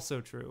 that's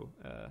also true.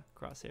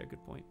 Crosshair,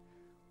 good point.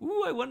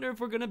 Ooh, I wonder if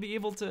we're gonna be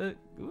able to.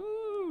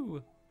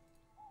 Ooh.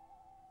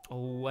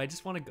 Oh, I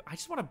just want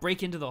to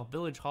break into the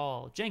village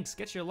hall. Jenks,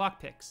 get your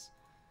lockpicks,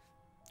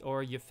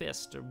 or your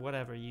fist, or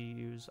whatever you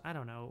use. I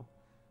don't know.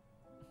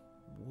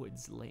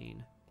 Woods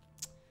Lane.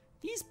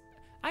 These,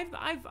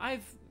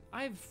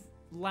 I've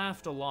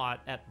laughed a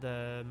lot at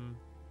the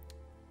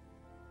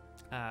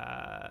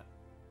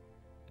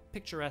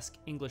picturesque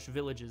English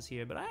villages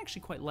here, but I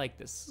actually quite like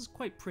this. This is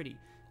quite pretty,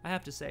 I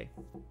have to say.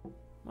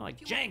 More like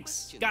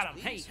Jenks, got him.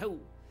 Hey ho.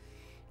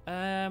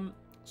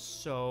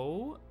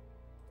 So,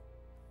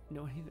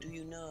 no. Do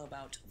you know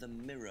about the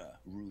mirror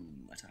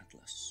room at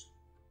Atlas?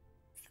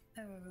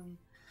 The mirror room.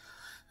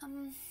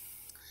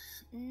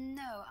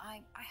 No,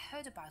 I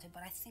heard about it,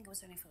 but I think it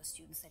was only for the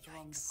students that are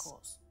on the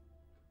course.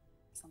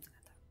 Something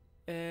like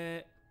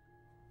that.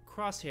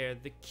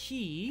 Crosshair, the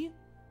key,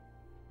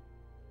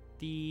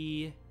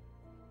 the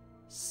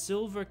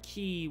silver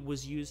key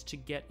was used to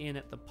get in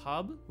at the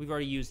pub. We've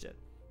already used it.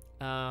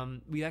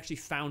 We actually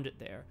found it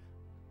there,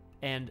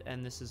 and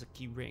this is a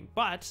key ring.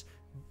 But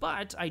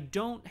I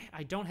don't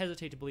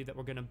hesitate to believe that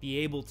we're gonna be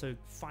able to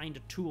find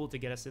a tool to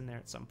get us in there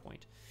at some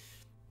point.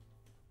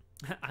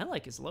 I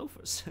like his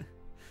loafers.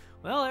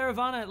 Well,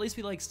 Aravana, at least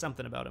we like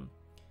something about him.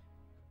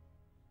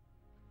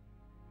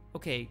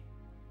 Okay.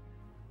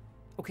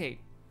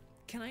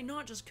 Can I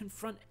not just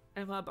confront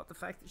Emma about the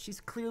fact that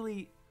she's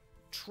clearly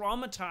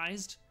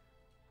traumatized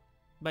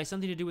by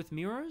something to do with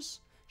mirrors?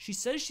 She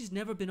says she's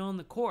never been on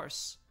the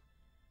course.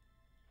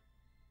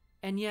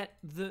 And yet,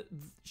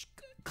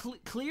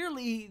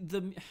 clearly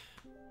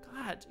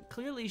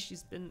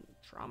she's been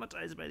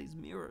traumatized by these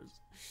mirrors.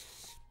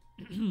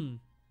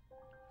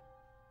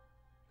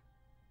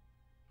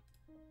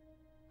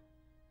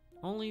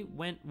 Only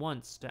went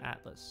once to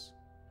Atlas.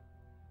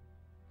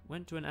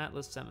 Went to an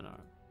Atlas seminar.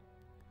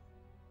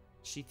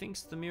 She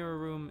thinks the mirror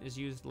room is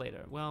used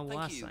later. Well, we'll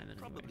ask Simon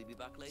Probably anyway. be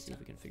back later. See if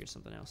we can figure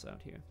something else out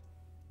here.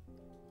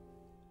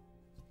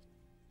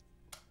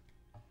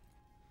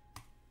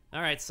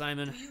 All right,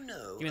 Simon. Do you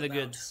know give me the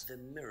about goods. the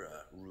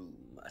mirror room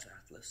at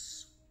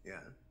Atlas? Yeah.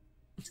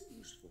 It's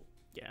useful.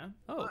 Yeah.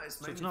 Oh, it's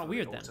so mainly it's not for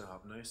weird the then.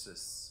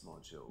 auto-hypnosis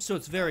module. So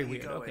it's very You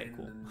weird. go Okay, in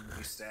cool. And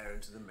you stare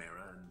into the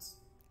mirror and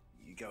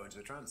you go into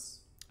a trance.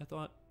 I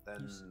thought.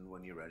 Then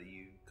when you're ready,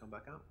 you come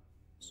back out.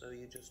 So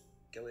you just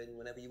go in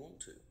whenever you want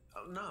to?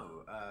 Oh,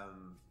 no.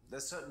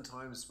 There's certain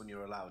times when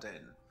you're allowed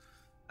in,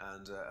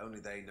 and only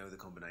they know the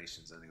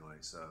combinations anyway,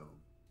 so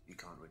you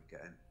can't really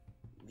get in.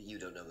 But you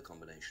don't know the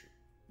combination?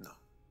 No.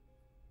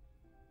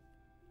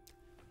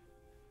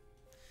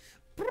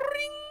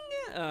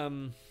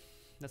 Bring!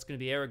 That's gonna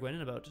be Aragorn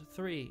in about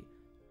 3,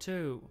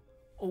 2,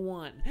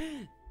 1.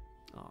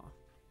 Aw.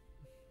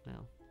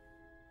 Well.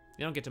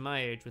 You don't get to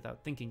my age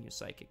without thinking you're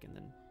psychic and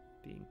then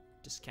being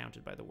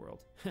discounted by the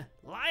world.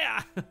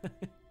 Liar!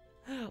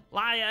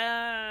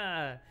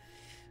 Liar!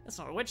 That's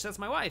not a witch, that's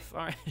my wife.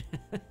 Alright.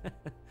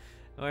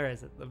 Where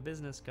is it? The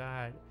business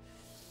card.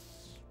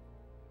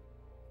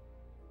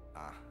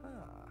 Aha.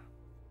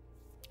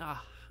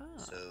 Aha.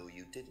 So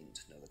you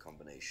didn't know the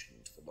combination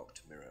to the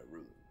locked mirror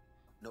room?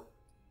 Nope.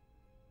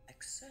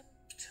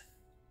 Except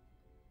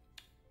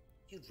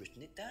you'd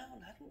written it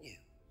down, hadn't you?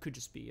 Could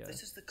just be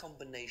This is the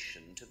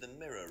combination to the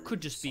mirror room.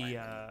 could just be Simon.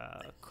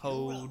 a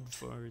code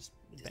for his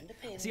It bank. isn't a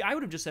pin. See, I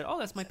would have just said, "Oh,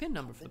 that's my PIN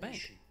number for the bank."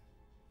 Combination.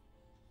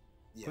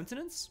 Yeah.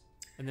 Coincidence?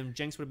 And then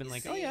Jenks would have been You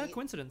like, "Oh yeah, see,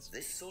 coincidence."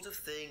 This sort of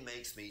thing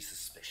makes me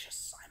suspicious,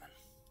 Simon.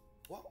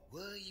 What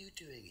were you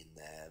doing in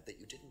there that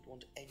you didn't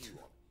want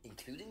anyone,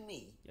 including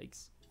me,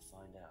 Yikes. to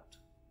find out?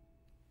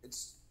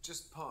 It's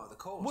just part of the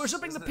course.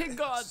 Worshipping the isn't it? pig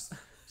god!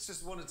 It's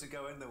just wanted to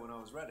go in there when I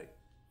was ready.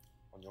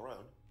 On your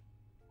own?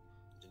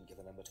 You didn't give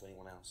the number to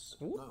anyone else?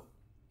 Ooh. No.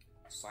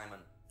 Simon,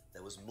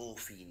 there was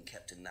morphine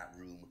kept in that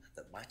room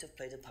that might have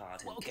played a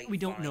part Well, in okay, Kate we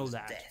don't know Fine's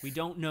that. death. We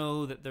don't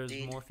know that there's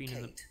Did morphine Kate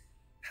in the.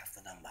 have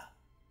the number?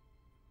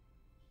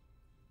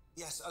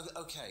 Yes,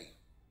 okay.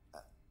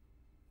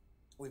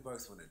 We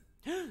both went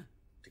in.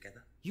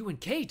 Together? You and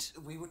Kate.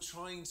 We were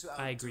trying to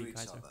outdo I agree, each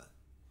Kaiser. other.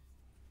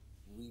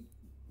 We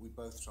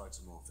both tried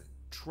some morphine.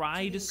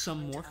 Tried You some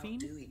tried to morphine.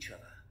 outdo each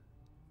other.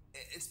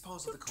 It's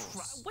part of the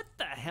course. What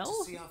the hell?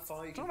 To see how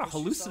far you It's can not a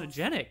push yourself.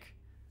 hallucinogenic.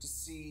 To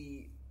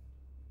see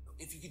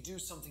if you could do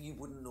something you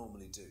wouldn't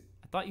normally do.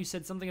 I thought you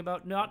said something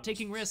about not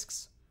taking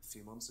risks. A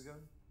few months ago?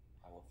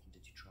 How often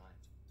did you try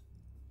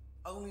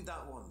it? Only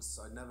that once.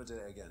 I never did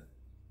it again.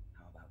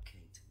 How about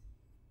Kate?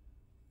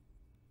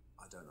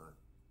 I don't know.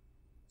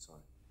 Sorry.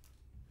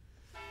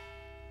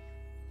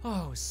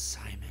 Oh,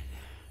 Simon.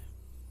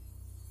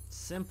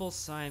 Simple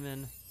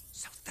Simon.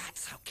 So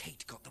that's how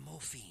Kate got the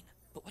morphine.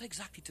 But what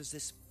exactly does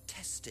this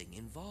testing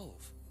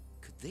involve?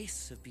 Could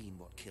this have been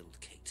what killed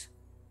Kate?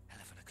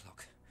 11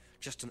 o'clock.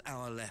 Just an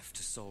hour left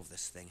to solve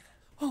this thing.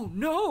 Oh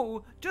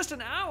no! Just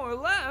an hour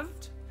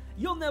left!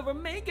 You'll never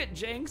make it,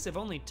 Jenks, if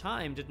only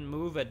time didn't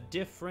move at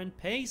different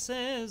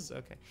paces.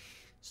 Okay,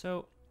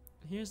 so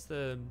here's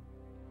the...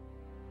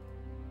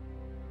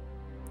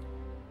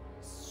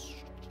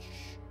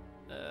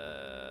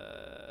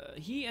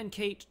 he and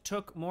Kate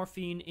took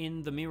morphine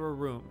in the mirror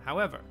room.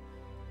 However,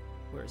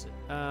 where is it?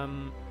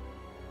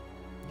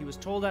 He was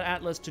told at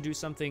Atlas to do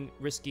something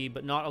risky,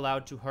 but not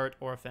allowed to hurt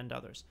or offend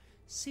others.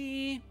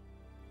 See?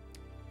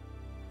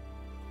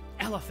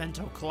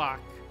 Elephanto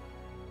clock.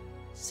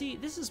 See,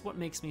 this is what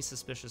makes me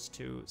suspicious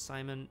too,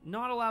 Simon.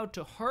 Not allowed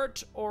to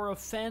hurt or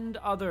offend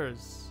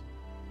others.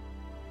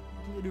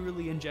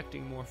 Literally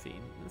injecting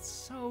morphine. It's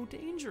so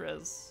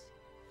dangerous.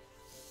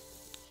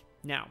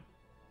 Now,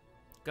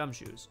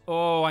 Gumshoes.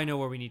 Oh, I know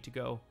where we need to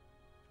go.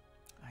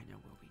 I know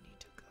where we need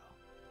to go.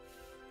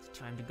 It's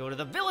time to go to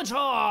the village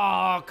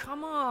hall!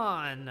 Come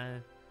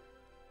on!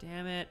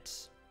 Damn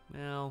it.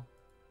 Well,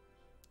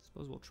 I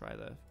suppose we'll try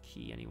the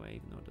key anyway,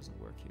 even though it doesn't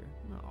work here.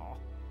 Oh,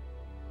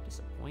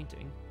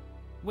 disappointing.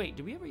 Wait,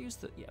 did we ever use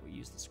the... Yeah, we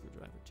used the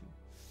screwdriver too.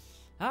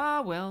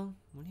 Ah, well,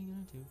 what are you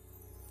gonna do?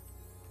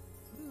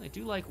 Well, I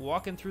do like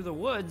walking through the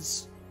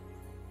woods.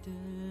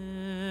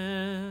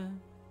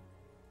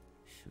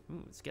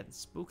 Ooh, it's getting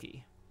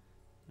spooky.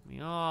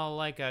 We all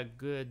like a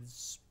good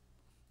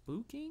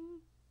spooking?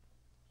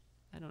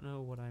 I don't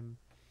know what I'm...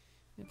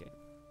 Okay.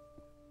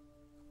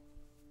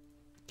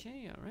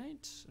 Okay,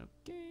 alright.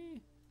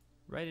 Okay.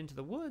 Right into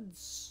the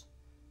woods.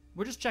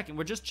 We're just checking.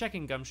 We're just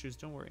checking, Gumshoes.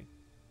 Don't worry.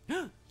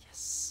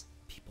 Yes.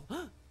 People.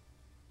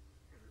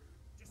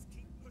 Just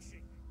keep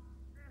pushing.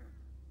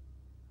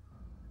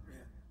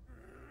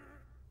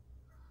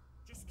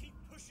 Just keep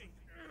pushing.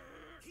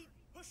 Keep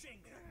pushing.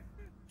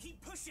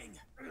 Keep pushing.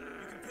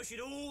 You can push it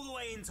all the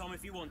way in, Tom,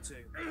 if you want to.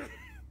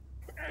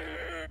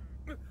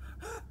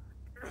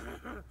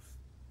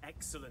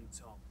 Excellent,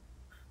 Tom.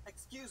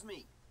 Excuse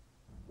me.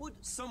 Would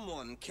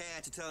someone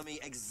care to tell me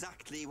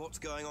exactly what's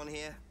going on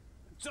here?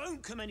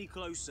 Don't come any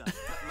closer.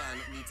 That man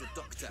needs a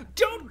doctor.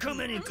 Don't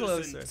come any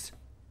closer.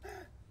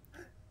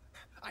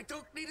 I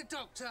don't need a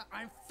doctor.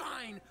 I'm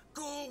fine.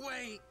 Go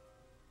away.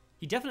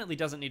 He definitely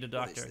doesn't need a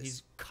What is doctor. this?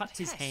 He's cut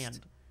his Test.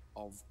 hand.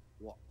 Of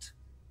what?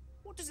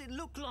 What does it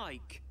look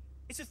like?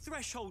 It's a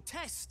threshold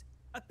test.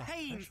 A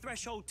pain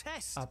threshold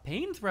test. A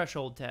pain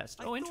threshold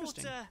test. Oh,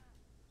 interesting. I thought,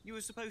 you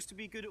were supposed to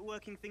be good at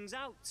working things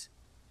out.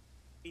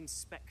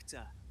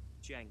 Inspector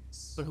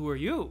Jenks. But who are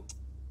you?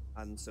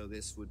 And so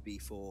this would be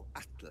for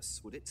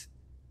Atlas, would it?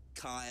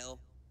 Kyle?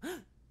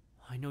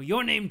 I know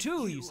your name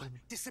too, you son.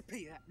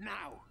 Disappear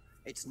now.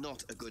 It's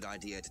not a good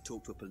idea to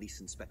talk to a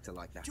police inspector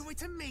like that. Do it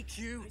to make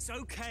you. It's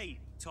okay,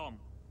 Tom.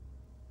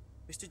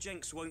 Mr.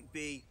 Jenks won't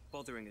be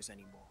bothering us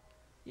anymore.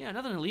 Yeah,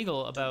 nothing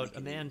illegal about make a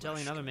any man telling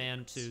rash another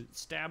man comments. to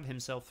stab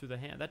himself through the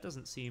hand. That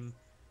doesn't seem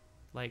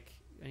like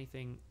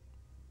anything.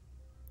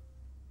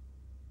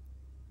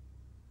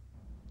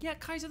 Yeah,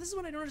 Kaiser, this is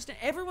what I don't understand.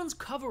 Everyone's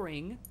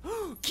covering.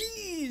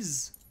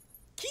 Keys!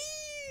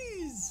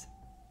 Keys!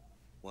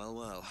 Well,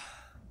 well.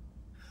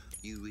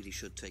 You really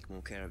should take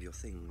more care of your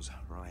things,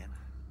 Ryan.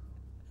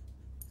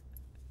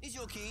 Is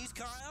your keys,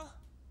 Kyle?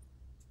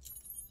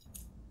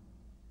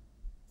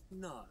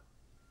 No.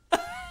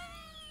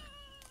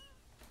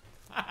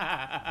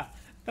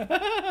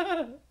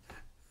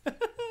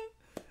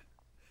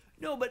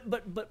 No,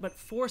 but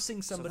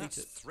forcing somebody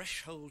so that's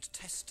threshold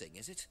testing,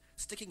 is it?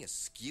 Sticking a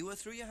skewer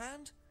through your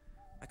hand?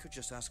 I could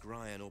just ask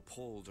Ryan or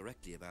Paul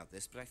directly about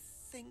this, but I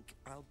think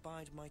I'll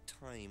bide my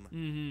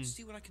time.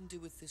 See what I can do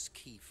with this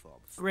key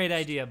fob. Great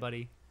idea,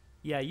 buddy.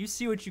 Yeah, you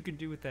see what you can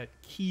do with that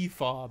key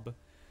fob.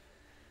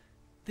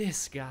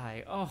 This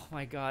guy. Oh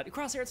my god.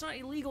 Crosshair, it's not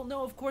illegal.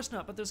 No, of course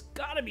not. But there's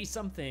gotta be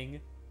something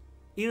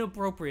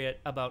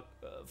inappropriate about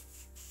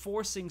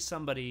forcing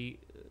somebody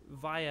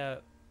via...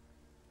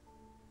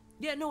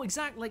 Yeah, no,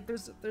 exactly. Like,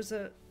 there's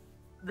a...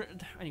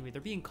 Anyway,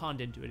 they're being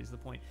conned into it is the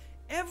point.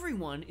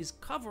 Everyone is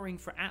covering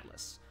for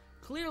Atlas.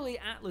 Clearly,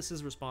 Atlas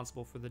is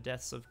responsible for the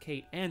deaths of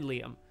Kate and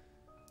Liam.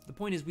 The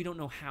point is, we don't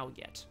know how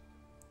yet.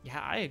 Yeah,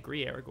 I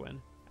agree, Aragorn.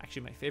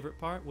 Actually, my favorite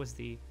part was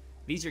the,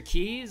 these are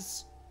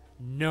keys?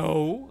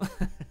 No.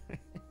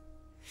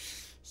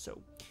 So,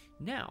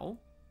 now,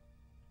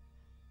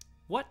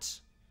 what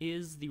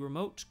is the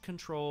remote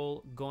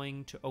control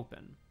going to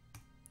open?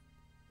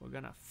 We're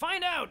gonna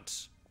find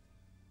out!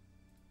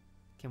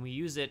 Can we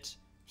use it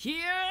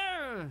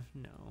here?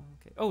 No.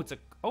 Okay. Oh, it's a...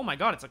 Oh my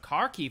god, it's a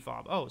car key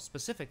fob. Oh,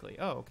 specifically.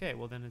 Oh, okay.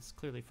 Well, then it's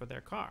clearly for their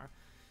car.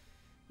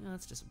 No,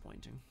 that's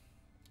disappointing.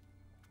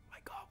 My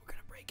god, we're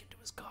gonna break into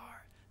his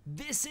car.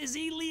 This is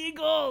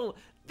illegal!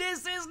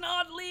 This is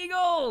not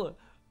legal!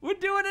 We're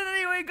doing it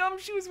anyway,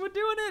 Gumshoes. We're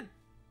doing it!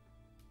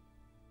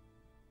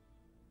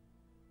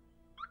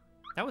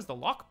 That was the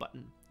lock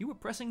button. You were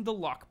pressing the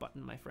lock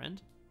button, my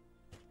friend.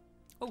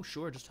 Oh,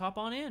 sure. Just hop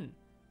on in.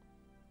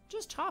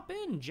 Just hop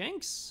in,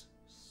 Jenks.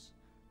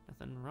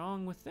 Nothing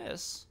wrong with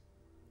this.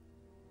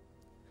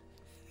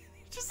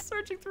 Just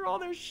searching through all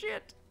their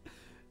shit.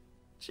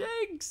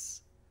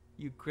 Jenks!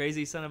 You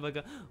crazy son of a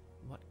gun.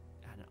 What?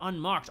 An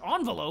unmarked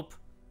envelope?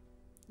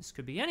 This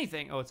could be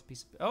anything. Oh, it's a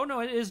piece of... Oh, no,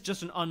 it is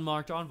just an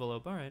unmarked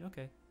envelope. All right,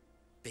 okay.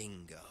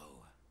 Bingo.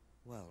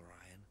 Well,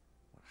 Ryan,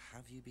 what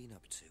have you been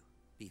up to?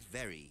 Be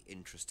very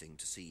interesting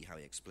to see how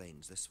he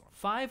explains this one.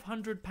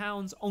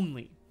 £500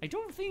 only. I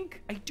don't think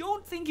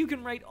you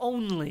can write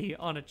only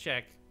on a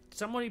check.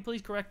 somebody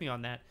please correct me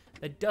on that.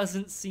 That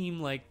doesn't seem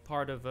like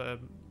part of a,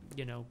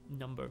 you know,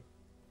 number.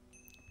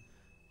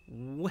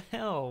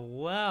 Well,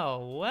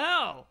 well,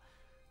 well.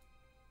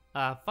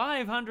 A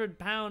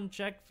 500-pound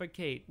check for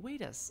Kate.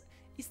 Wait a s-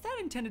 Is that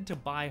intended to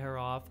buy her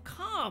off?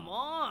 Come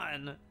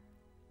on.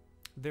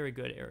 Very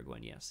good, Aragorn.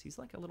 Yes, he's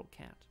like a little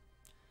cat.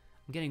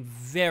 I'm getting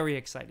very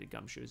excited,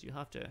 Gumshoes. You'll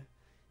have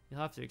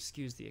to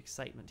excuse the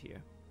excitement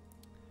here.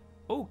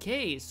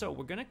 Okay, so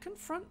we're gonna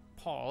confront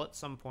Paul at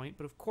some point,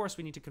 but of course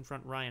we need to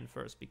confront Ryan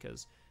first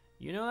because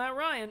you know that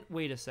Ryan.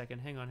 Wait a second.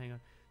 Hang on.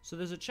 So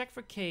there's a check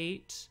for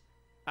Kate.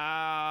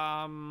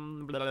 Blah,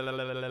 blah, blah,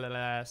 blah, blah,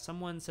 blah.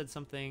 Someone said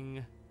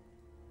something.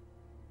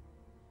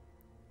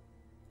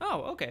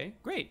 Oh, okay,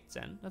 great,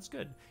 Zen. That's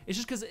good. It's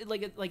just because,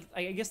 like,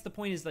 I guess the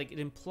point is, like, it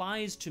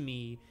implies to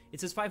me, it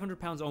says 500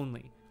 pounds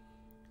only.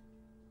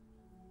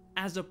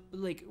 As a,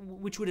 like,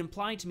 which would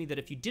imply to me that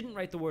if you didn't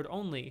write the word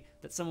only,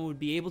 that someone would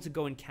be able to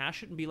go and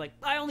cash it and be like,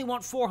 I only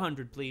want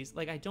 400, please.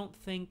 Like, I don't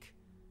think,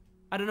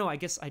 I don't know, I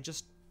guess I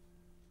just,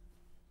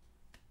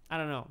 I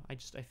don't know. I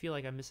feel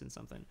like I'm missing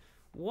something.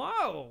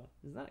 Whoa,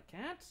 is that a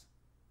cat?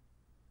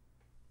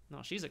 No,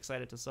 she's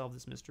excited to solve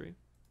this mystery.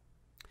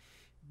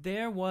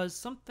 There was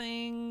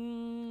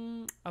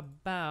something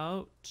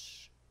about...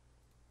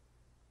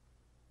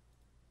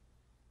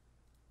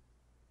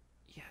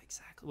 Yeah,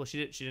 exactly. Well,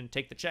 she didn't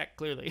take the check,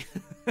 clearly.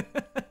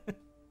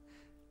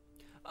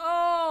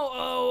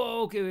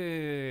 Oh,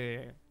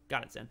 okay.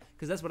 Got it, Zen.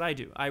 Because that's what I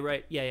do. I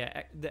write,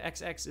 yeah, the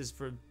XX is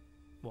for,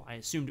 well, I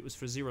assumed it was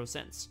for 0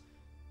 cents.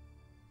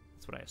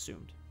 That's what I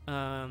assumed.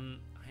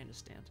 I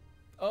understand.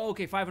 Oh,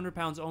 okay, 500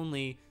 pounds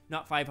only,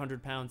 not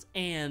 500 pounds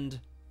and...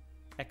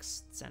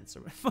 X cents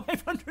or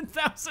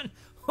 500,000.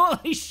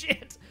 Holy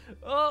shit.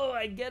 Oh,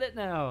 I get it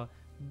now.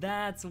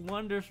 That's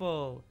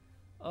wonderful.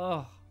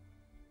 Oh.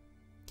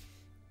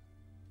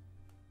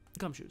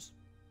 Gumshoes.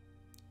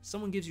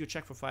 Someone gives you a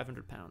check for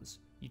 500 pounds.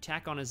 You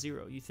tack on a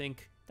 0. You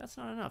think, that's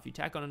not enough. You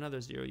tack on another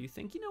 0. You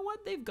think, you know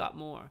what? They've got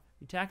more.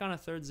 You tack on a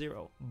third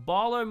 0.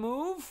 Baller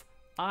move?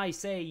 I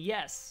say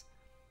yes.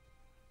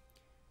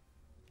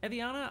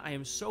 Eviana, I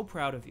am so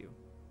proud of you.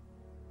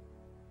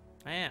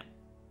 I am.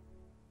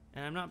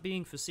 And I'm not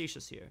being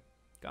facetious here.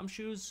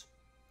 Gumshoes,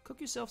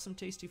 cook yourself some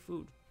tasty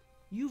food.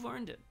 You've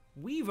earned it.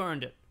 We've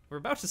earned it. We're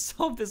about to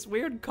solve this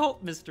weird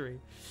cult mystery.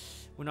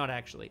 We're not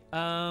actually.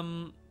 How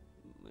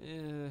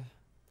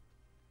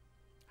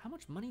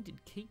much money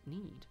did Kate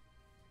need?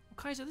 Well,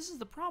 Kaiser, this is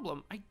the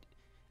problem.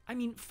 I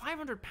mean,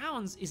 500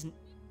 pounds isn't...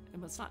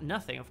 It's not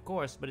nothing, of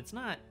course, but it's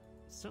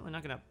certainly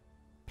not going to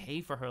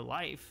pay for her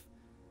life.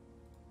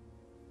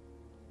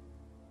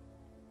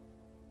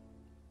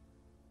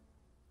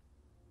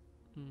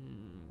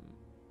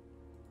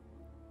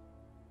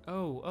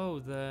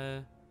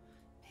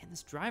 Man,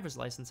 this driver's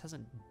license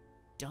hasn't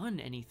done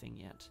anything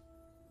yet.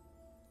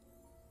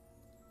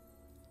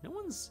 No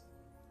one's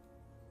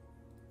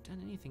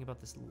done anything about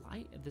this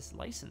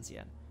license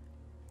yet.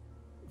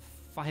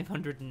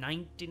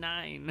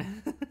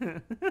 599.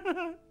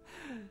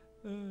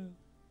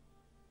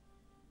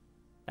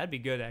 That'd be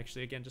good,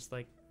 actually. Again, just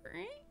like...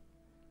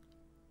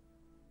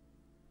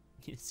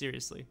 Yeah,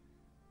 seriously.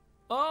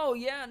 Oh,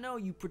 yeah, no,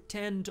 you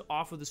pretend to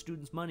offer the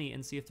students money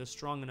and see if they're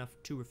strong enough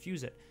to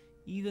refuse it.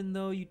 Even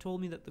though you told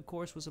me that the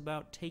course was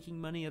about taking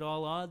money at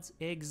all odds?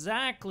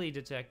 Exactly,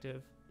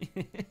 detective.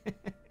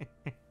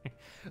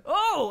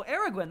 Oh,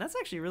 Aragorn, that's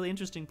actually a really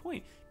interesting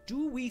point.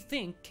 Do we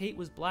think Kate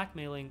was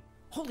blackmailing...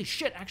 Holy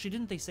shit, actually,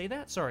 didn't they say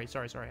that? Sorry.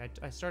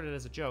 I started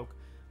as a joke.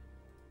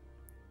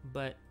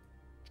 But...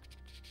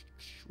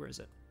 Where is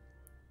it?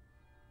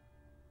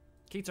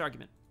 Kate's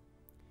argument.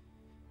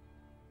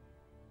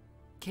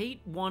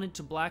 Kate wanted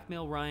to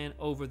blackmail Ryan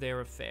over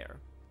their affair.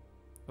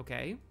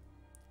 Okay?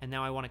 And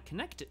now I want to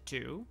connect it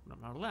to...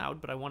 I'm not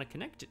allowed, but I want to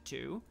connect it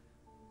to...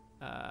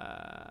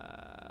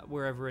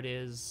 wherever it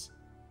is...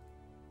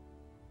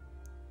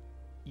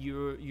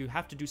 You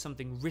have to do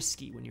something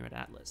risky when you're at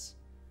Atlas.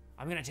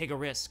 I'm going to take a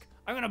risk.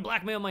 I'm going to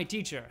blackmail my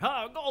teacher.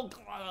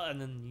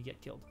 And then you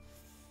get killed.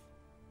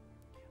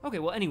 Okay,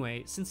 well,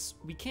 anyway, since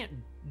we can't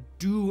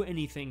do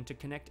anything to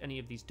connect any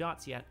of these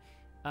dots yet,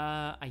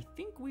 I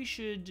think we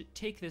should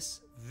take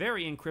this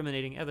very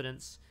incriminating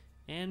evidence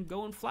and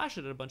go and flash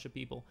it at a bunch of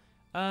people.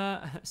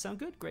 Sound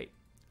good? Great.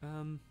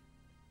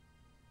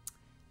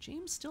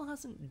 James still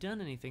hasn't done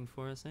anything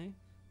for us, eh?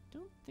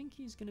 Don't think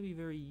he's going to be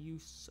very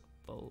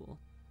useful.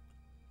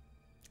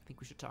 I think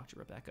we should talk to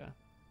Rebecca.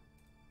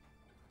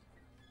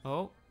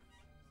 Oh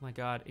my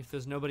god, if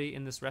there's nobody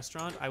in this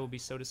restaurant, I will be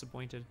so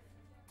disappointed.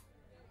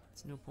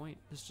 It's no point.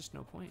 There's just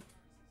no point.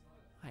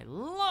 I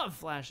love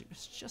flashing.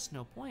 There's just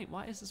no point.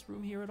 Why is this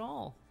room here at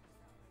all?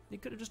 They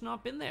could have just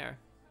not been there.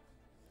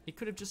 It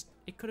could have just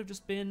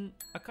been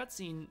a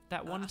cutscene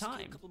that one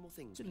time. A couple more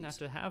things, Didn't please. have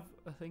to have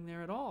a thing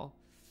there at all.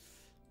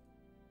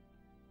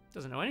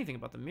 Doesn't know anything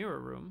about the mirror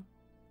room.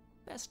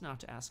 Best not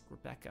to ask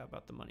Rebecca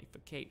about the money for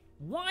Kate.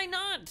 Why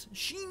not?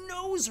 She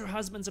knows her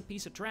husband's a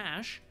piece of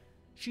trash.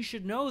 She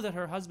should know that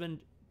her husband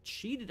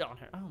cheated on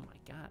her. Oh my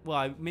god.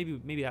 Well,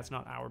 maybe that's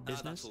not our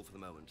business. That's all for the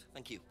moment.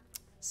 Thank you.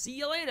 See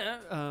you later.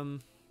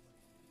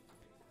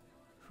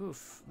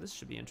 Oof, this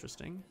should be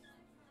interesting.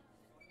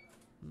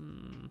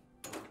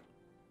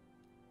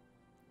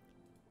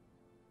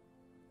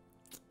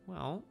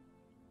 Well.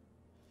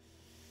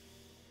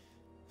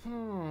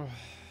 Nah,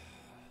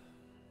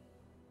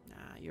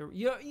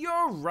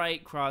 you're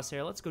right,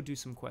 Crosshair. Let's go do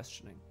some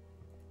questioning.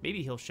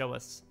 Maybe he'll show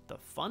us the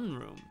fun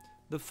room.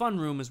 The fun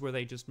room is where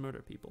they just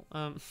murder people.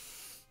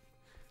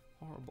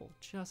 Horrible,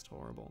 just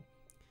horrible.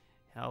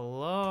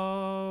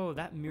 Hello,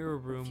 that mirror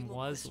room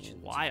was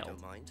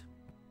wild.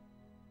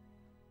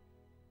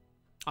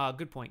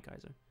 Good point,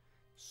 Kaiser.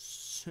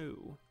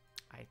 So,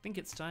 I think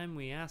it's time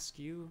we ask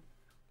you.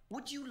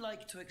 Would you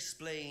like to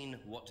explain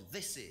what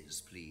this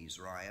is, please,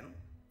 Ryan?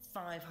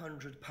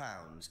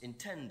 £500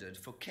 intended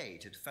for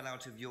Kate. It fell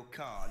out of your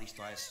car. At least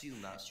I assume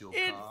that's your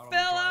car. It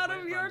fell out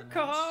of your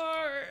car.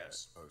 I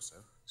suppose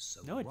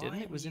so. No, it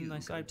didn't. It was in my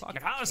side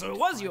pocket. How? So it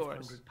was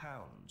yours.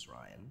 £500,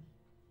 Ryan.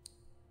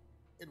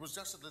 It was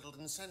just a little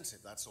incentive,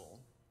 that's all.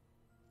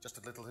 Just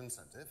a little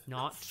incentive.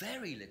 Not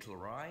very little,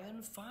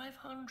 Ryan.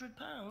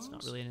 £500. It's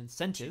not really an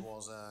incentive. She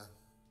was a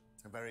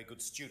very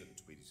good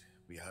student.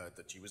 We heard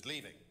that she was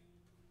leaving.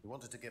 We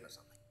wanted to give her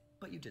something.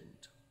 But you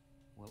didn't.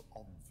 Well,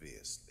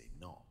 obviously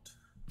not.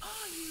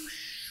 Are you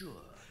sure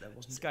there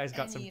wasn't? This guy's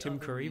got some any Tim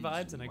other Curry reason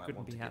vibes, and I you might couldn't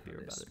want be to give happier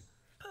her about this? it.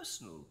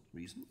 Personal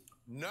reason?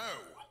 No!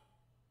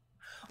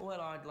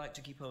 Well, I'd like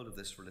to keep hold of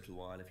this for a little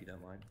while, if you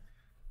don't mind.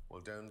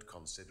 Well, don't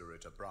consider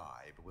it a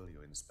bribe, will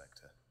you,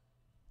 Inspector?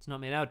 It's not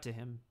made out to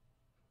him.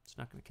 It's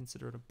not going to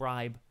consider it a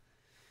bribe.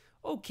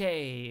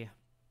 Okay.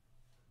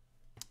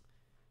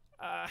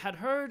 Had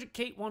heard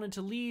Kate wanted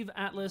to leave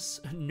Atlas.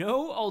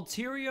 No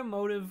ulterior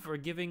motive for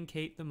giving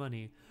Kate the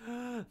money.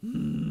 I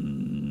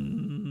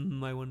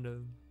wonder.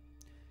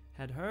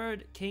 Had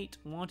heard Kate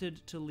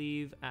wanted to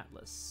leave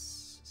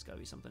Atlas. There's got to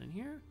be something in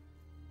here.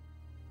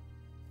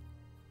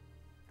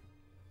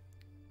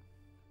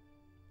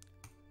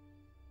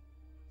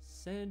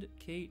 Said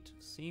Kate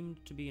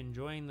seemed to be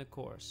enjoying the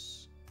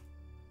course.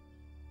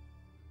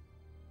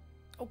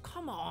 Oh,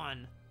 come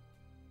on.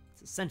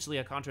 It's essentially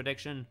a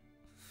contradiction.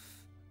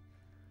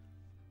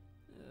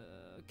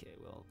 Okay,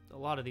 well, a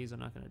lot of these are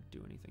not going to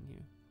do anything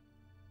here.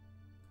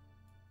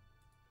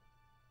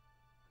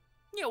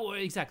 Yeah, well,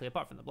 exactly,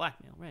 apart from the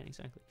blackmail. Right,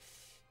 exactly.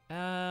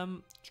 There's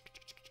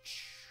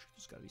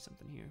got to be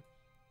something here.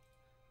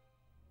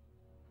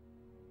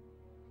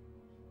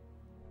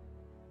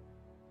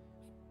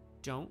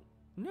 Don't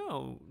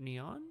know,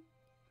 Neon.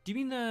 Do you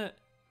mean the...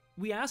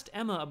 We asked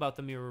Emma about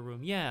the mirror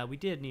room. Yeah, we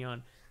did,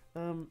 Neon.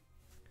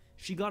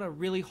 She got a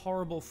really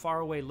horrible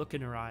faraway look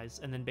in her eyes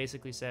and then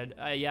basically said,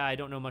 yeah, I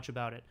don't know much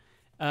about it.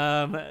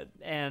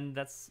 And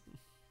that's...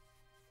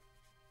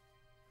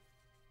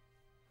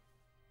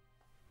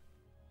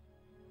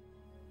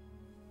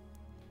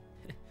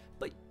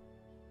 But,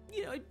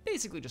 you know, it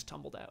basically just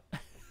tumbled out.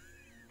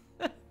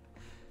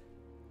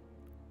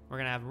 We're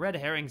gonna have red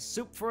herring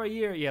soup for a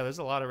year. Yeah, there's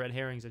a lot of red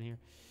herrings in here.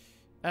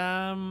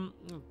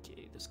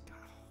 Okay, this guy...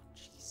 Oh,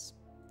 jeez.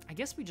 I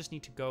guess we just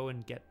need to go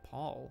and get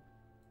Paul.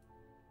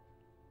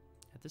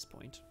 At this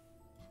point.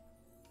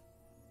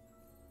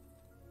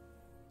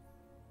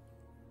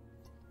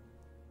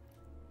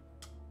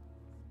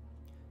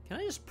 Can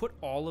I just put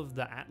all of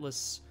the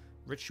Atlas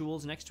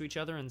rituals next to each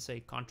other and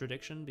say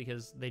contradiction?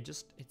 Because they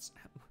just, it's...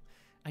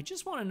 I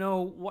just want to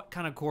know what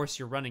kind of course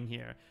you're running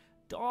here.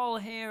 Doll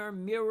hair,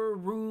 mirror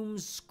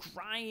rooms,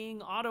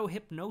 scrying,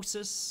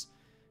 auto-hypnosis.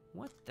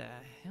 What the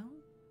hell?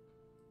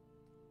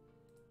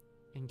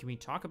 And can we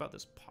talk about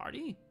this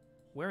party?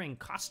 Wearing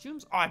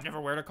costumes? Oh, I've never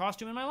worn a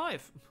costume in my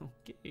life.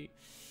 Okay.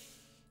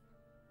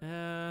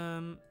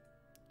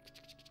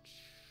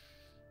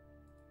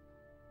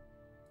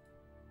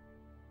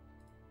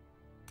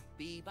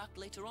 Be back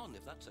later on,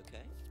 if that's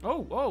okay.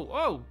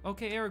 Oh,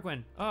 okay,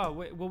 Aragwen. Oh,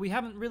 wait, well, we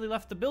haven't really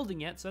left the building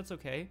yet, so that's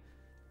okay.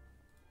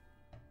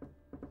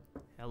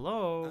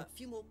 Hello? A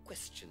few more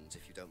questions,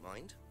 if you don't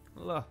mind.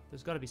 Ugh,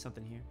 there's got to be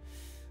something here.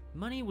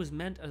 Money was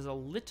meant as a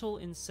little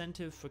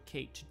incentive for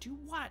Kate. To do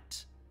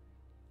what?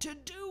 To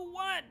do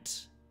what?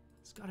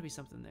 There's got to be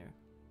something there.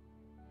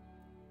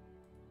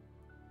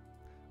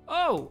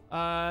 Oh,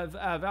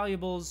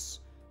 valuables.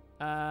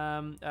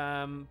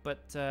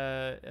 But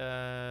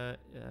that's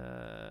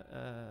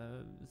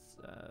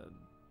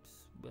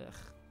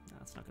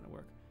not gonna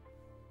work.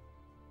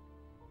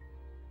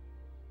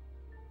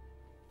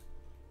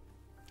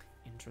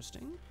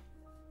 Interesting.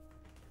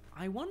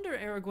 I wonder,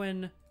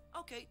 Aragwen,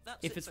 okay,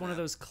 that's if it it's for one of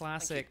now. those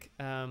classic,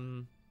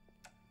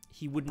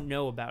 he wouldn't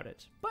know about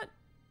it. But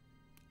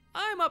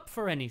I'm up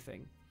for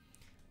anything.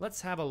 Let's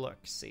have a look,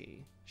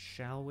 see.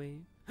 Shall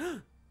we?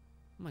 Oh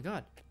my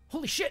god.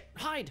 Holy shit,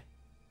 hide!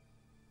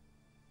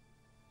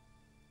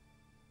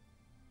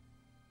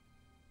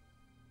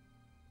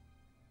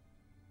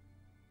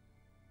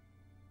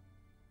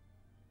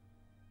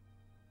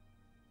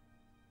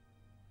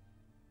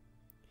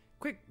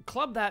 Quick,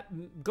 club that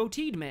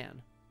goateed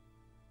man.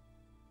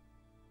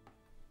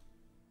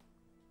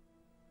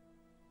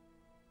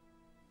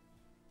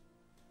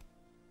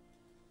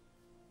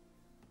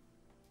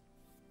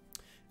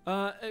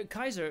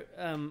 Kaiser,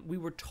 we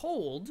were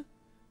told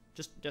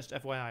just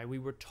FYI, we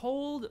were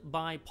told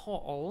by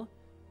Paul,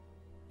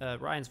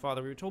 Ryan's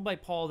father, we were told by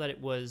Paul that it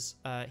was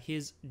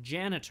his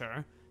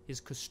janitor, his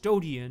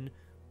custodian,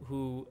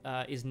 who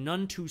is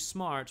none too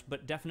smart,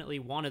 but definitely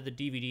wanted the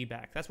DVD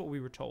back. That's what we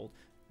were told.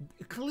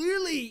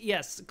 Clearly,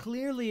 yes,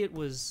 clearly it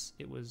was,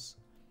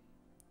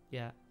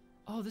 yeah.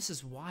 Oh, this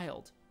is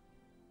wild.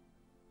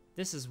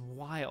 This is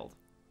wild.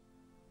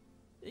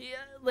 Yeah,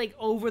 like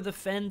over the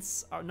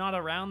fence, or not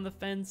around the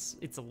fence.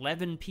 It's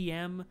 11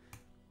 p.m.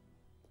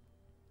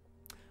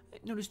 I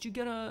noticed you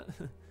get a...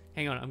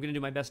 Hang on, I'm going to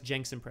do my best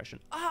Jenks impression.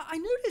 I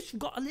noticed you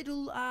got a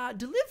little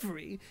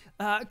delivery.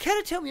 Care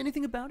to tell me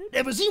anything about it?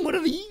 Ever seen one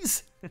of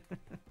these?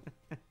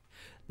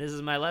 This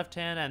is my left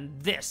hand,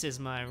 and this is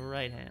my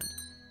right hand.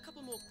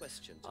 Couple more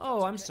questions.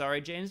 Oh, I'm sorry,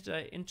 James. Did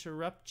I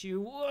interrupt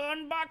you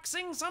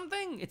unboxing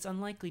something? It's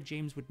unlikely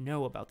James would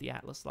know about the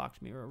Atlas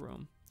locked mirror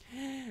room.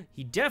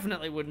 He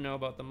definitely wouldn't know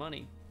about the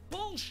money.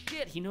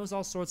 Bullshit! He knows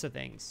all sorts of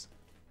things.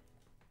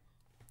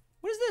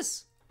 What is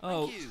this?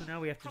 Oh, so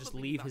now we have to just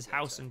leave his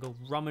house and go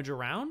rummage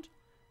around?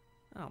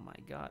 Oh my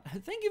god.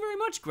 Thank you very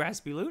much,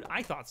 Graspy Loot.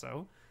 I thought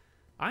so.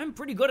 I'm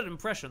pretty good at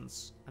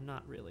impressions. I'm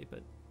not really,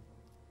 but...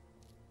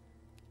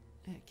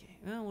 Okay,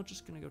 well, we're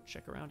just gonna go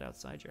check around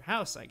outside your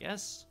house, I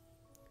guess.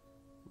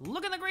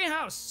 Look in the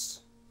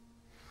greenhouse!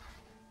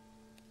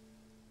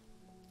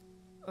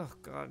 Oh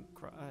god,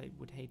 I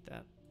would hate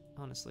that.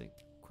 Honestly,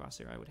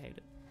 Crosshair, I would hate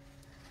it.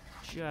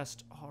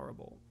 Just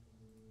horrible.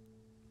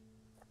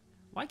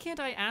 Why can't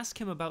I ask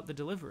him about the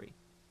delivery?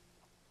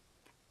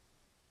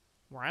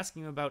 We're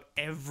asking him about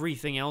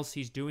everything else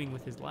he's doing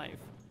with his life.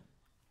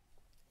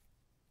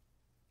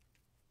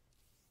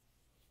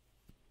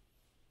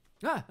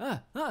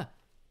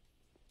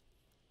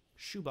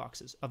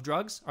 Shoeboxes. Of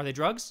drugs? Are they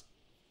drugs?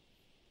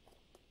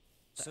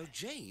 So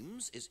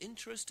James is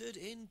interested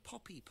in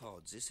poppy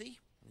pods, is he?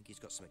 I think he's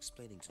got some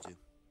explaining to do.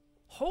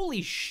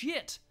 Holy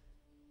shit!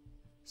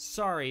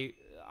 Sorry,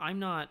 I'm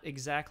not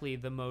exactly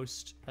the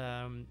most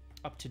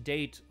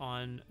up-to-date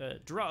on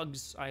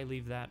drugs. I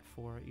leave that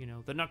for, you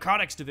know, the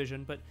narcotics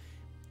division. But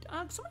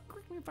somebody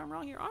correct me if I'm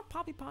wrong here. Aren't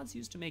poppy pods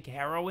used to make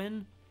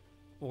heroin?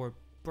 Or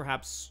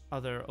perhaps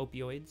other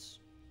opioids?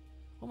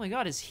 Oh my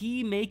god, is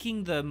he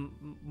making the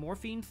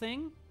morphine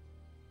thing?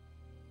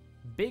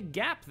 Big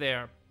gap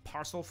there,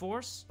 Parcel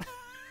Force.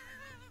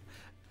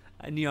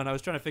 Neon, I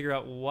was trying to figure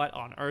out what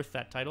on earth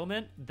that title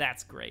meant.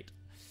 That's great.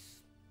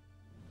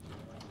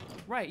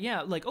 Right,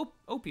 yeah, like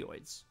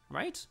opioids,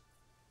 right?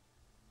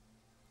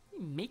 What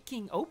are you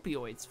making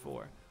opioids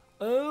for?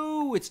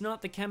 Oh, it's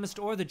not the chemist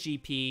or the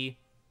GP.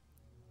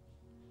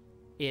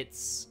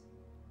 It's,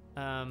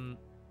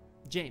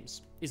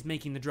 James is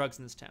making the drugs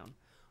in this town.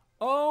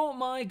 Oh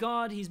my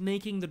god, he's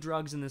making the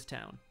drugs in this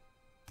town.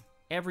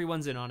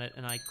 Everyone's in on it,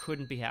 and I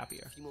couldn't be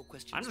happier. A few more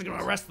questions. I'm just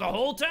gonna arrest the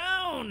whole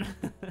town!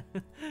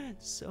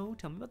 So,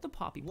 tell me about the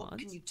poppy pods. What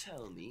can you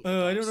tell me?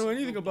 I don't know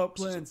anything about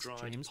plants.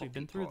 James, we've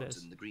been through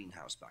this. In the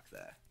greenhouse back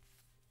there.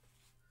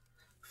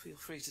 Feel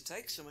free to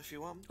take some if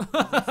you want.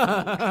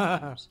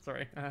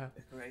 Sorry.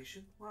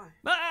 Decoration? Why?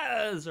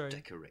 Sorry.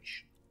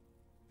 Decoration.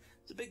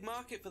 There's a big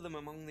market for them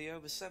among the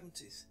over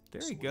 70s.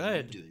 Very So good. what are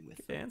you doing with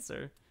Good them?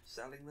 answer.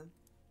 Selling them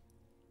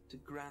to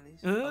grannies.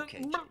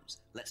 Okay,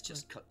 James, let's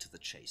just cut to the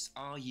chase.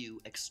 Are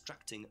you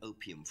extracting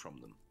opium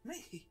from them?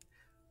 Me?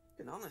 I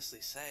can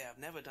honestly say I've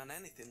never done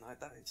anything like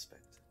that,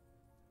 Inspector.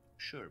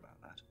 Sure about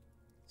that.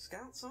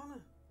 Scout's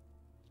honor.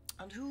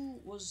 And who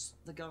was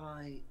the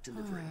guy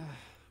delivering them?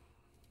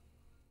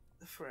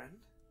 A friend.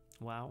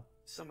 Wow.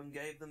 Someone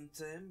gave them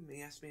to him.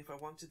 He asked me if I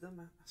wanted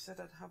them. I said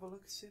I'd have a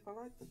look and see if I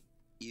liked them.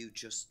 You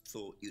just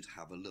thought you'd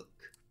have a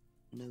look?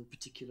 No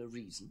particular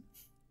reason?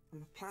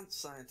 I'm a plant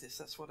scientist,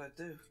 that's what I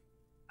do.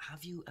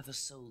 Have you ever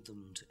sold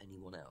them to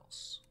anyone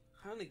else?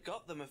 I only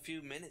got them a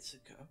few minutes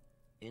ago.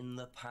 In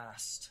the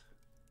past.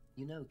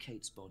 You know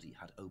Kate's body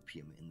had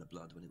opium in the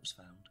blood when it was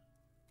found?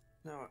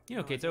 No. You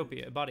know, Kate's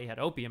body had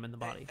opium in the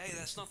body. Hey,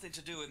 that's nothing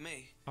to do with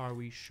me. Are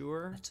we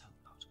sure? Let's hope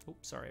not. Oh,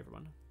 sorry,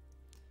 everyone.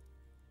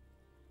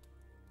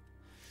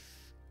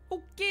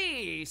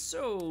 Okay,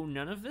 so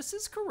none of this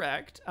is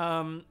correct.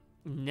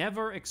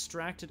 Never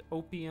extracted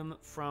opium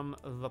from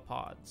the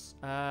pods.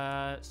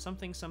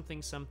 Something.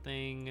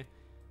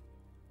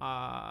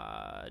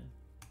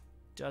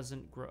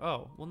 Doesn't grow.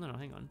 Oh, well, no,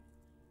 hang on.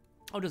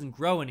 Oh, doesn't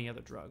grow any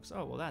other drugs.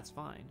 Oh, well, that's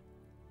fine.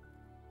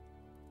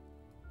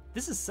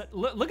 This is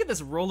look at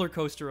this roller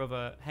coaster of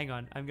a. Hang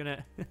on, I'm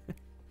gonna.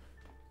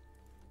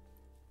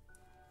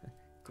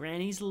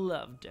 Grannies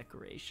love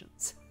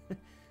decorations.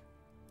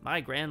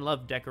 My gran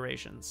loved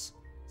decorations.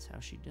 That's how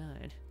she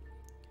died.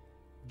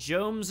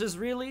 Jones is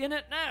really in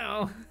it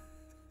now.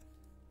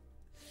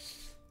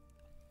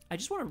 I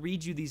just want to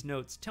read you these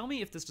notes. Tell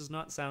me if this does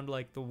not sound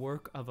like the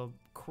work of a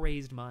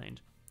crazed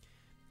mind.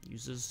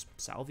 Uses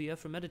salvia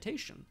for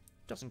meditation.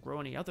 Doesn't grow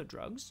any other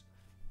drugs.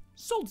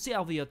 Sold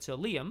salvia to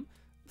Liam.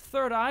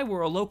 Third Eye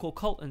were a local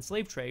cult and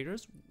slave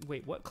traders.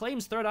 Wait, what?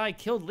 Claims Third Eye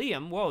killed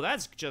Liam? Whoa,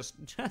 that's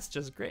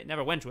just great.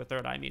 Never went to a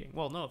Third Eye meeting.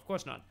 Well, no, of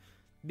course not.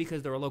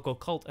 Because they're a local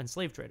cult and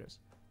slave traders.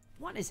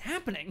 What is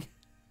happening?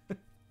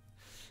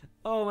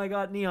 Oh my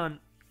god, Neon.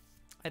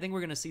 I think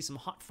we're going to see some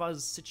hot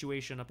fuzz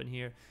situation up in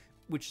here,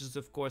 which is,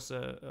 of course,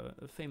 a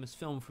famous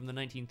film from the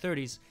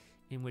 1930s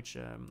in which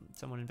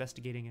someone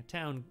investigating a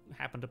town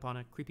happened upon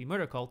a creepy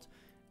murder cult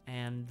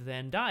and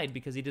then died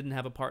because he didn't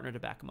have a partner to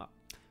back him up.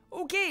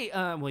 Okay,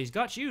 well, he's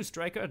got you,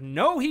 Stryker.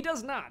 No, he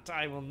does not.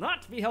 I will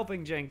not be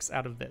helping Jenks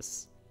out of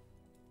this.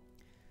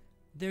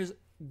 There's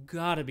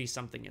gotta be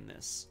something in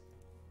this.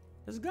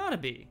 There's gotta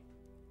be.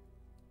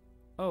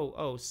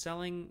 Oh,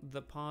 selling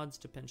the pods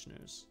to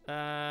pensioners.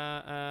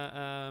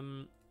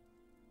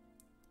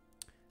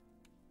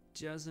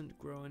 Doesn't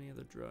grow any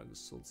other drugs.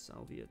 Sold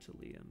salvia to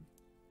Liam.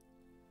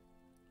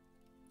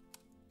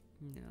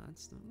 No,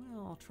 that's the...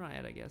 Well, I'll try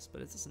it, I guess,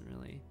 but it doesn't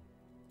really...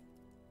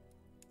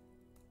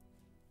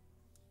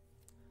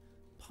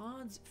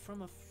 Pods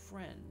from a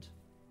friend.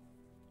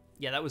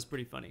 Yeah, that was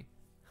pretty funny.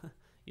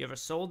 You ever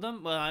sold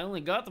them? Well, I only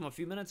got them a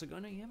few minutes ago.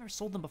 No, you ever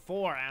sold them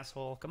before,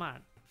 asshole. Come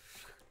on.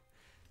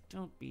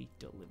 Don't be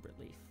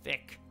deliberately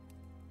thick.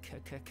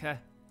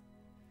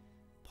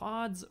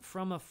 Pods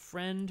from a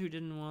friend who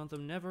didn't want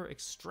them. Never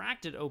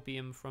extracted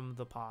opium from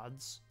the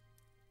pods.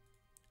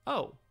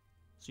 Oh,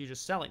 so you're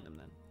just selling them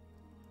then?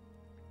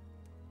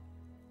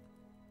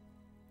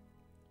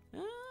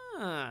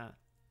 Ah.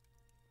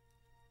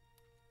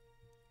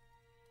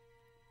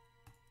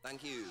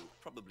 Thank you.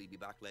 Probably be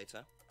back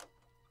later.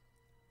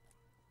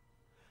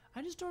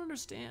 I just don't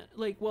understand.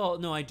 Like, well,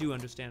 no, I do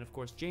understand, of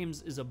course.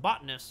 James is a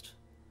botanist.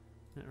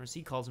 Or as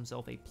he calls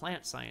himself, a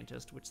plant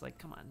scientist, which, like,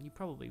 come on, you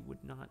probably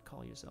would not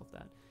call yourself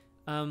that.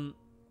 Oh,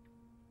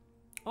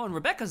 and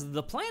Rebecca's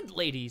the plant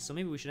lady, so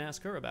maybe we should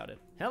ask her about it.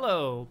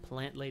 Hello,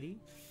 plant lady.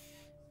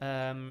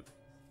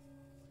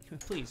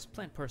 Please,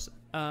 plant person.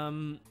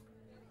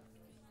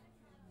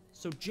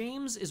 So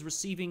James is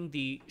receiving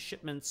the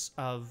shipments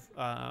of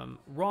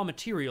raw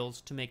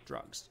materials to make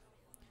drugs.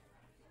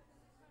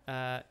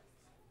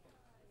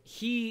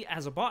 He,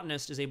 as a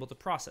botanist, is able to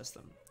process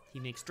them. He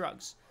makes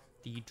drugs.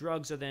 The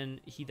drugs are then,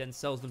 he then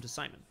sells them to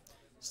Simon.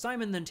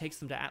 Simon then takes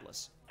them to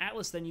Atlas.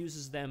 Atlas then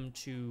uses them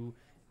to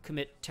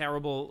commit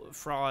terrible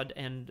fraud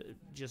and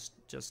just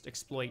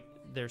exploit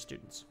their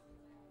students.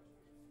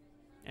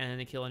 And then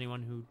they kill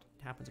anyone who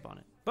happens upon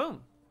it.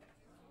 Boom!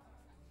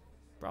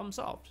 Problem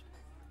solved.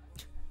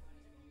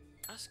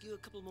 Ask you a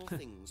couple more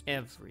things, please.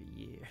 Every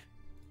year.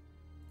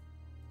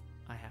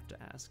 I have to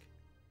ask.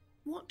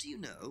 What do you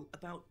know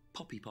about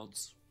poppy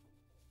pods?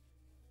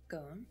 Go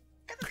on.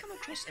 Ever come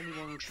across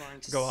anyone trying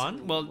to Go sell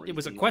on. Well, or it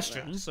was a anything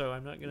question, like that? so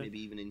I'm not gonna...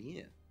 Maybe even in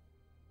here.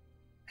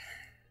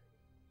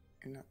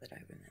 Not that I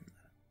remember.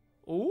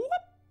 Ooh.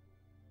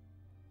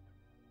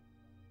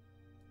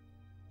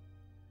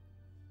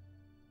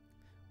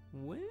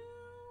 Well.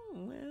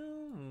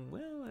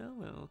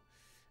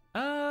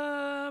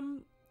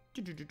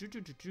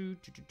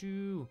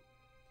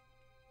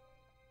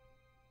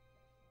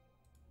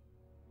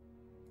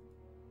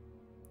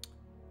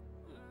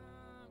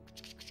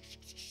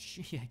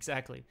 Yeah,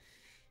 exactly.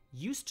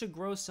 Used to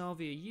grow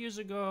salvia years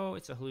ago.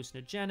 It's a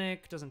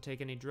hallucinogenic. Doesn't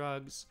take any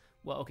drugs.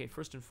 Well, okay,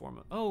 first and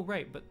foremost. Oh,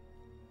 right, but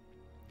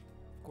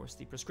of course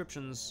the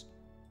prescriptions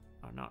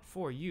are not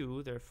for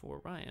you. They're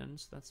for Ryan,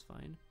 so that's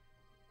fine.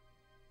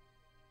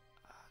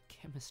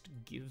 Chemist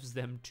gives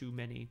them too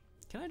many.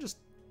 Can I just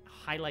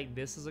highlight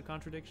this as a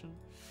contradiction?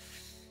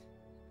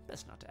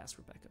 Best not to ask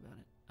Rebecca about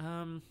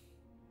it.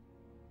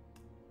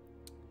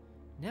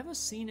 Never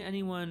seen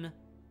anyone...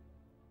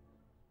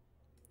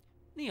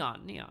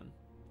 Neon.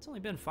 It's only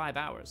been 5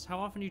 hours. How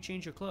often do you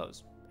change your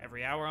clothes?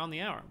 Every hour on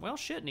the hour. Well,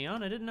 shit,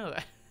 Neon, I didn't know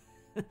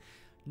that.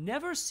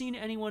 Never seen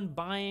anyone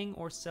buying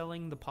or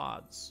selling the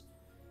pods.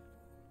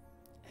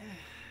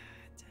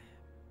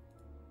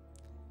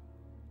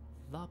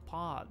 The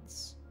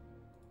pods.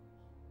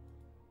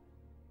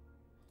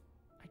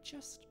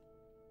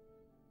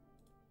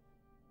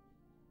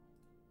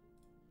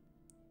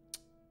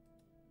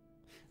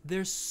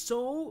 There's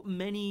so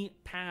many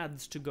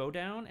paths to go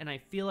down, and I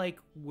feel like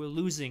we're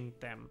losing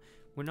them.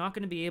 We're not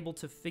going to be able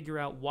to figure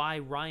out why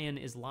Ryan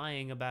is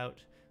lying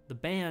about the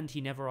band he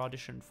never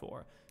auditioned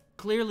for.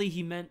 Clearly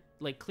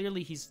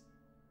he's,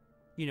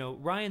 you know,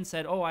 Ryan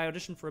said, oh, I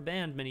auditioned for a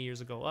band many years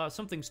ago.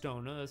 Something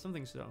Stone.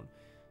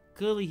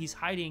 Clearly he's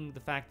hiding the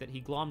fact that he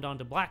glommed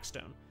onto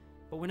Blackstone,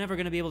 but we're never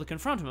going to be able to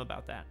confront him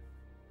about that.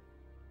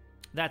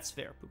 That's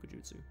fair,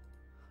 Pukajutsu.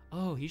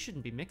 Oh, he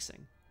shouldn't be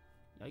mixing.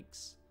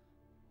 Yikes.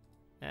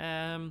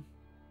 Doesn't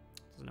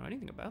know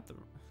anything about them.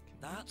 Okay.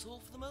 That's all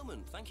for the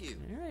moment, thank you.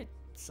 Alright,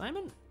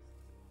 Simon.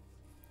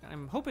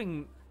 I'm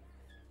hoping...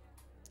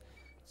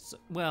 So,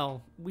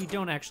 well, we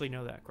don't actually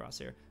know that,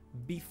 Crosshair.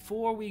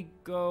 Before we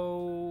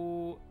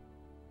go...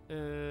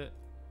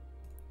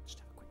 just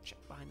have a quick check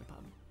behind the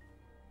pub.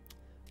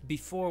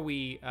 Before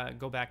we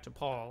go back to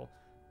Paul,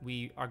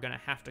 we are going to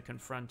have to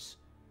confront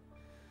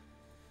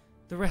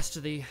the rest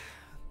of the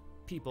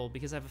people,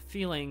 because I have a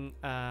feeling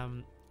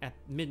at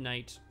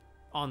midnight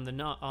on the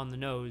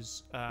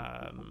nose.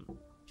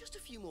 Just a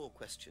few more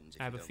questions.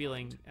 I have a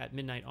feeling at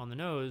midnight on the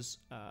nose.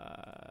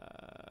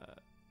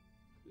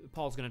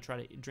 Paul's going to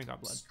try to drink our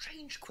blood.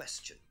 Strange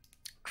question.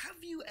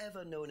 Have you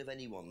ever known of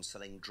anyone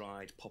selling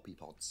dried poppy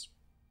pods?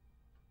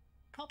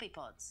 Poppy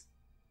pods?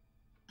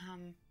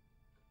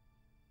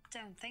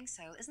 Don't think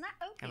so. Isn't that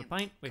Have opium? a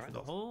pint. Wait for Kind the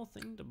of. whole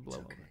thing to blow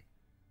okay.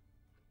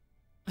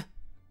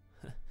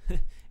 over.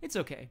 It's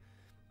okay.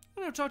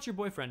 I'm gonna talk to your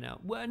boyfriend now.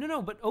 Well,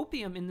 no, but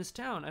opium in this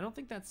town. I don't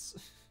think that's.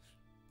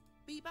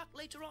 Be back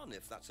later on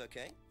if that's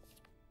okay.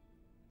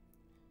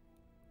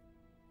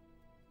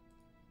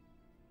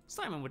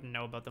 Simon wouldn't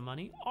know about the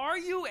money. Are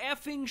you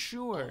effing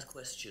sure? Odd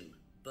question,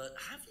 but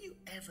have you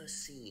ever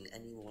seen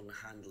anyone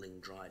handling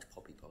dried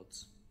poppy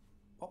pods?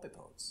 Poppy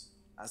pods?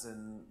 As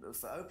in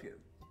for opium?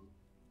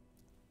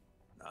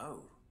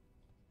 No.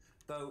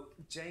 Though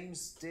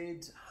James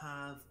did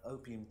have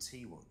opium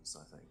tea once,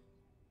 I think.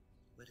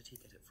 Where did he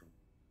get it from?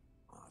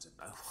 Oh, I don't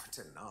know. I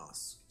didn't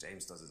ask.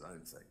 James does his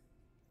own thing.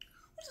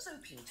 What does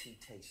opium tea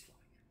taste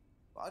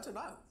like? I don't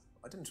know.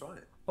 I didn't try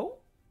it. Oh.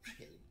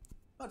 Really?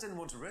 I didn't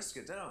want to risk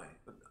it, did I?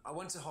 But I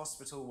went to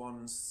hospital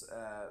once.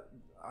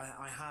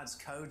 I had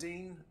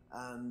codeine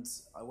and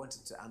I went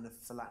into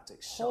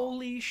anaphylactic shock.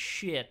 Holy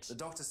shit. The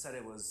doctor said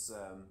it was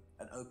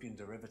an opium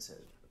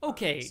derivative.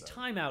 Okay, so.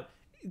 time out.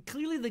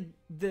 Clearly,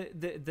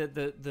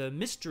 the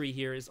mystery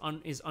here is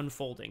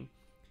unfolding.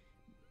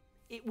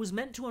 It was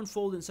meant to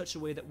unfold in such a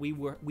way that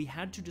we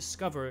had to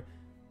discover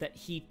that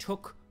he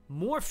took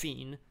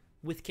morphine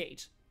with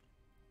Kate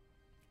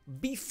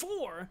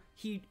before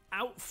he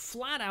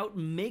flat out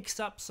makes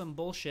up some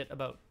bullshit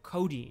about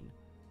codeine.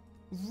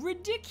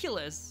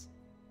 Ridiculous.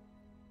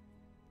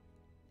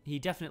 He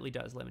definitely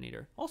does, Lemon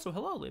Eater. Also,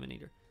 hello, Lemon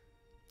Eater.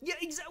 Yeah,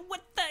 exactly.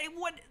 What?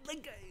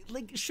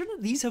 Like,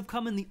 shouldn't these have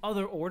come in the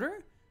other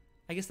order?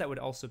 I guess that would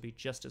also be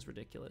just as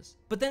ridiculous.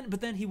 But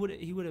then he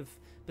would have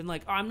been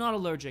like, oh, I'm not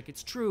allergic.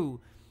 It's true.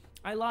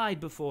 I lied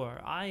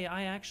before. I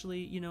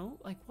actually,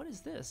 like, what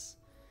is this?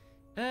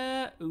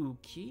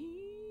 Okay.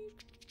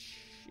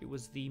 It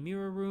was the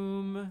mirror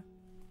room.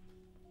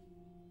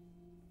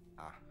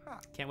 Aha.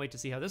 Can't wait to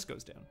see how this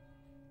goes down.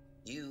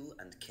 You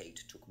and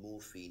Kate took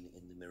morphine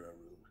in the mirror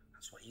room.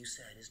 That's what you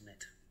said, isn't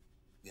it?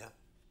 Yeah.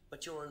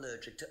 But you're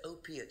allergic to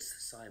opiates,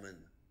 Simon.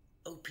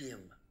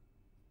 Opium.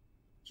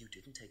 You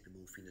didn't take the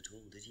morphine at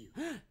all, did you?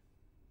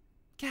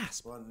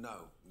 Gasp. Well,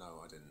 no,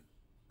 I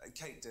didn't.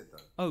 Kate did, though.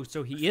 Oh,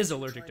 so he is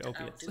allergic to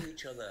opiates. Outdo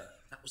each other.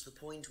 That was the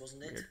point,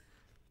 wasn't it? Weird.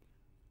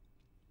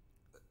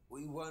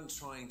 We weren't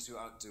trying to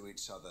outdo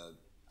each other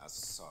as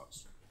such.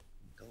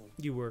 Go on.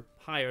 You were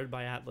hired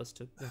by Atlas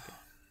to... Okay.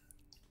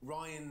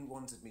 Ryan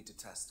wanted me to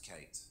test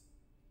Kate.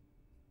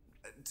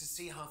 To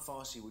see how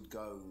far she would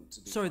go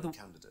to be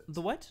candidate.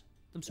 The what?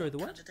 I'm sorry, the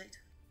what? Candidate?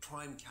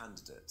 Prime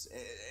candidate.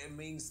 It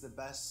means the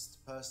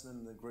best person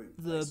in the group.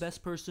 The basically.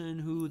 best person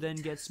who then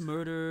gets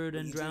murdered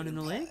and You do drowned in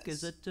the lake?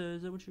 pairs. Is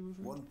that what you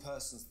refer to? One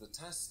person's the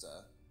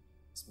tester,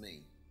 it's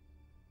me,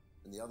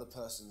 and the other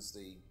person's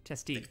the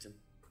Testee. Victim.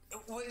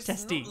 Well, it's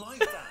Testee. not like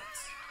that.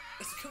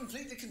 It's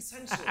completely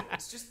consensual.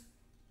 It's just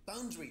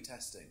boundary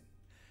testing.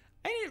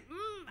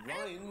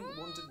 Ryan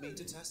wanted me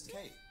to test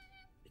Kate.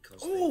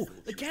 Because Oh, they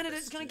thought the you were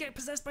candidate's best gonna too. get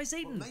possessed by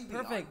Satan. Well, maybe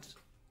Perfect.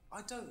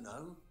 I don't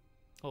know.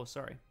 Oh,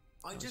 sorry.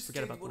 I always just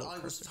forget did about the what little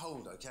I was cursor.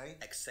 told, okay?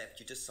 Except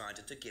you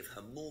decided to give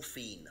her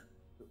morphine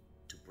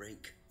to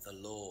break the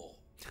law.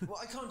 Well,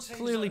 I can't change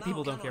Clearly, that now,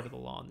 people don't can care I? about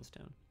the law in this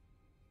town.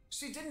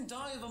 She didn't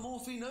die of a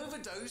morphine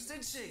overdose,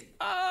 did she? She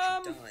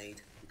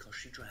died because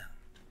she drowned.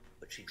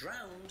 But she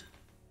drowned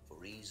for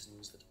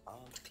reasons that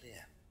aren't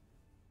clear.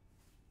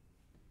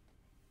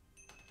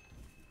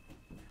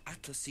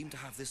 Atlas seemed to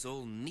have this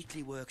all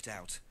neatly worked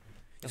out.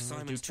 If Doesn't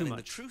really do Simon's too telling the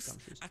much, truth,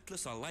 Gumshoes.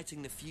 Atlas are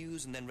lighting the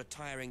fuse and then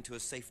retiring to a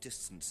safe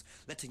distance,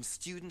 letting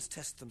students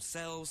test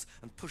themselves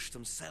and push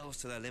themselves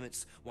to their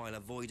limits while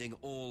avoiding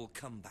all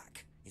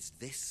comeback. Is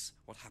this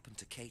what happened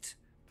to Kate?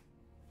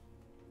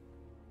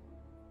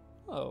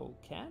 Oh,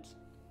 cat?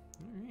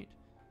 Alright.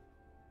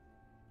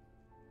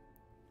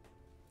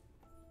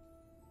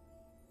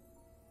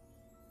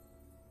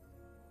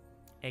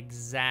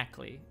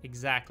 Exactly,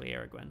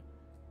 Aragorn.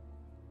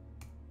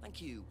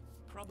 Thank you.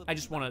 Probably I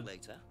just want to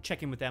later.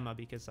 check in with Emma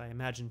because I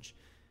imagine,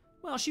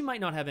 she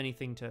might not have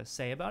anything to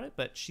say about it,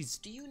 but she's...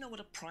 Do you know what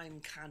a prime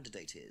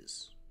candidate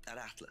is at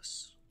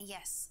Atlas?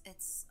 Yes,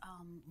 it's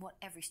what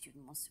every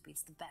student wants to be.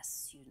 It's the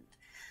best student.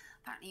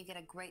 Apparently, you get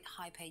a great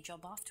high-paid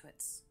job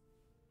afterwards.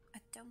 I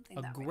don't think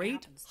A that really great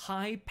happens.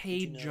 high-paid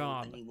Do you know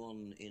job.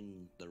 anyone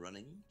in the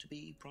running to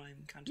be prime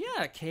candidate?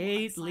 Yeah,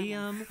 Kate,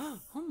 Simon. Liam.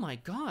 Oh my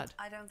god.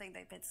 I don't think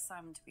they picked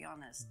Simon, to be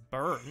honest.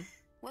 Burn.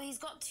 Well, he's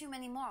got too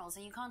many morals,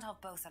 and you can't have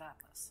both at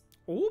Atlas.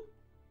 Oop.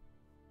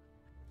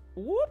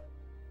 Whoop.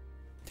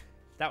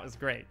 That was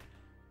great.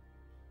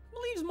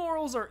 Leaves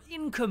morals are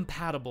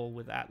incompatible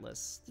with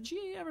Atlas. Did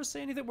she ever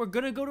say anything? We're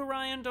gonna go to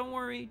Ryan. Don't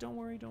worry.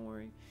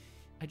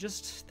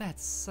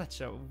 That's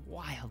such a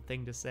wild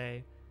thing to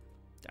say.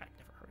 I've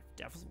never heard of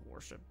devil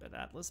worship at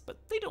Atlas, but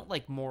they don't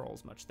like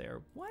morals much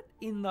there. What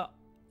in the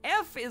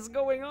F is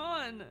going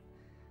on?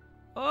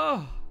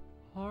 Oh,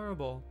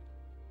 horrible.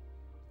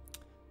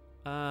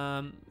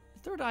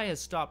 Third Eye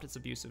has stopped its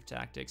abusive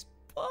tactics.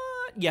 But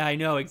yeah, I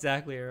know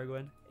exactly,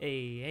 Aragorn.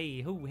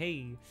 Hey, ho,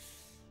 hey.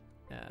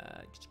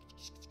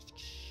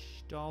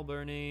 Doll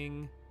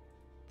burning.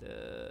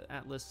 The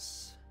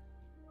Atlas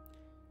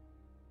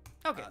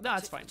Okay, no,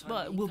 that's fine.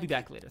 Well, we'll be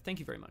back later. Thank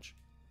you very much.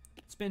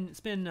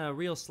 It's been a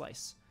real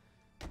slice.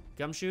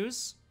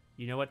 Gumshoes,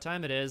 you know what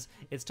time it is.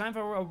 It's time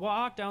for a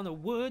walk down the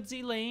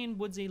woodsy lane,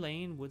 woodsy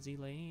lane, woodsy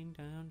lane,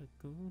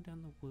 go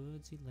down the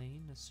woodsy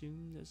lane.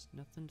 Assume there's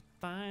nothing to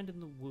find in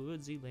the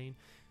woodsy lane.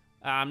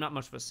 I'm not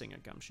much of a singer,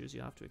 Gumshoes.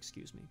 You'll have to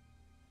excuse me.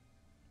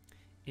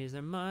 Is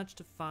there much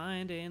to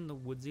find in the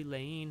woodsy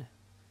lane?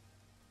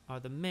 Are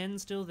the men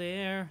still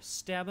there,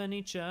 stabbing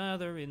each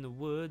other in the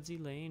woodsy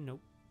lane?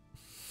 Nope.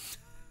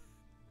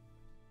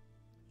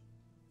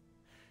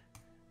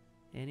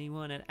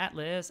 Anyone at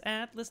Atlas?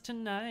 Atlas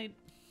tonight.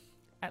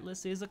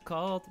 Atlas is a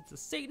cult. It's a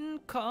Satan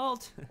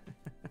cult.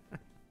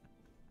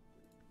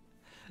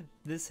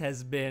 This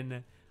has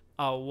been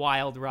a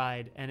wild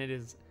ride, and it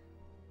is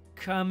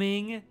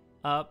coming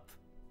up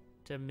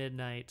to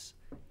midnight.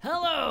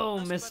 Hello,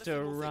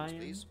 Mr. Ryan.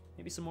 Things,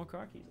 maybe some more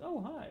car keys. Oh,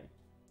 hi.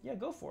 Yeah,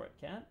 go for it,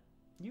 Cat.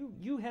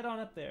 You head on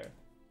up there.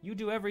 You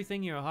do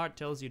everything your heart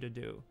tells you to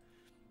do.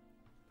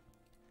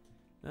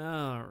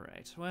 All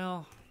right.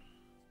 Well.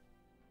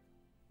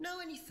 Know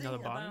anything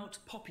about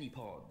poppy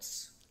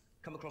pods?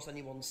 Come across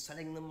anyone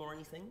selling them or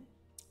anything?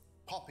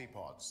 Poppy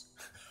pods?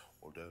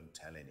 Well, don't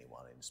tell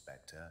anyone,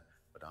 Inspector,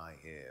 but I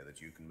hear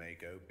that you can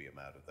make opium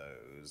out of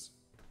those.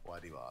 Why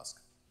do you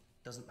ask?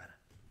 Doesn't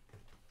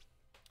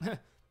matter.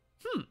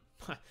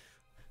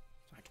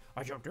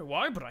 I don't know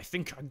why, but I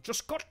think I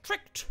just got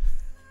tricked.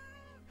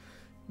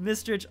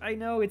 Mistrich, I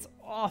know it's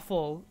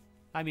awful.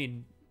 I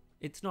mean,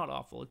 it's not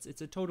awful.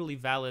 It's a totally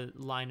valid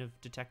line of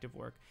detective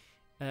work.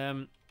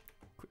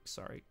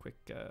 Quick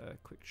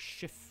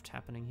shift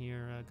happening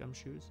here,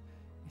 Gumshoes.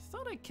 I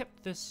thought I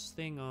kept this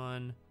thing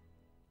on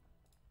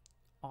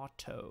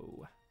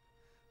auto,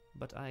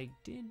 but I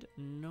did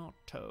not.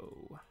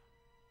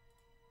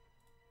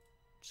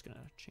 Just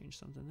gonna change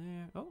something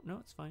there. Oh, no,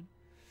 it's fine.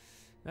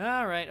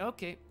 All right,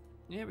 okay.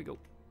 There we go.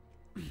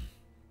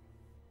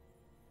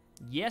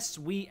 Yes,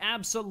 we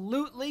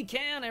absolutely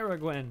can,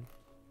 Aragwen.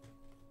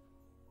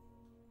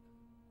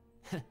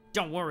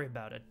 Don't worry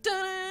about it.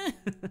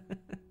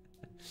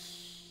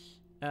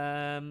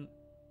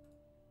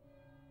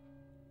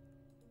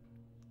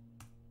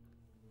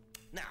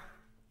 Now,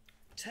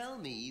 tell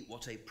me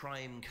what a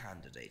prime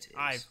candidate is.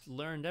 I've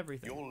learned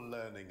everything. You're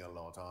learning a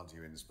lot, aren't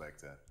you,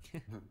 Inspector?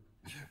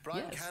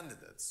 Prime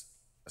candidates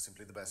are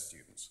simply the best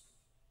students,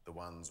 the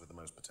ones with the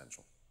most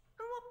potential.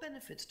 And what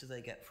benefits do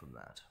they get from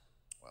that?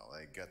 Well,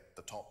 they get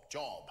the top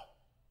job.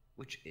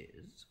 Which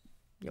is?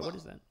 Yeah, what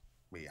is that?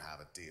 We have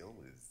a deal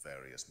with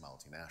various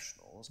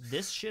multinationals.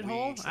 This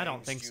shithole? I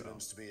don't think so.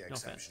 Students to be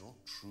exceptional,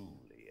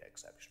 truly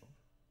exceptional.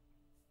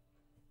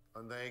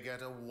 And they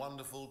get a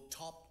wonderful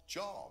top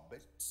job.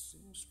 It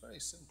seems a very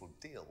simple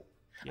deal.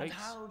 Yikes. And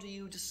how do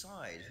you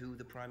decide who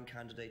the prime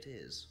candidate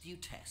is? Do you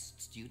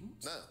test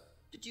students? No.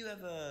 Did you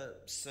ever,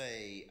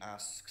 say,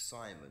 ask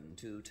Simon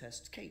to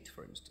test Kate,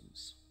 for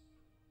instance?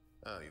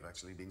 Oh, you've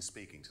actually been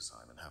speaking to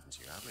Simon, haven't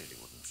you? I really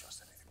wouldn't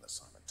trust anything that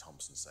Simon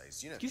Thompson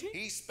says. You know,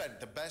 he spent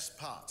the best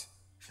part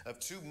of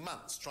 2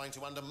 months trying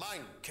to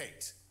undermine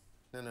Kate.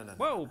 No.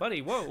 Whoa,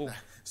 buddy, whoa.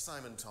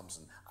 Simon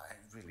Thompson,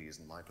 it really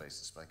isn't my place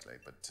to speculate,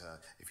 but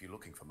if you're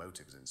looking for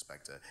motives,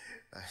 Inspector,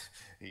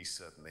 he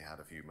certainly had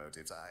a few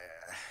motives,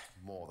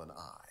 more than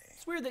I.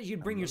 It's weird that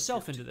you'd bring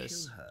yourself into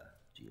this. Kill her,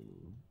 do you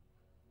mean?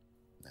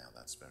 Now,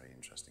 that's very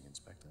interesting,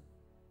 Inspector.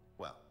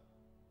 Well,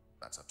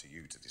 that's up to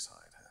you to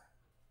decide.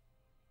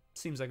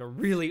 Seems like a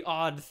really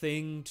odd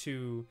thing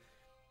to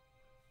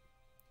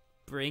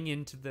bring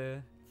into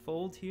the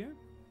fold here.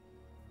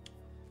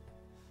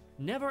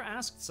 Never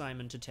asked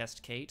Simon to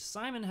test Kate.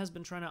 Simon has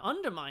been trying to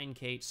undermine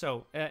Kate.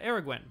 So,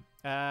 Aragwen,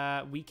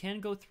 we can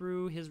go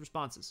through his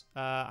responses.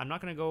 I'm not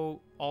going to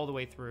go all the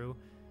way through.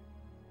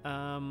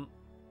 But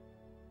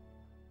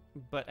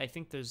I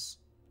think there's...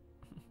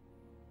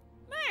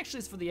 Actually,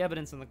 it's for the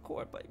evidence in the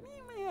court, but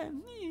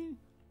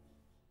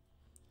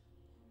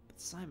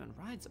Simon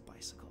rides a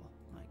bicycle.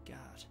 My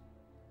God.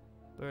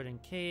 Bird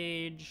and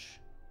cage.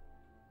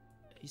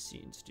 He's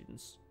seen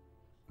students.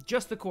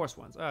 Just the course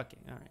ones. Okay,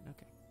 alright,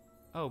 okay.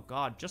 Oh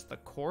God, just the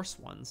course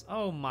ones.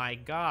 Oh my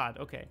God,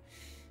 okay.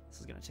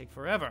 This is gonna take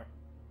forever.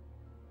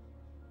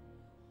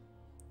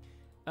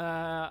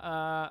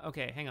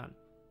 Okay, hang on.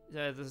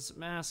 This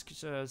mask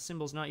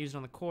symbol's not used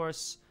on the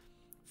course.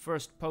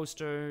 First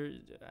poster,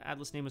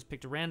 Atlas name was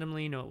picked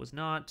randomly. No, it was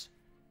not.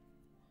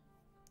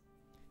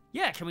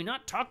 Yeah, can we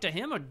not talk to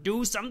him or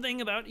do something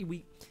about it?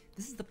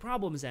 This is the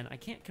problem, Zen. I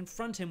can't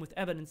confront him with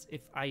evidence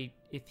if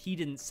he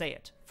didn't say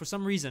it. For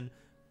some reason,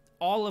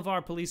 all of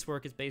our police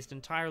work is based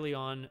entirely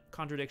on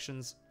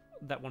contradictions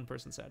that one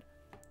person said.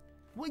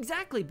 Well,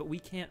 exactly, but we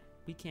can't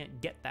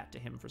get that to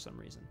him for some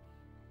reason.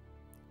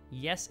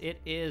 Yes, it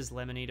is,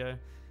 Lemonita.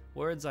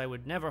 Words I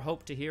would never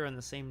hope to hear in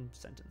the same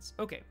sentence.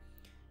 Okay.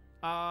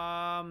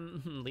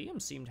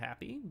 Liam seemed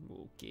happy.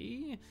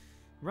 Okay.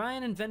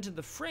 Ryan invented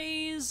the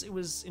phrase. It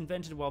was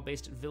invented while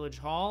based at Village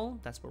Hall.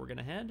 That's where we're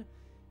gonna head.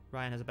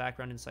 Ryan has a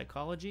background in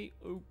psychology.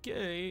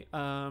 Okay.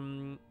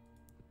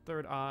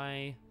 Third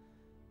Eye.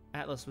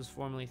 Atlas was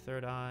formerly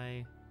Third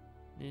Eye.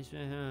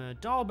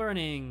 Doll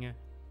burning.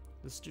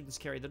 The students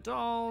carry the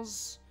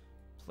dolls.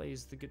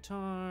 Plays the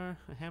guitar.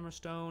 A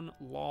hammerstone.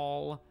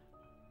 Lol.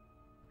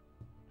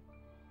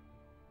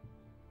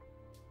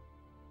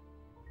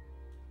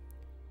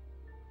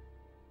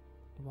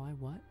 Why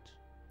what,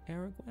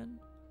 Aragwen?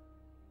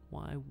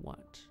 Why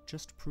what?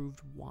 Just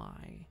proved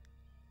why.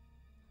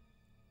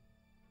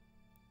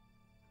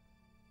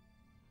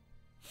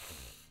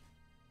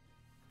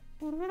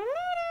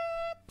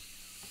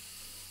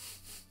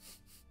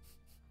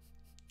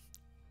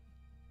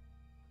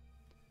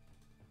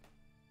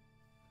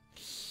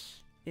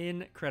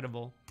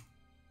 Incredible.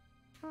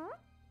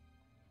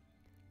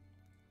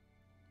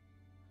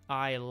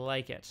 I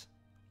like it.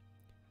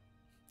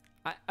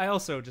 I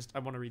also I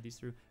want to read these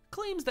through.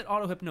 Claims that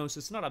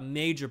auto-hypnosis is not a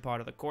major part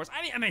of the course.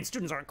 I mean,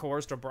 students aren't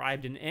coerced or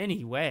bribed in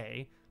any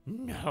way.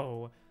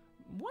 No.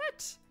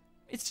 What?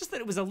 It's just that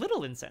it was a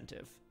little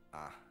incentive.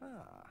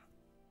 Aha.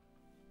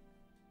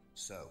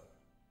 So,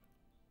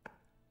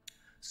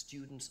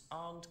 students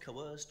aren't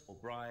coerced or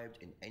bribed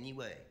in any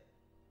way,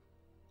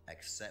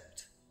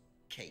 except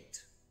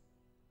Kate.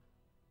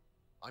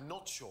 I'm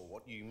not sure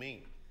what you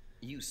mean.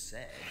 You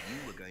said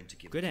you were going to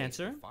give Good Kate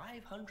answer.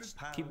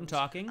 £500. Keep him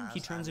talking. He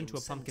as turns an into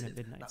a pumpkin at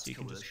incentive. midnight, That's so you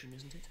can just... coercion,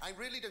 isn't it? I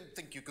really don't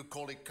think you could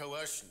call it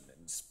coercion,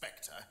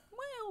 Inspector.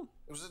 Well...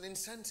 It was an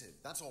incentive,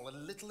 that's all, a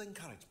little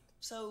encouragement.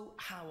 So,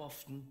 how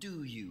often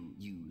do you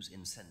use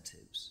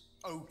incentives?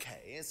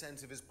 Okay,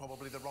 incentive is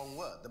probably the wrong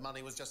word. The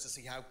money was just to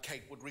see how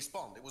Kate would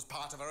respond. It was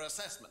part of her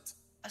assessment.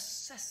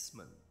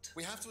 Assessment?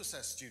 We have to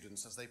assess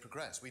students as they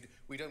progress.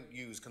 We don't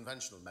use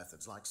conventional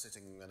methods like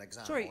sitting an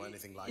exam Sorry, or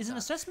anything like that. is an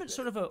assessment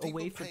sort of a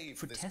way People pay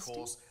for this testing?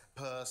 course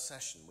per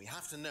session. We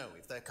have to know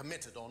if they're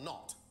committed or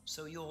not.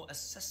 So you're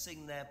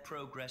assessing their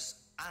progress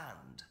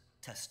and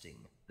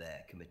testing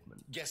their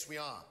commitment? Yes, we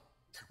are.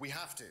 We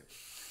have to.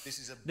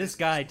 This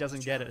guy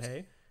doesn't get it,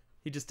 hey?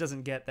 He just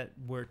doesn't get that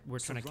we're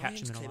trying to catch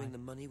him in a claiming lie. the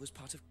money was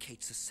part of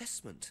Kate's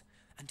assessment.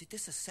 And did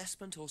this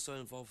assessment also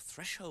involve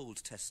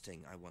threshold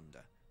testing, I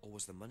wonder? Or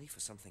was the money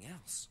for something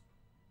else?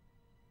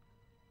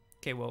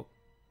 Okay, well...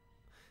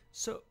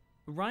 So,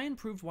 Ryan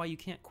proved why you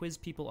can't quiz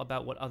people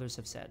about what others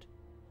have said.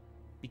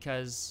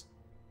 Because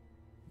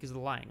of the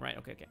lying, right?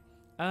 Okay.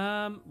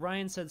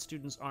 Ryan said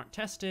students aren't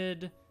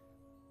tested.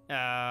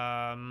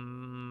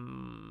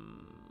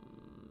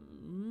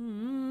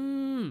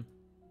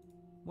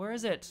 Where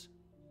is it?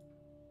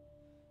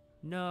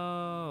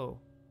 No.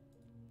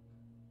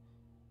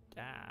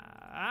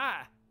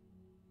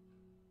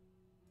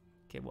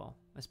 Okay, well,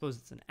 I suppose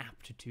it's an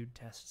aptitude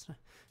test.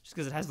 Just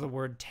because it has the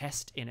word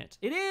test in it.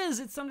 It is!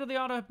 It's under the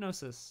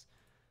auto-hypnosis.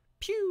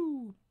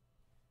 Pew!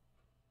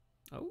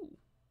 Oh.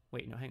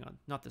 Wait, no, hang on.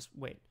 Not this.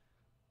 Wait.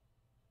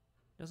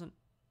 Doesn't...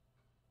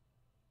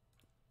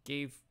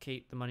 Gave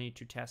Kate the money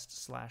to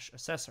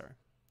test/assess her.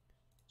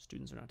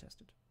 Students are not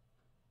tested.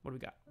 What do we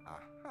got?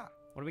 Aha.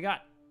 What do we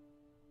got?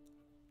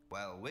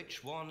 Well,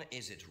 which one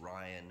is it,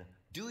 Ryan?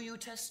 Do you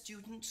test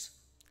students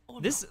or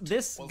This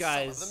not?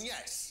 guy's... Some of them,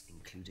 yes.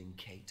 Including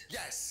Kate?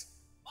 Yes.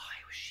 Why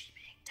was she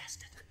being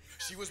tested?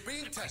 She was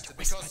being tested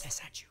whisper because...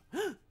 this at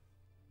you.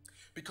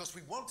 because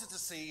we wanted to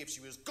see if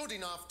she was good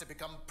enough to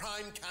become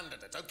prime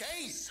candidate,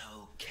 okay?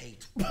 So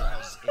Kate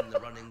was in the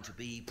running to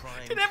be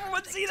prime Did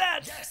everyone see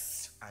that?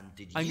 Yes. And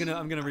did I'm you gonna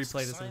ask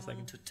replay this in a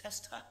Simon second. to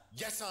test her?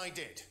 Yes, I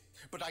did.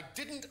 But I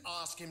didn't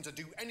ask him to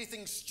do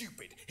anything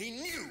stupid. He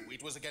knew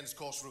it was against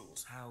course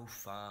rules. How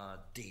far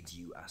did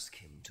you ask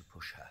him to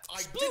push her?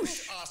 I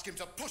didn't ask him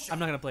to push her. I'm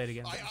not gonna play it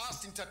again. I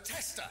asked him to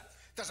test her.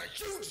 There's a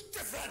huge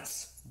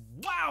difference.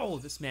 Wow,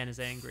 this man is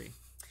angry.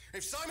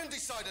 If Simon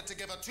decided to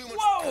give her too much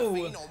Whoa!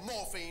 caffeine or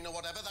morphine or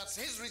whatever, that's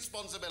his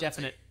responsibility.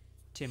 Definite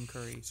Tim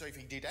Curry. So if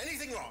he did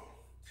anything wrong,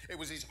 it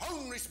was his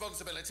own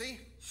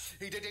responsibility.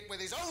 He did it with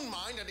his own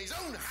mind and his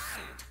own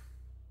hand.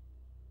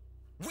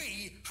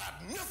 We had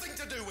nothing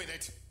to do with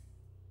it.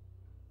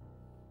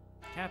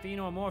 Caffeine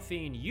or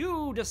morphine,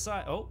 you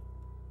decide. Oh,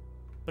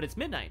 but it's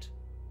midnight.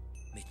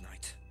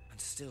 Midnight, and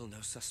still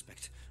no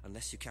suspect.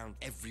 Unless you count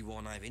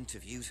everyone I've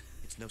interviewed,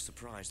 it's no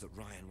surprise that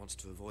Ryan wants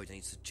to avoid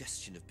any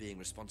suggestion of being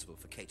responsible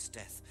for Kate's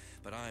death.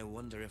 But I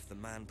wonder if the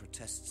man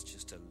protests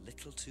just a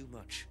little too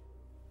much.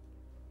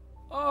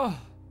 Oh,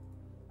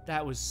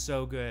 that was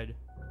so good.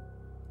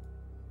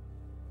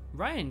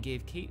 Ryan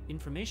gave Kate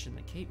information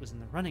that Kate was in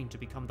the running to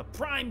become the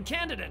prime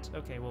candidate.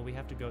 Okay, well, we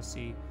have to go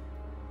see.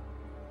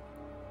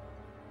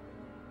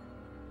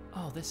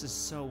 Oh, this is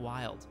so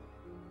wild.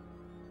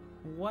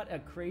 What a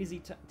crazy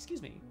time.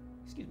 Excuse me.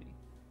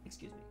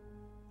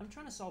 I'm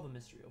trying to solve a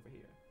mystery over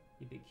here,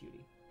 you big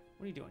cutie.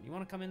 What are you doing? You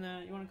want to come in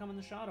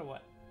the shot or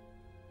what?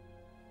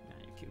 Nah,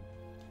 you're cute.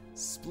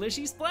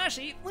 Splishy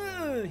splashy.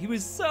 Ugh, he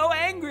was so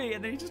angry,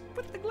 and then he just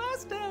put the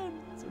glass down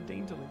so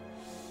daintily.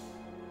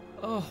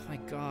 Oh my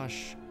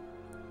gosh.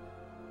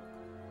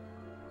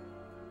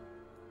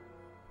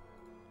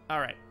 All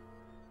right.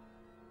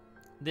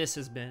 This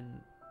has been...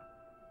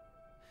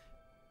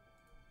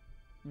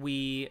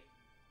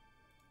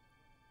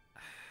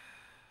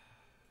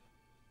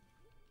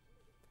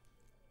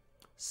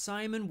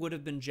 Simon would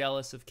have been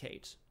jealous of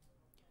Kate.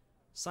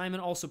 Simon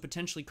also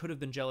potentially could have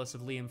been jealous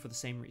of Liam for the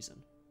same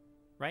reason.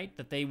 right?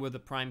 That they were the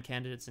prime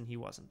candidates and he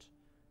wasn't.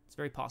 It's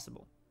very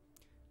possible.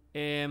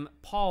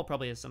 Paul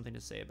probably has something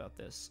to say about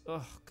this.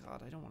 Oh,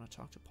 God, I don't want to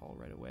talk to Paul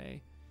right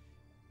away.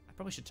 I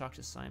probably should talk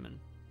to Simon.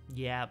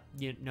 Yeah,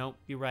 no,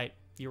 you're right.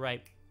 You're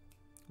right.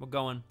 We're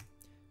going.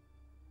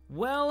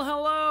 Well,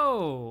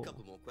 hello!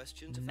 Couple more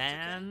questions, if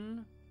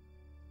man.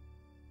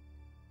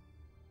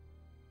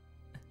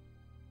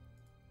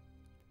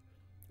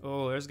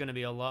 Oh, there's gonna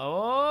be a lot.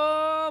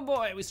 Oh,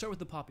 boy, we start with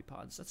the poppy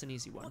pods. That's an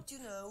easy one. What do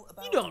you know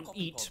about You don't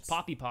poppy eat pods?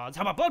 poppy pods.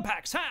 How about blood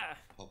packs, huh?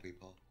 Poppy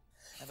pod.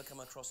 Ever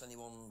come across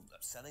anyone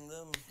selling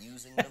them,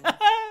 using them?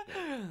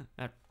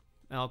 That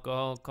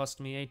alcohol cost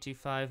me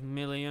 $85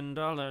 million.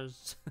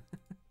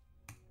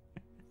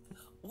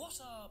 What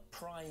are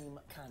prime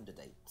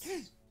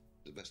candidates?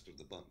 The best of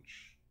the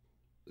bunch.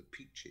 The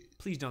peaches.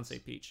 Please don't say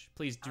peach.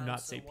 Please do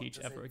not say peach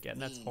ever again.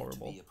 That's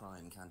horrible. To be a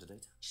prime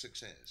candidate?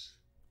 Success.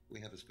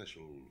 We have a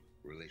special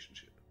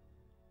relationship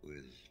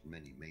with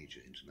many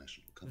major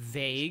international companies.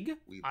 Vague.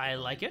 We I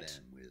like provide it.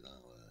 them with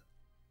our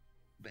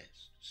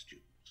best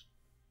students.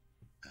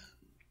 And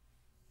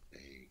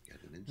they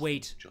get an instant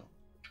Wait. job.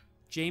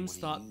 James What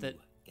do thought you that...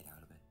 get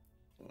out of it?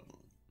 Well,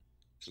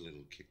 it's a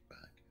little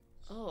kickback.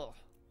 Oh,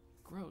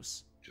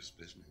 gross. Just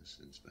business,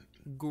 Inspector.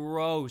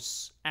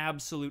 Gross.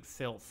 Absolute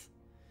filth.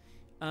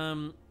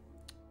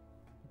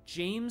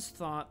 James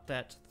thought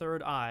that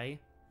Third Eye,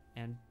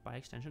 and by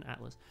extension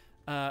Atlas,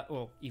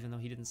 well, even though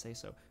he didn't say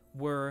so,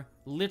 were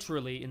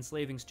literally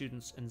enslaving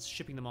students and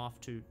shipping them off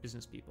to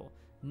business people.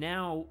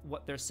 Now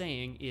what they're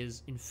saying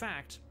is, in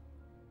fact...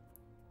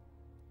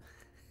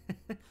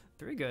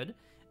 very good.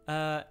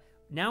 Now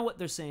what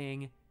they're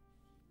saying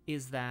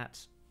is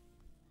that...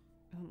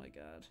 Oh my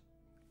god.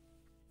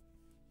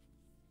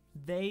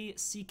 They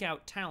seek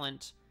out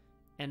talent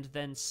and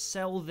then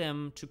sell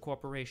them to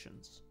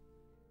corporations.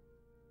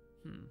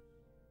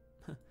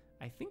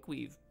 I think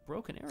we've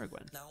broken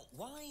Aragorn. Now,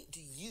 why do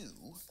you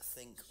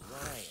think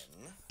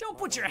Ryan... Don't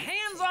put your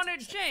hands on it,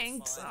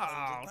 Jenks!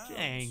 Oh,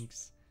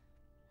 Jenks.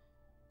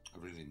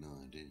 I've really no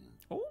idea.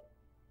 Oh,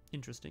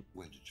 interesting.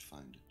 Where did you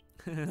find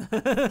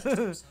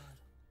That's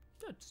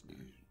it?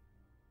 You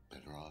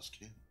better ask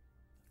him.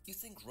 You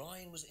think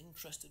Ryan was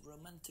interested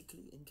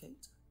romantically in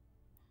Kate?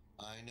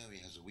 I know he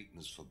has a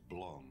weakness for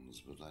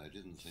blondes, but I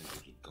didn't think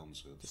it had gone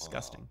so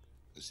disgusting.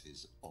 far as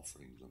his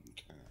offering them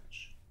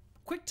cash.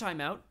 Quick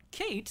timeout.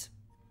 Kate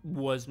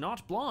was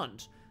not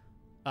blonde.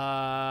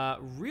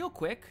 Real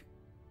quick.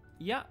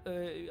 Yeah,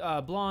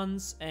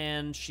 blondes,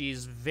 and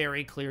she's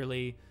very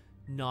clearly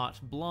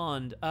not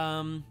blonde.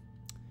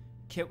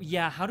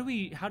 Yeah, how do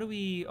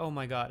we, oh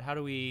my god, how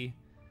do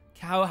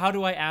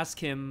I ask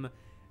him,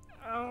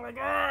 oh my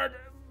god,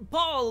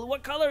 Paul,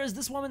 what color is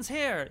this woman's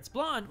hair? It's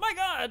blonde. My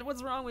god,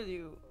 what's wrong with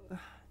you?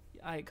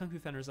 Kung Fu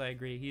Fenders, I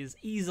agree. He is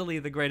easily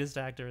the greatest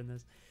actor in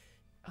this.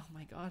 Oh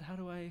my god, how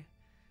do I...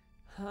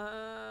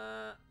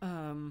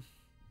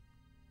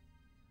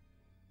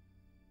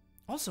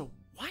 Also,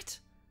 what?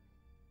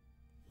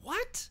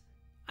 What?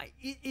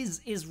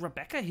 Is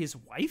Rebecca his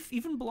wife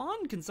even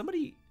blonde? Can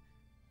somebody...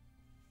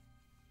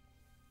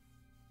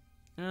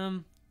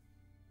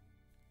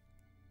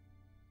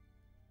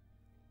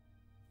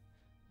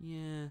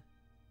 Yeah.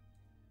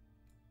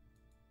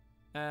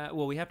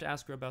 Well, we have to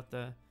ask her about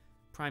the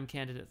prime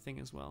candidate thing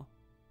as well.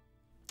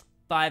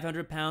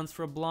 500 pounds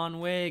for a blonde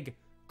wig.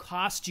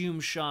 Costume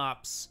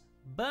shops.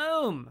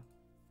 Boom.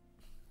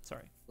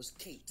 Sorry. Was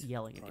Kate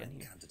yelling prime again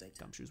here? candidate?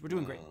 Gumshoes. We're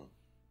doing great.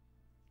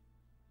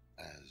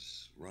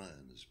 As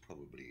Ryan has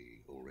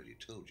probably already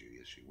told you,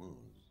 yes, she was.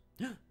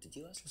 Did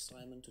you ask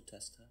Simon to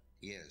test her?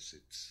 Yes,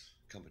 it's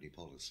company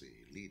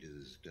policy.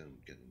 Leaders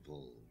don't get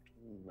involved.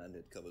 And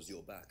it covers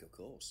your back, of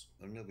course.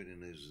 Well, nobody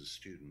knows the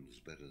students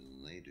better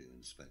than they do,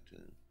 Inspector.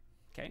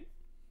 Okay.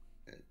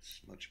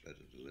 It's much better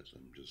to let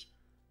them just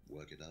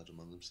work it out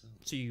among themselves.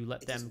 So you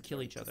let them isn't kill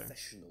very each other.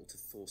 Professional to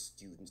force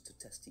students to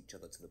test each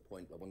other to the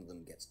point where one of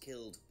them gets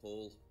killed,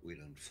 Paul. We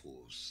don't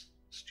force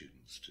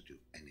students to do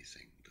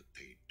anything that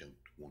they don't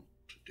want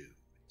to do,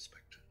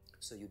 Inspector.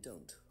 So you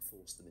don't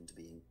force them into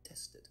being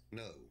tested?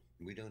 No,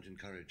 we don't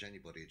encourage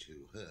anybody to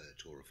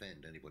hurt or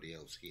offend anybody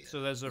else here.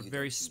 So those are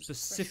very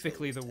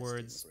specifically the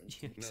words.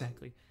 Yeah,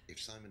 exactly. No,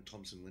 if Simon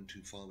Thompson went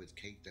too far with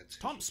Kate, that's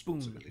his Tom Spoon.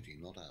 responsibility,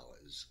 not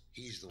ours.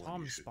 He's the one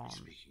Tom you should Spawn. be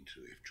speaking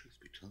to, if truth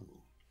be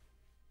told.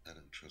 I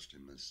don't trust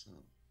him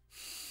myself.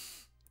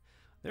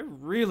 They're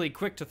really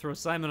quick to throw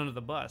Simon under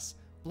the bus.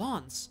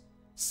 Blondes.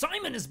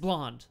 Simon is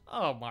blonde.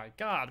 Oh my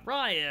god,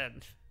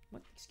 Ryan.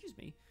 What? Excuse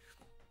me.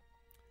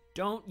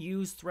 Don't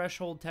use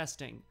threshold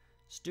testing.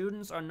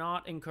 Students are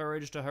not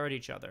encouraged to hurt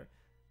each other.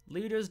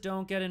 Leaders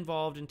don't get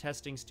involved in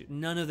testing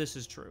students. None of this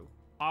is true.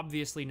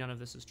 Obviously, none of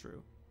this is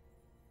true.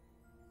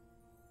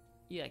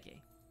 Yeah,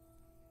 okay.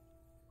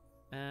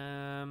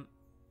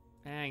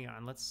 Hang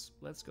on. Let's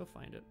go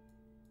find it.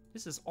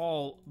 This is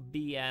all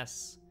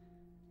BS.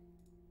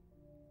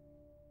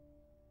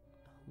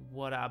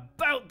 What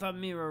about the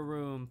mirror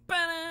room?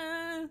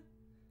 Ba-da!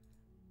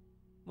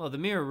 Well, the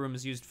mirror room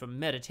is used for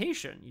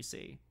meditation, you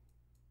see.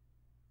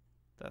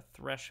 The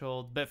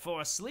threshold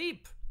before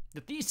sleep.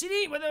 The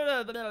TCD. Blah,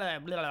 blah, blah,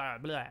 blah,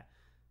 blah.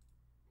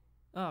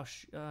 Oh,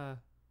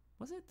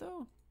 was it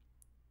though?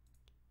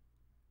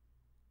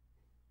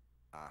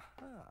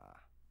 Aha.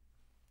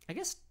 I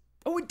guess.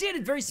 Oh, it did.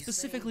 It very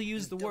specifically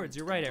used the words.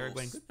 You're right, Eric.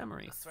 Good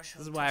memory. This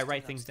is why I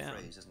write things down.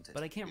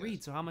 But I can't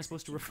read, so how am I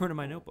supposed to refer to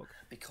my notebook?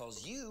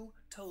 Because you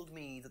told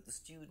me that the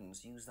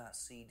students use that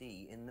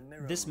CD in the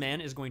mirror. This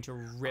man is going to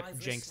rip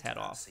Jenks' head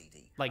off,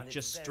 CD, like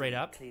just straight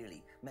up.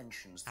 Clearly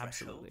mentions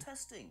threshold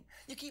testing.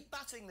 You keep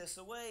batting this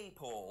away,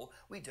 Paul.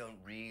 We don't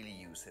really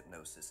use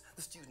hypnosis.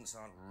 The students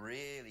aren't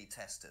really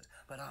tested,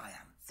 but I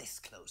am this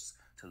close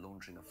to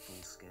launching a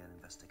full-scale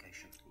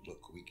investigation.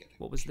 Look, we get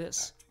what was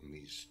this? From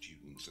these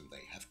students, and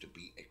they have to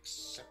be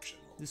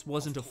exceptional. This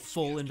wasn't a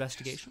full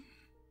investigation.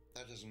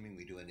 That doesn't mean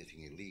we do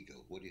anything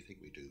illegal. What do you think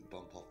we do?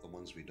 Bump off the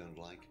ones we don't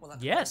like? Well,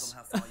 that yes.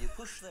 depends on how far you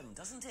push them,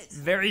 doesn't it?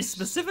 Very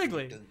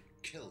specifically. Don't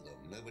kill them.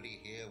 Nobody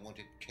here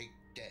wanted Kate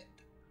dead.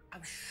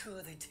 I'm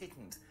sure they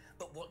didn't.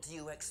 But what do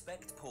you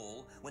expect,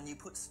 Paul, when you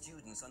put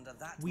students under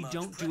that We much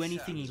don't pressure? do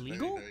anything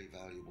illegal? Very,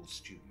 very valuable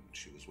student.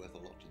 She was worth a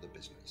lot to the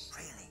business.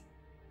 Really?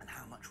 And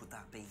how much would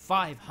that be?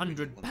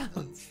 500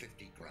 pounds.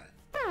 50 grand.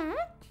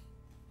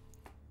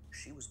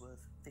 She was worth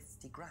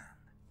 50 grand?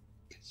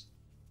 Yes.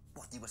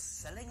 What, you were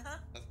selling her?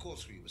 Of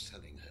course we were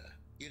selling her.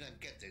 You don't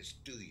get this,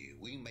 do you?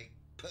 We make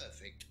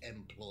perfect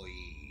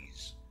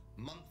employees.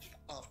 Month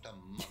after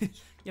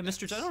month. Yeah,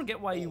 Mr. Ch, I don't get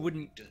why you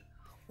wouldn't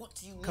what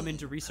do you come mean, in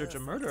to research a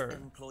perfect murder.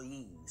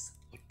 Employees?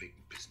 What big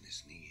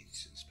business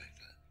needs,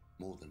 Inspector,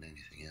 more than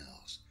anything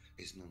else,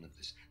 is none of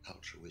this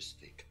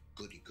altruistic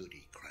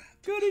goody-goody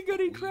crap.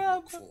 Goody-goody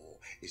crap. What we look for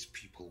is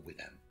people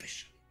with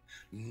ambition,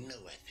 no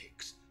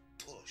ethics,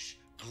 push,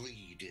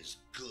 greed is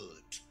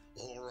good,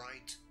 all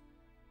right?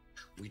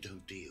 We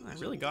don't deal I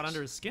with really all got this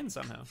under his skin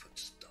somehow. comfort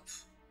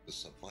stuff. The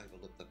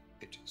survival of the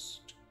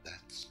fittest.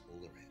 That's all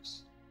there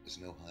is. There's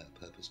no higher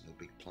purpose, no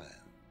big plan.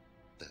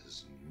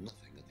 There's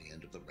nothing at the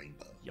end of the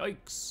rainbow.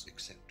 Yikes.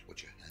 Except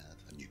what you have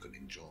and you can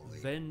enjoy.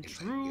 Then in fact,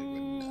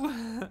 true.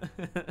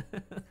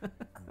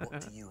 And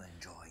what do you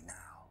enjoy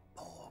now,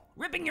 Paul?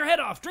 Ripping your head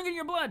off, drinking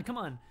your blood. Come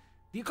on.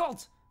 The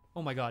occult.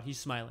 Oh my god, he's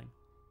smiling.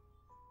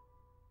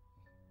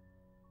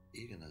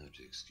 You're going to have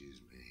to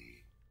excuse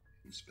me,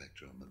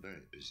 Inspector. I'm a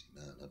very busy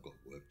man. I've got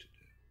work to do.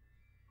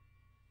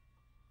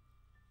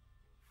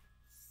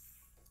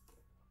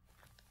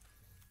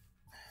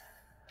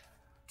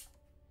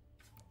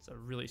 It's a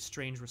really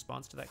strange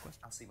response to that question.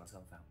 I'll see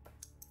myself out.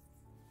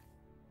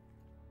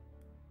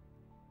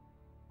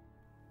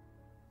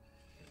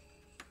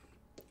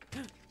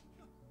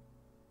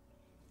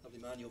 Lovely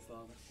man, your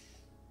father.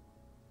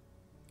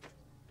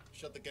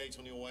 Shut the gate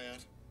on your way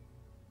out.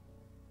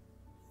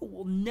 Oh,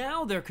 well,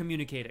 now they're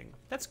communicating.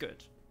 That's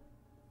good.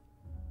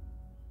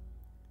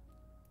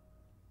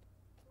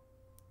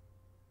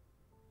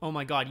 Oh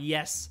my god,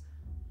 yes.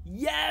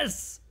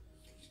 Yes!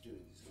 He's doing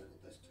his level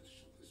best to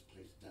shut this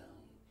place down.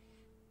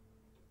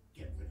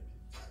 Get rid of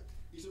him.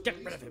 He's a Get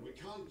rid of him. We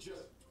can't just...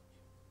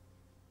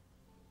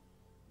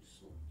 You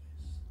saw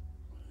this,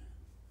 Ryan.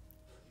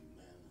 You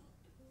man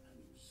up and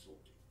you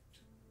sort it.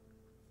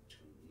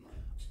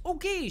 Tonight.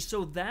 Okay,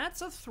 so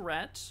that's a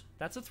threat.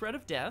 That's a threat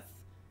of death.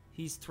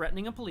 He's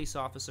threatening a police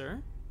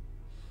officer.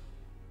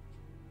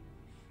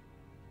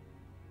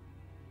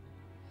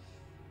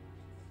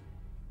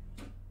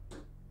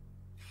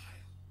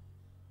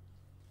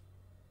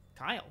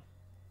 Kyle.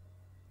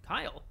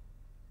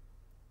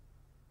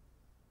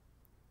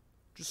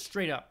 Just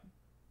straight up.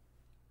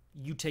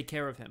 You take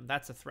care of him.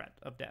 That's a threat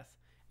of death.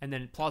 And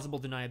then plausible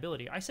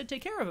deniability. I said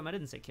take care of him. I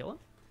didn't say kill him.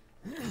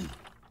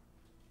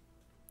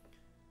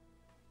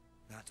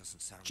 That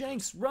doesn't sound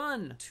Jenks, good.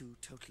 run! Two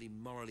totally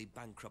morally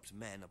bankrupt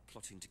men are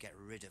plotting to get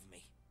rid of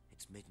me.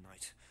 It's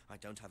midnight. I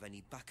don't have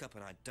any backup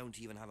and I don't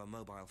even have a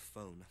mobile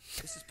phone.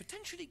 This is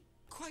potentially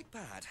quite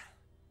bad.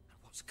 And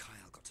what's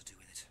Kyle got to do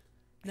with it?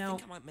 I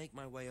think I might make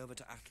my way over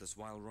to Atlas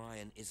while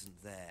Ryan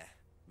isn't there.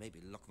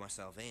 Maybe lock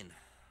myself in.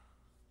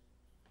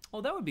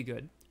 Oh, that would be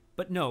good.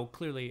 But no,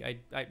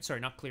 clearly, sorry,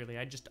 not clearly.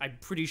 I'm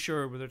pretty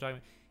sure what they're talking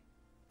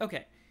about.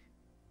 Okay.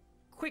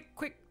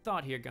 Quick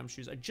thought here,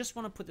 Gumshoes. I just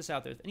want to put this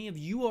out there. If any of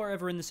you are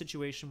ever in the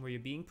situation where you're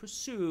being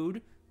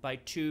pursued by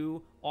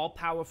two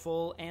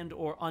all-powerful and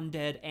or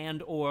undead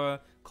and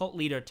or cult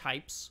leader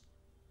types,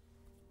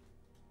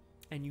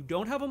 and you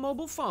don't have a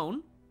mobile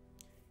phone,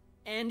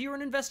 and you're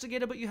an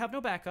investigator but you have no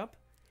backup,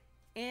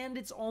 and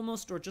it's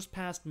almost or just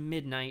past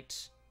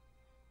midnight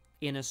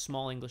in a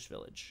small English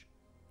village,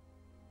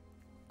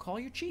 call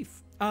your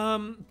chief.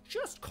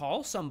 Just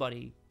call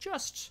somebody.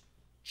 Just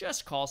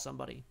call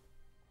somebody.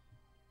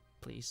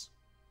 Please.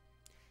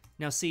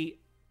 Now see,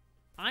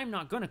 I'm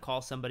not going to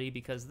call somebody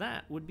because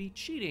that would be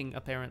cheating,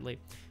 apparently.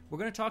 We're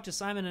going to talk to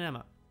Simon and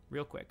Emma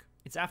real quick.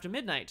 It's after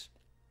midnight.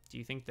 Do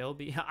you think they'll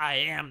be... I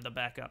am the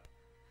backup.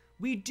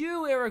 We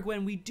do,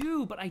 Aragwen, we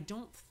do, but I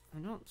don't...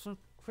 So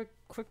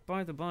quick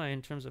by the by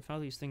in terms of how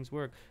these things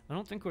work. I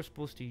don't think we're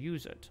supposed to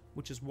use it,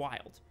 which is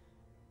wild.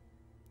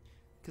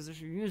 Because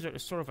if you use it,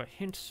 it's sort of a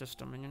hint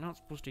system, and you're not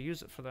supposed to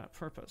use it for that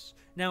purpose.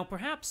 Now,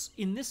 perhaps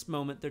in this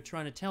moment, they're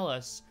trying to tell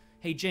us,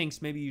 hey,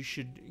 Jenks, maybe you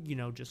should,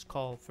 just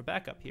call for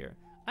backup here.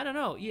 I don't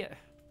know, yeah.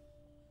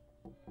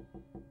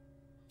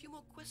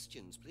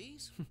 questions,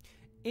 please.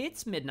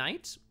 It's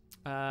midnight.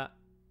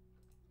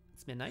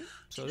 It's midnight,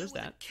 so there's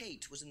that.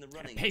 Kate was in the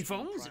running.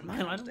 Payphones in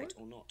my line of work.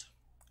 Or not?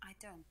 I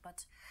don't,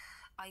 but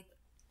I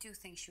do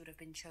think she would have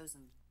been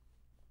chosen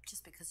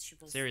just because she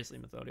was... Seriously,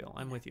 Methodiel,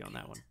 I'm with you on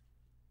that one.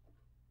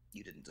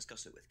 You didn't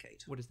discuss it with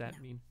Kate. What does that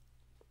mean?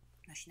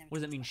 No, she never What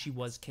does that mean, she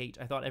was Kate?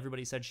 I thought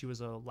everybody said she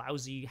was a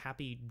lousy,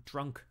 happy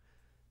drunk.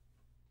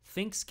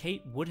 Thinks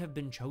Kate would have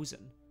been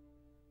chosen.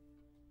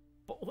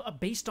 But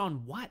based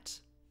on what?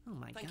 Oh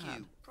my god. Thank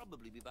you.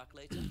 Probably be back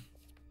later.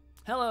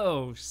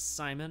 Hello,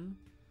 Simon.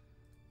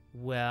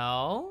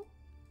 Well,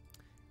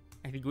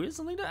 I think we have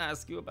something to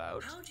ask you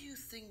about. How do you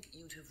think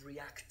you'd have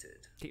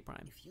reacted Kate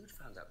Prime. if you'd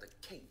found out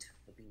that Kate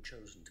had been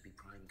chosen to be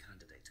prime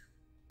candidate?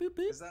 Boop,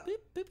 boop, Is that... boop,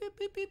 boop, boop,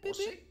 boop, boop, Was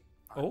boop. she?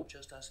 Oh. I'm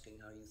just asking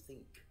how you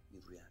think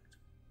you'd react.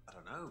 I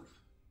don't know.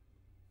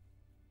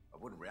 I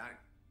wouldn't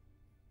react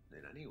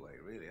in any way,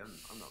 really.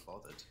 I'm not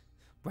bothered.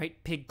 Right,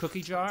 pig cookie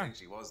I jar? think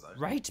she was, though.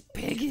 Right,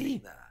 piggy?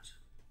 That.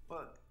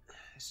 Well,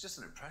 it's just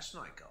an impression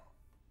I got.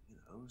 You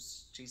know,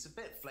 she's a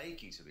bit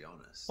flaky, to be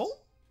honest. Oh?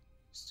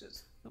 It's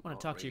just... I want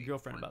not to talk to your really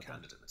girlfriend prime about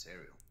candidate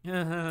material.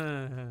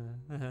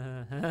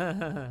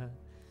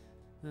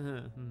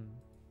 that.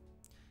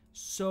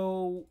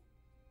 So...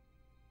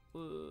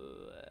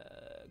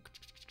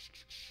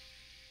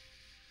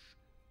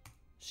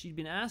 she'd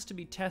been asked to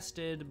be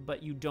tested,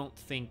 but you don't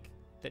think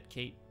that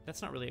Kate...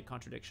 That's not really a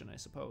contradiction, I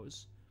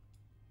suppose.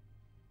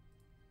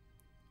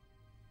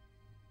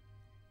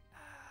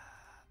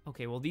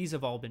 Okay, well, these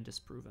have all been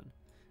disproven.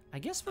 I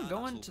guess we're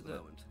going to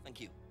the... Thank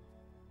you.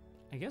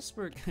 I guess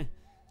we're...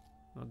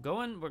 we're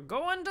going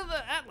to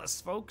the Atlas,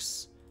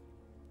 folks.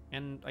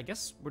 And I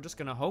guess we're just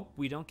gonna hope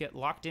we don't get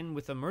locked in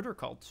with a murder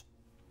cult.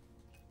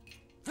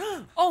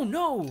 Oh,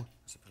 no! I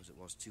suppose it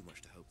was too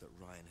much to hope that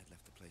Ryan had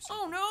left the place.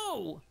 Oh,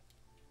 no!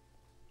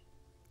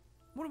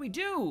 What do we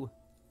do?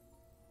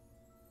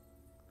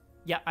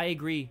 Yeah, I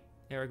agree,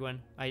 Aragorn.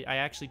 I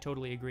actually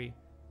totally agree.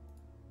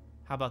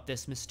 How about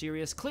this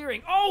mysterious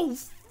clearing? Oh,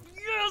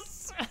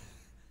 yes!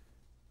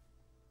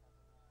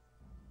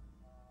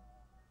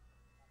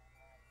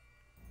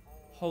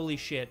 Holy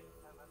shit.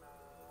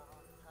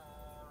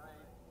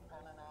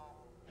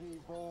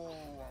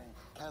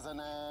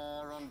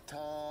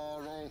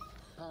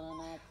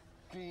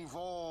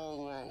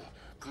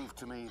 Prove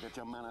to me that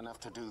you're man enough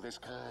to do this,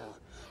 Kyle,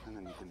 and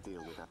then you can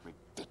deal with that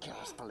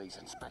ridiculous police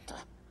inspector.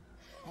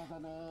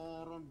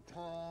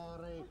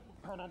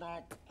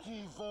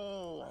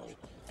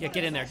 Yeah,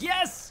 get in there.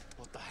 Yes!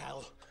 What the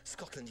hell?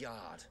 Scotland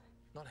Yard,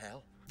 not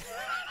hell.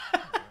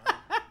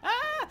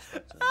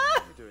 What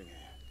are you doing here?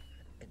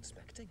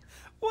 Inspecting.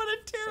 What a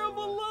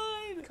terrible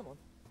line! Come on,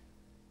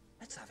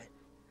 let's have it.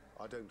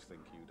 I don't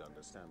think you'd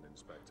understand,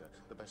 Inspector.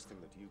 The best thing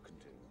that you can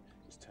do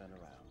is turn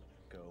around,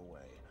 go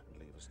away, and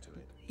leave us to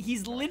it.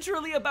 He's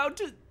literally about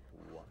to...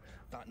 What?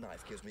 That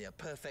knife gives me a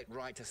perfect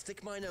right to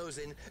stick my nose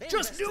in,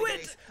 Just do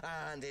it! investigate,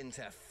 and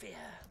interfere.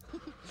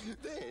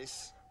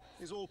 This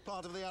is all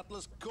part of the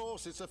Atlas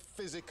course. It's a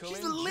physical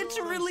She's endurance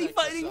literally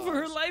fighting for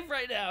her exercise. life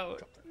right now.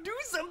 Do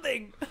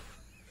something!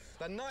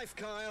 The knife,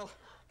 Kyle.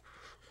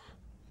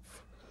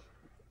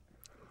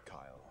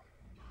 Kyle.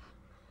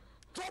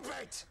 Drop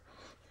it!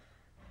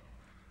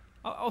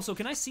 Also,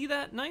 can I see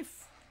that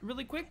knife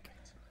really quick?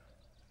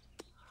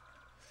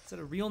 Is that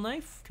a real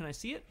knife? Can I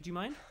see it? Do you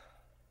mind?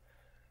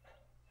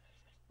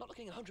 Not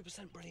looking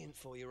 100% brilliant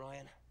for you,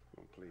 Ryan.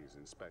 Well, please,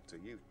 Inspector,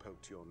 you've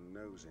poked your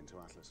nose into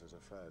Atlas's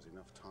affairs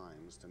enough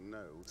times to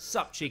know...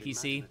 Sup, Cheeky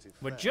C.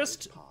 We're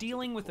just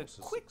dealing with a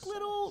quick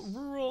little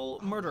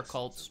rural murder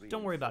cult.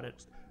 Don't worry about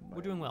it.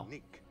 We're doing well.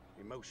 Unique,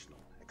 emotional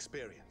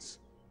experience.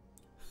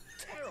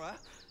 Terror?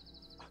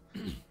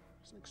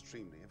 It's an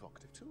extremely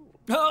evocative tool.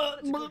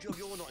 It's a good job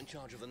you're not in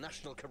charge of the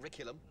national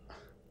curriculum.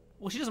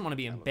 Well, she doesn't want to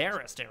be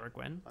embarrassed,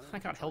 Aragorn. I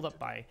got held up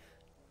by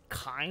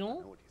Kyle. I know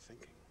what you're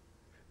thinking.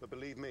 But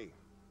believe me,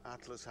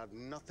 Atlas had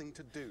nothing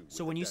to do with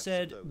So when the you deaths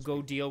said of those go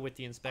people. deal with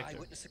the inspector.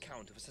 Eyewitness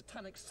account of a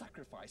satanic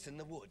sacrifice in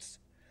the woods.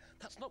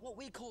 That's not what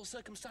we call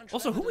circumstantial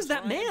Also, who was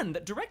that evidence, Ryan. man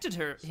that directed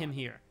him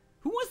here?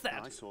 Who was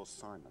that? I saw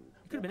Simon.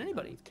 It could have been walking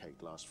anybody. With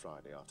Kate last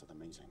Friday after the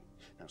meeting.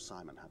 Now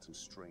Simon had some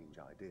strange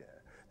idea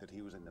that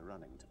he was in the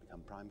running to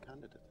become prime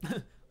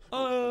candidate.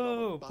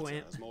 Oh, Butter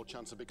plant. has more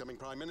chance of becoming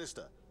prime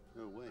minister.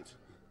 Oh wait,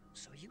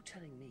 So are you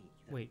telling me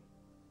that... Wait.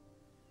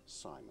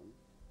 Simon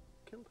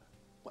killed her.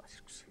 Well, it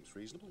seems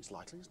reasonable. It's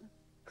likely, isn't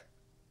it?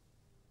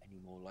 Any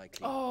more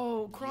likely?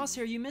 Oh,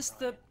 Crosshair, you missed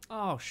the...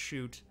 Oh,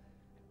 shoot.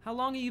 How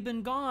long have you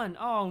been gone?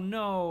 Oh,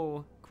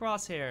 no.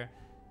 Crosshair.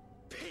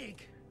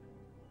 Pig!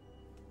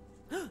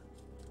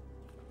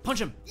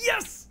 Punch him.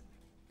 Yes!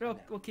 Oh,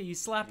 okay, you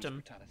slapped him.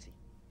 Brutality.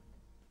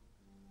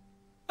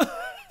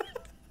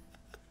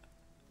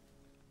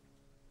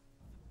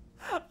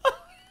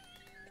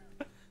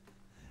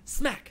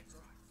 Smack!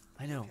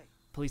 I know.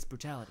 Police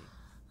brutality.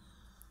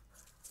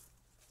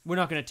 We're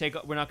not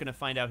gonna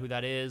find out who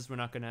that is. We're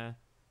not gonna...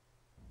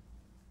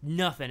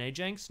 Nothing, eh,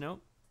 Jenks?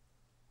 Nope.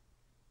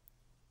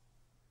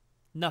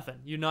 Nothing.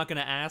 You're not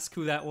gonna ask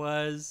who that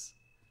was?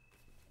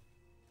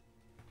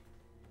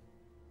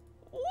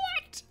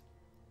 What?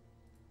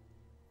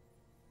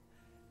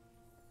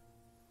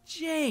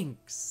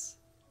 Jinx!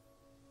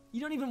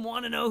 You don't even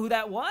want to know who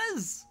that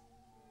was?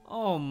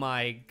 Oh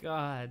my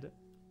god.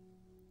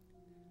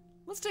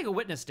 Let's take a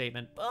witness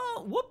statement.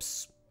 Oh,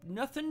 whoops.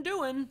 Nothing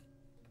doing.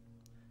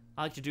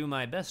 I like to do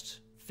my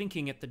best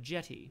thinking at the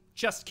jetty.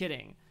 Just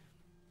kidding.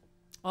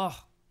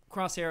 Oh,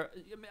 Crosshair.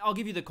 I'll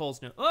give you the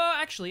Coles note. Oh,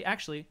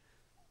 actually.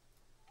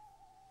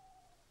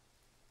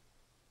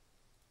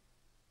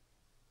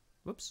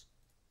 Whoops.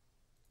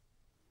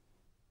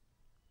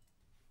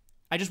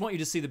 I just want you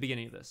to see the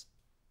beginning of this.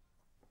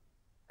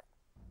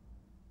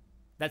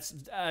 That's,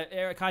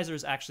 Eric Kaiser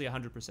is actually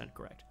 100%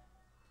 correct.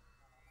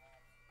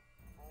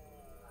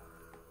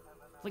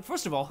 Like,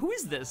 first of all, who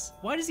is this?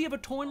 Why does he have a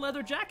torn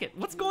leather jacket?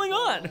 What's going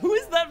on? Who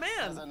is that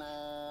man?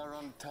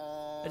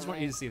 I just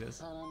want you to see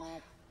this.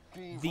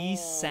 The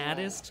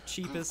saddest,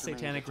 cheapest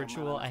satanic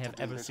ritual I have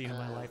ever seen in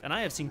my life. And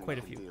I have seen quite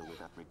a few.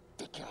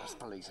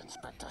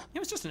 It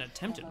was just an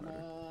attempted murder.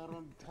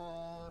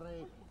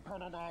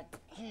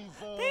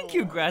 Thank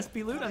you,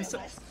 Graspy Loot. I'm so...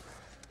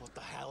 What the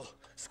hell?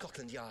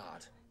 Scotland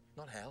Yard.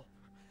 Not hell.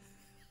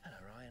 Hello,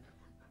 Ryan.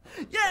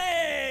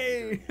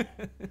 Yay!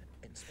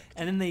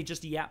 And then they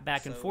just yap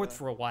back and forth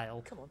for a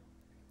while. Come on.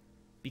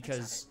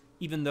 Because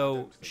even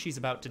though she's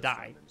about to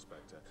die.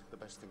 Inspector, the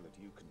best thing that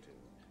you can do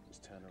is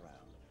turn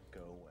around,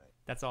 go away.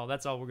 That's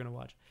all we're gonna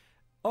watch.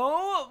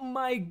 Oh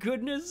my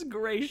goodness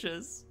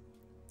gracious.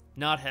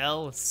 Not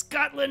hell,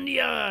 Scotland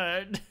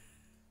Yard!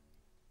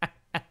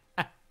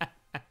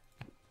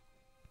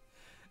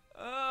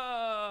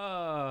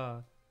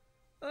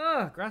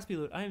 Graspy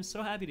Loot, I am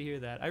so happy to hear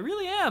that. I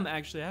really am,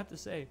 actually, I have to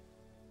say.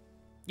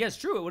 Yeah, it's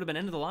true, it would have been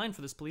end of the line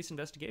for this police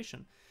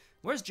investigation.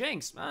 Where's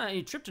Jenks?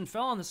 He tripped and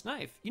fell on this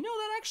knife. You know,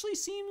 that actually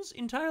seems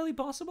entirely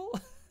possible.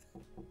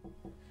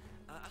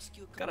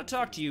 Gotta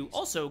talk to you.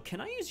 Also, can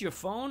I use your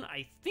phone?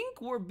 I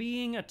think we're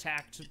being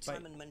attacked Did by...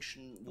 Simon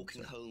mention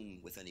walking home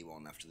with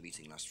anyone after the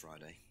meeting last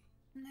Friday?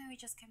 No, he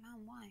just came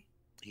home. Why?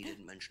 He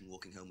didn't mention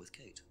walking home with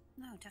Kate.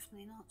 No,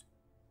 definitely not.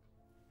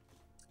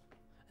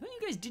 I thought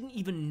you guys didn't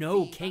even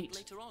know Be Kate.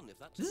 back later on, if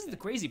that's This is okay. the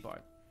crazy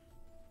part.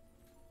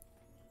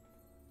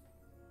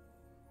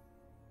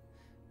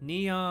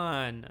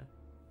 Neon.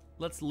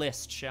 Let's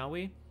list, shall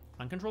we?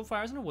 Uncontrolled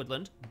fires in a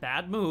woodland.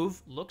 Bad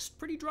move. Looks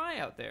pretty dry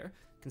out there.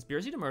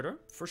 Conspiracy to murder,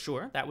 for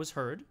sure. That was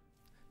heard.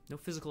 No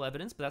physical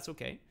evidence, but that's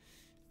okay.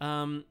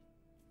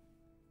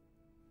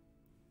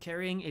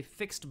 Carrying a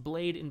fixed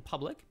blade in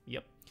public.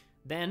 Yep.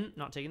 Then,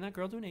 not taking that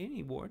girl to an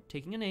A&E ward.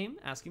 Taking a name.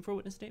 Asking for a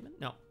witness statement.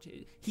 No.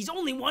 He's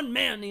only one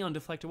man, Neon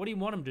Deflector. What do you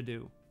want him to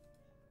do?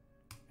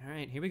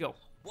 Alright, here we go.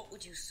 What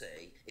would you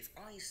say if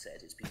I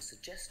said it's been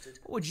suggested?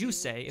 What would you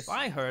say if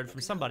I heard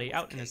from somebody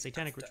out in a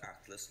satanic ritual?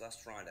 Atlas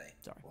last Friday.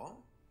 Sorry. What?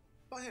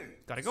 By who?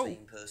 Gotta go. The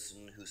same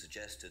person who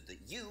suggested that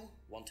you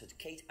wanted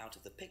Kate out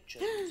of the picture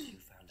because you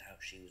found out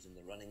she was in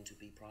the running to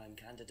be prime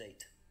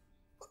candidate.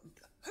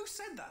 Who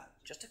said that?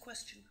 Just a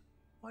question.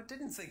 I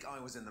didn't think I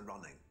was in the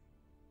running.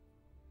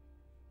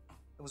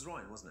 It was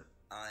Ryan, wasn't it?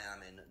 I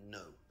am in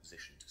no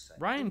position to say.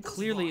 Ryan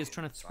clearly is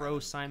trying to throw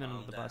Simon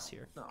under the bus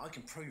here. No, I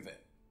can prove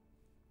it.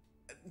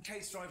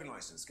 Kate's driving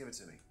license, give it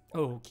to me.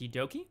 Okie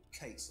dokie.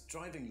 Kate's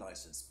driving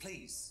license,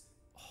 please.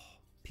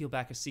 Peel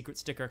back a secret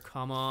sticker,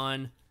 come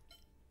on.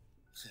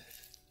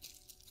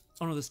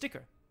 Oh no, the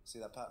sticker. See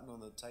that pattern on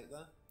the tape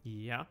there?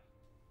 Yeah.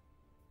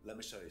 Let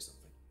me show you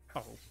something.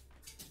 Oh.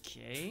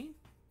 Okay.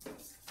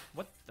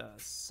 What the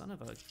son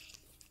of a...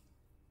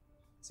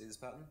 See this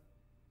pattern?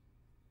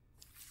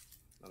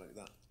 Now look at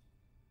that.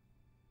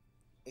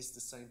 It's the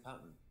same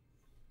pattern.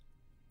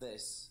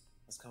 This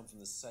has come from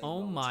the same...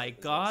 Oh my tape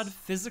as god, this.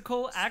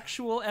 physical,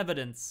 actual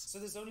evidence. So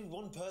there's only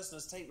one person who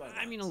has tape like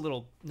that? I mean, a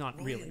little, not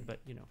Ryan. really, but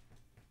you know.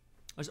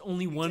 There's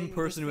only He one gave me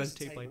person who this has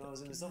piece of tape like when I was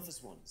that. in his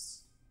office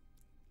once.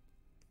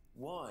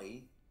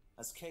 Why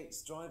has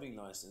Kate's driving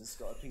license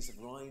got a piece of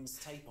Ryan's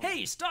tape on it?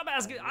 Hey, stop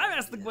asking! I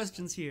asked the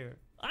questions here.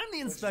 I'm the Where'd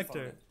you inspector.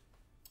 find it?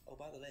 Oh,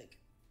 by the lake.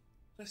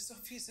 But it's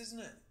obvious, isn't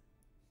it?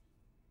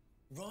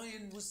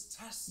 Ryan was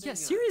testing Yeah, her.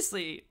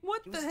 seriously,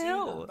 what He the was doing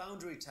hell? a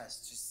boundary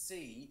test to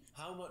see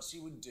how much she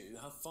would do,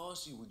 how far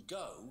she would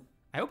go.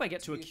 I hope I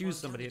get to be a accuse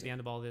fine somebody at the candidate. end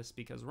of all this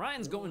because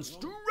Ryan's going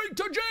straight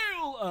to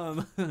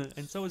jail.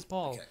 And so is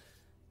Paul. Okay.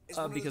 It's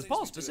one of the Because things Paul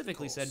we do at the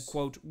specifically said, course.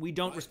 "quote We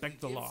don't Right? respect We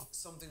the give law."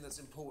 something that's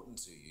important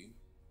to you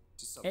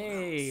to someone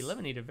Hey, else.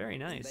 Lemonade, very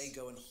And nice. they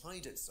go and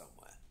hide it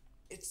somewhere.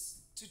 It's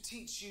to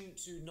teach you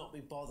to not be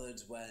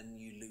bothered when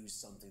you lose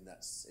something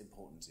that's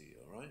important to you.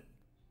 All right?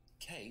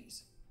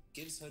 Kate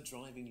gives her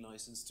driving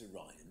license to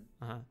Ryan.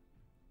 Uh-huh.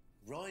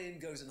 Ryan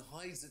goes and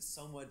hides it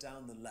somewhere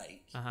down the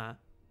lake. Uh-huh.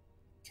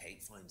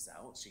 Kate finds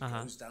out. She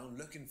Uh-huh. goes down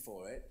looking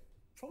for it.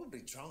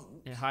 Probably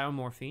drunk. Yeah, high on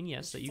morphine,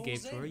 yes, She that you gave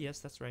falls to her. in. Yes,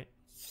 that's right.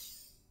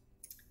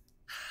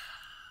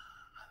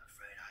 I'm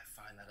afraid I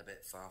find that a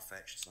bit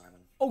far-fetched,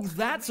 Simon. Oh,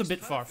 that's a It bit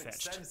makes perfect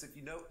far-fetched. sense if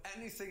you know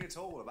anything at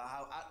all about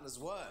how Atlas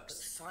But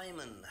works.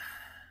 Simon,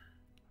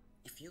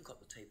 if you got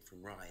the tape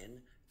from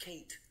Ryan,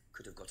 Kate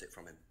could have got it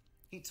from him.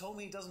 He told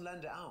me he doesn't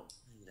lend it out.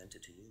 He lent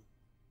it to you.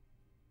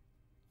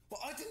 But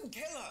I didn't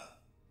kill her.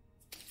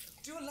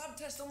 Do a lab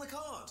test on the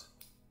card.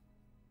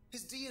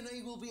 His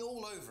DNA will be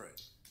all over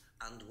it.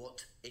 And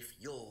what if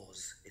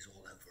yours is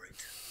all over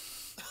it?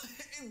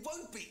 It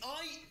won't be.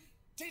 I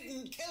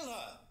didn't kill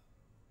her.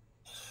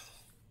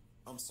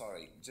 I'm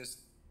sorry.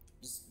 Just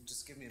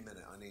give me a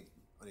minute. I need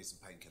some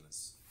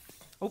painkillers.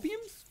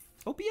 Opiums?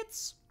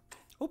 Opiates?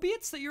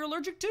 Opiates that you're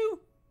allergic to?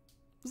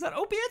 Was that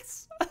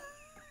opiates?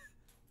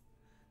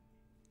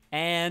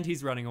 And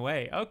he's running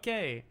away.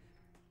 Okay.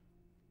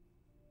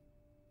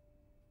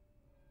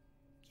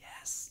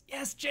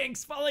 Yes,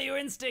 Jinx, follow your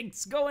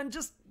instincts. Go and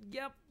just...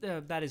 Yep,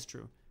 that is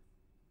true.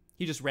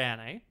 He just ran,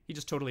 eh? He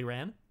just totally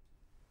ran.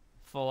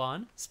 Full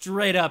on.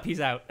 Straight up, he's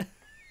out.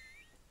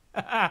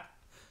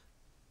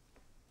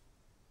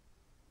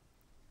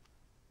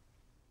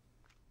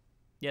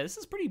 Yeah, this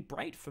is pretty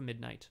bright for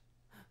midnight.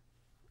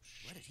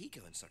 Where did he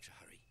go in such a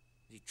hurry?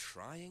 Is he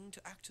trying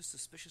to act as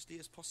suspiciously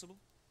as possible?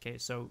 Okay,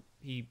 so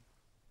he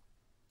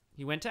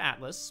went to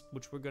Atlas,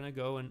 which we're gonna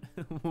go and...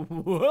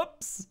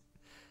 Whoops!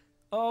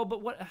 Oh,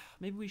 but what...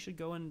 Maybe we should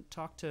go and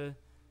talk to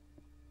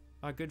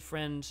our good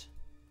friend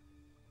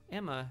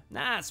Emma.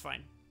 Nah, it's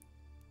fine.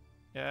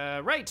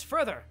 Right,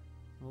 further.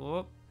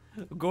 Whoop.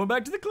 Going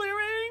back to the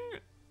clearing.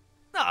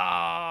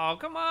 Oh,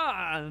 come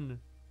on.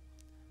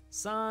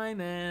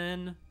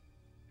 Simon.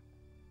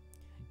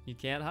 You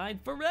can't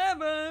hide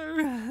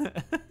forever.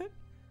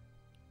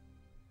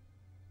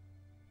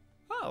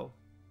 Oh.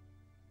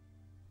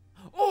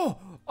 Oh,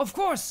 of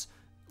course.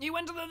 He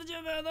went to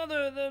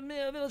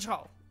the village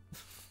hall.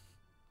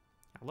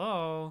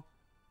 Hello.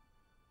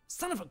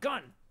 Son of a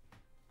gun.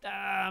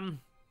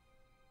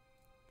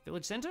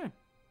 Village center?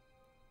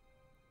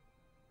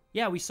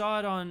 Yeah, we saw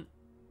it on...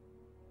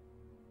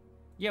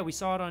 Yeah, we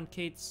saw it on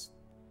Kate's...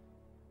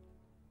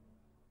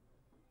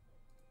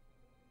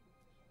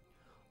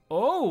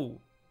 Oh!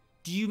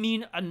 Do you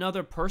mean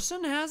another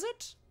person has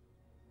it?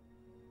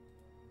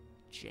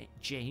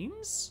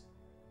 James?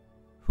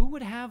 Who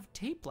would have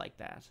tape like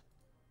that?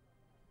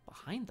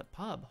 Behind the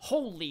pub.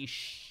 Holy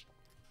sh...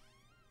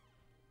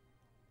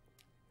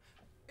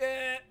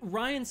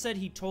 Ryan said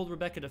he told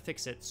Rebecca to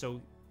fix it,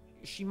 so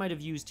she might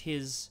have used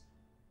his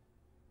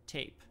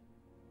tape.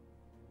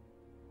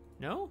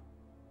 No?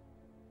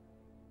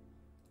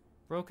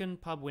 Broken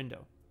pub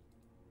window.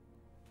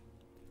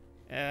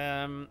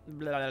 Blah,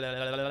 blah,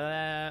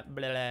 blah,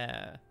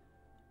 blah.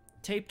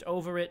 Taped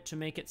over it to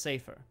make it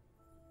safer.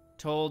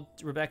 Told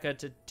Rebecca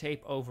to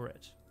tape over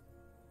it.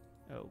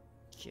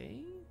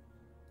 Okay.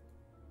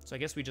 So I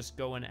guess we just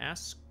go and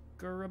ask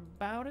her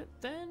about it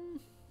then?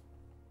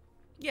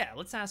 Yeah,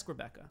 let's ask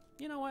Rebecca.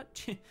 You know what?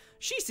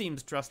 She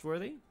seems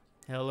trustworthy.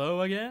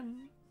 Hello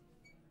again.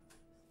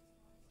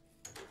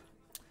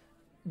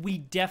 We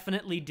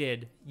definitely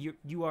did.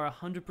 You are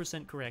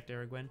 100% correct,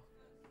 Aragwen.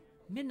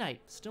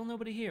 Midnight, still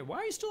nobody here. Why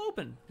are you still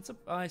open?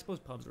 I suppose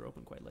pubs are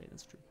open quite late,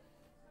 that's true.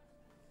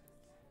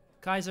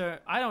 Kaiser,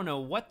 I don't know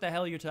what the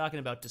hell you're talking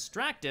about.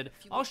 Distracted?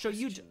 I'll show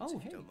you... Oh,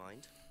 hey. Don't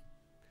mind.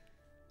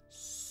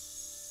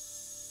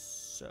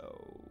 So...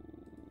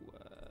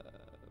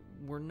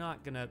 we're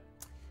not gonna...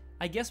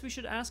 I guess we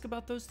should ask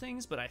about those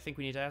things, but I think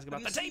we need to ask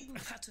about the tape. Have you seen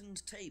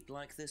patterned tape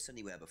like this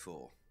anywhere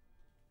before?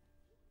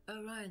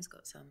 Oh, Ryan's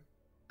got some.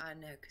 I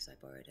know, because I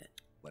borrowed it.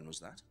 When was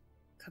that?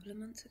 A couple of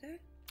months ago?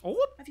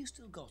 Oh! Have you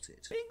still got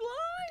it? Big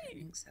lie! I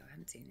don't think so. I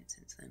haven't seen it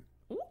since then.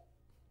 Oh.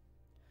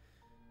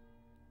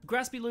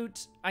 Graspy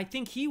Loot, I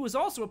think he was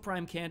also a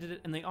prime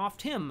candidate, and they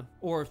offed him,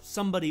 or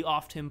somebody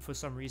offed him for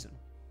some reason.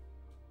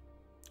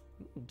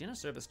 Ooh, dinner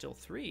service till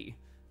 3.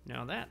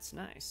 Now that's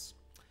nice.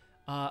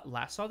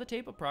 Last saw the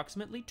tape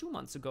approximately 2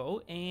 months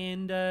ago,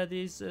 and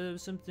there's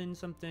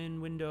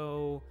something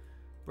window,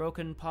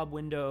 broken pub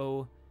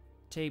window,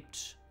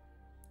 taped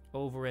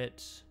over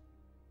it.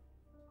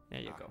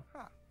 There you go.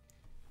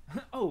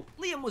 Oh,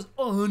 Liam was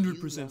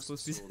 100%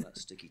 supposed to be... You saw that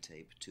sticky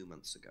tape 2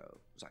 months ago.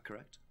 Was that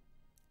correct?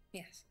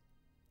 Yes.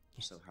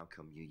 So how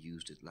come you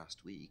used it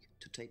last week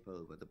to tape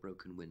over the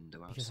broken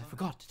window outside? Because I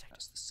forgot to tape.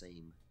 That's the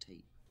same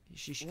tape.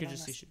 She Well, could I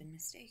just... must have been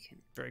mistaken.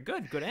 Very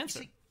good. Good answer.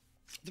 See,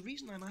 the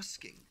reason I'm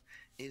asking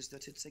is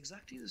that it's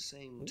exactly the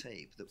same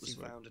tape that was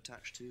found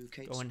attached to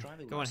Kate's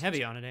driving going license.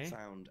 heavy on it, eh?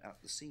 Found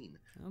at the scene.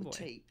 Oh, the boy.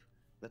 tape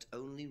that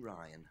only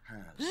Ryan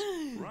has.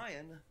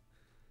 Ryan,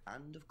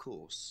 and of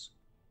course,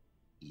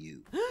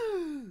 you.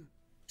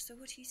 So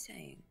what are you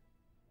saying?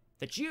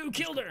 That you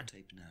killed her!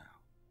 Tape now.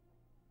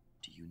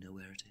 Do you know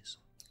where it is?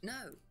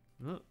 No.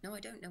 Oh. No, I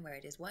don't know where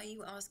it is. Why are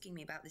you asking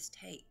me about this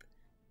tape?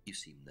 You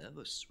seem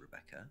nervous,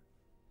 Rebecca.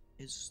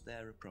 Is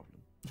there a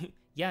problem?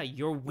 Yeah,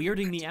 you're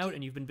weirding me out,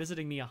 and you've been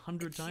visiting me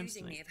 100 times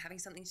Accusing me tonight. of having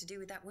something to do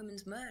with that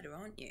woman's murder,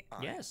 aren't you?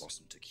 Yes. I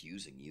wasn't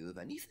accusing you of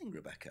anything,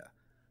 Rebecca.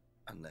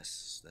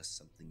 Unless there's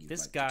something you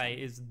This like guy to tell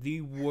me. is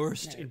the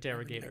worst No,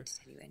 interrogator. I wouldn't like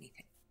to tell you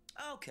anything.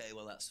 Okay,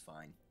 well, that's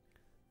fine.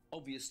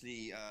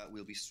 Obviously,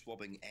 we'll be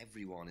swabbing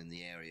everyone in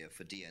the area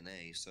for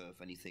DNA, so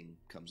if anything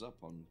comes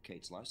up on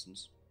Kate's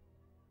license,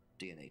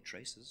 DNA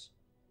traces.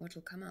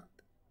 What'll come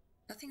up?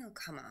 Nothing will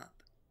come up.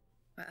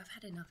 Right, I've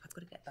had enough. I've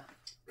got to get back.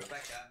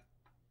 Rebecca!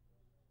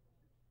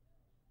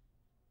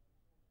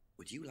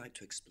 Would you like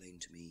to explain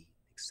to me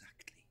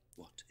exactly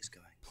what is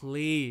going on.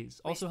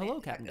 Please. Also, hello,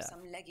 Respect Captain that Daff.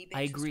 some leggy bitch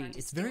I was agree. trying to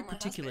It's steal very my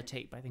particular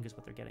husband. tape, I think is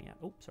what they're getting at.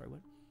 Oh, sorry, what?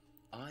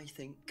 I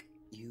think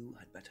you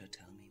had better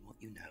tell me what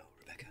you know,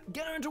 Rebecca.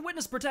 Get her into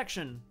witness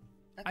protection.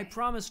 I Okay.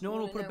 promise no one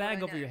will Wanna put a know what bag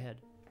I over know? your head.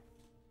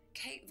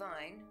 Kate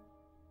Vine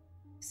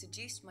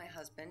seduced my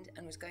husband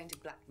and was going to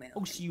blackmail Oh,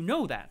 him. so you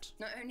know that.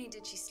 Not only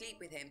did she sleep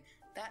with him,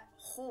 that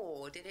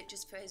whore did it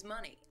just for his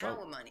money, Oh.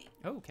 our money.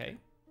 Okay.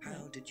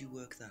 How did you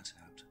work that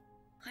out?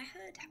 I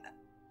heard her.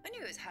 I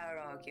knew it was her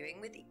arguing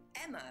with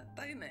Emma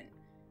Bowman.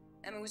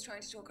 Emma was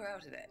trying to talk her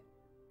out of it.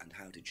 And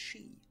how did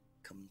she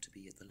come to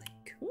be at the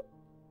lake?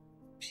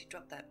 She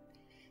dropped that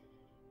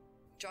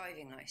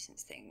driving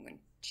license thing when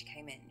she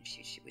came in.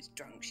 She was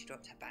drunk. She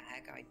dropped her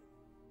bag. I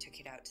took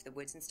it out to the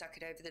woods and stuck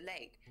it over the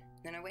lake.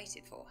 Then I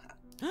waited for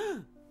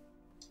her.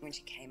 When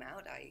she came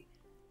out, I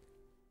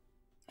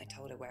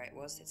told her where it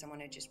was, that someone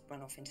had just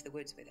run off into the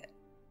woods with it.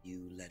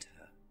 You led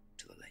her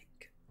to the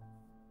lake.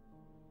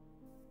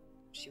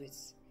 She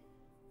was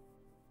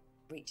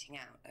reaching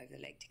out over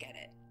the lake to get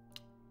it.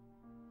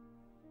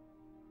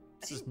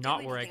 This is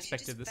not where I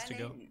expected this to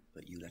go.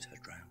 But you let her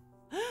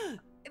drown.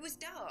 It was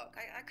dark.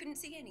 I couldn't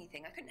see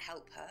anything. I couldn't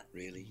help her.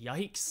 Really?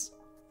 Yikes.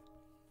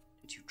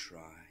 Did you try,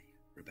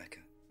 Rebecca?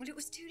 Well, it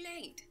was too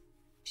late.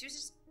 She was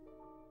just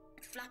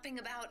flapping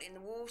about in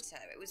the water.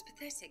 It was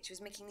pathetic. She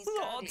was making these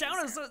Oh, gurgling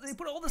down sounds. they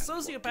put all the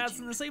sociopaths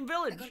in the same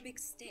village. I got a big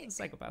stick.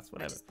 Psychopaths,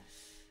 whatever.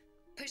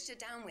 Pushed her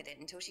down with it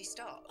until she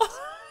stopped.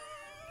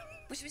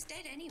 Well, she was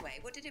dead anyway.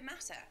 What did it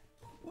matter?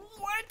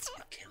 What?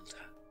 You killed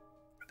her,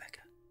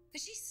 Rebecca.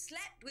 But she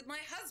slept with my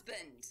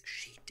husband.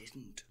 She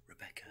didn't,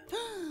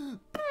 Rebecca.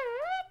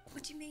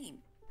 What do you mean?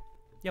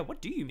 Yeah,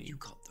 what do you mean? You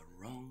got the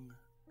wrong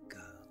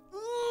girl.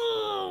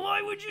 Oh,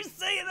 why would you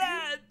say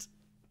that?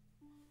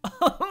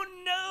 Oh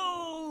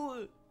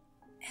no!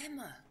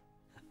 Emma.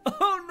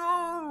 Oh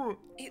no!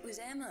 It was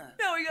Emma.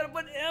 Now we gotta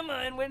put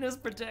Emma in witness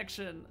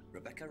protection.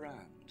 Rebecca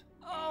Rand.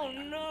 Oh I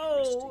am no!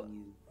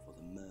 arresting you for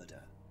the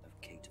murder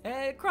of Kate.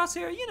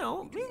 Crosshair, you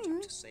know. You don't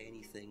have to say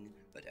anything,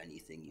 but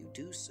anything you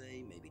do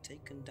say may be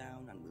taken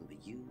down and will be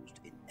used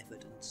in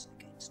evidence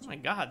against Oh you. my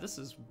god, this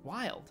is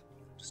wild.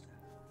 You understand?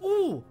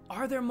 Ooh,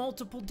 are there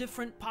multiple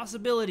different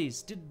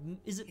possibilities?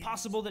 Is it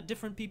possible that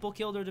different people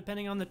killed her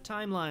depending on the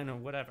timeline or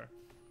whatever?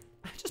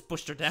 I just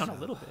pushed her down a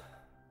little bit.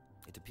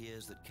 It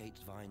appears that Kate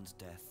Vine's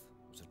death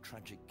was a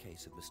tragic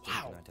case of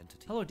mistaken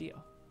identity. Hello,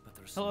 Dio. But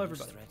there are some Hello,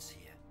 loose everybody. threads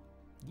here.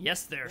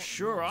 Yes, there What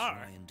sure was are.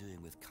 Ryan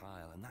doing with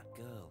Kyle and that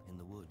girl in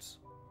the woods?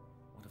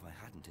 What if I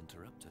hadn't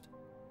interrupted?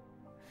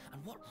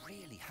 And what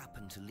really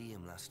happened to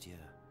Liam last year?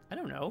 I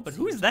don't know, but Seems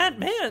who is to that have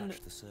man?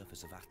 scratched the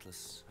surface of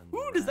Atlas and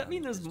Ooh, the does that mean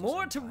Rand there's business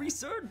more to empire.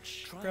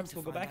 research? Trying Perhaps to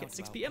we'll go find back at out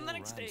 6 about p.m. the Paul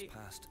next Rand's day.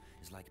 past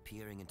is like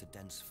peering into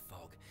dense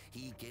fog.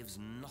 He gives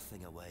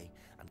nothing away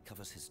and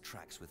covers his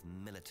tracks with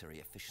military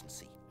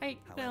efficiency. Hey,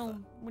 However, well,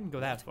 wouldn't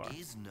go that far. what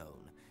is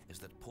known is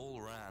that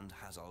Paul Rand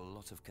has a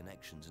lot of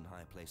connections in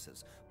high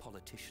places.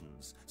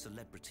 Politicians,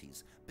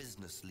 celebrities,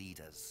 business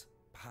leaders.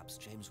 Perhaps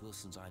James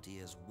Wilson's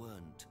ideas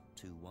weren't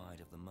too wide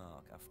of the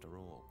mark after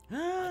all.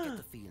 I get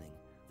the feeling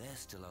there's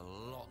still a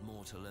lot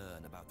more to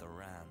learn about the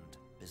Rand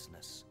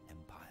business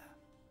empire.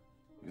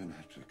 You're gonna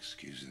have to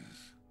excuse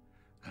us.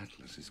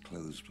 Atlas is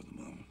closed for the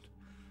moment.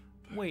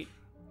 Wait,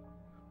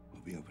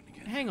 We'll be open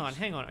again. hang on.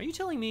 Are you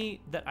telling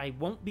me that I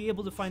won't be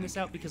able to find this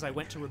out because I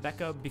went to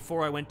Rebecca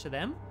before I went to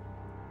them?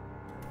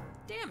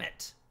 Damn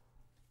it!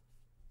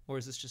 Or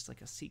is this just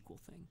like a sequel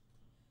thing?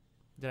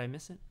 Did I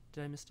miss it?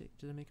 Did I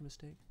make a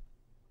mistake?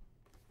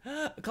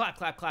 Clap,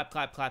 clap, clap,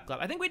 clap, clap, clap.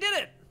 I think we did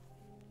it!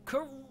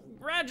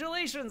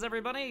 Congratulations,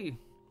 everybody!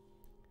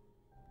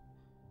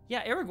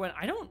 Yeah, Aragorn,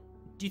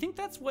 do you think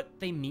that's what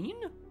they mean?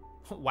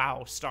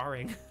 Wow,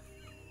 starring.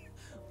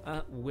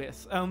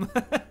 With, Ana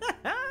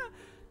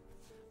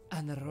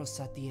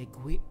Rosa di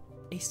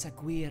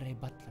Esaguirre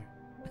Butler.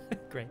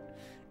 Great.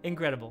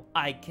 Incredible.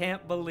 I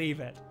can't believe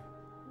it.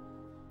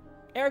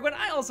 Aragorn,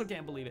 I also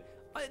can't believe it.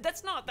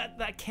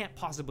 That can't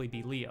possibly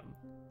be Liam.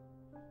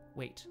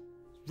 Wait.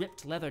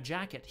 Ripped leather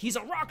jacket. He's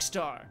a rock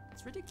star.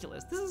 It's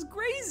ridiculous. This is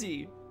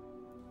crazy.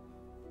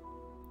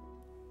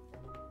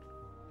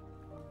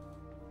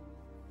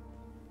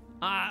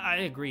 I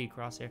agree,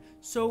 Crosshair.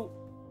 So,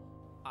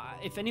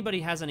 if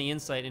anybody has any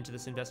insight into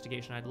this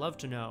investigation, I'd love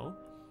to know.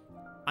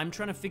 I'm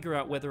trying to figure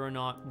out whether or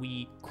not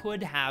we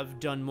could have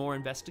done more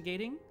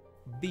investigating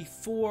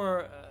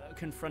before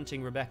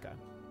confronting Rebecca,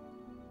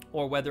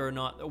 or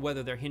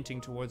whether they're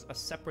hinting towards a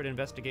separate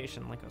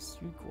investigation, like a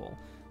sequel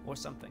or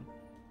something.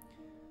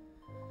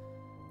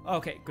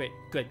 Okay, great,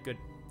 good.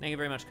 Thank you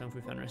very much, Kung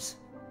Fu Fenris.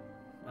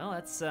 Well,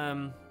 that's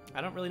I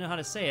don't really know how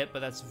to say it,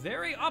 but that's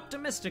very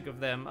optimistic of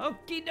them.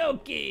 Okie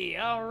dokie,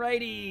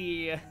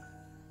 alrighty.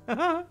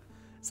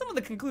 Some of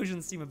the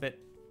conclusions seem a bit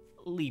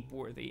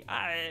leap-worthy.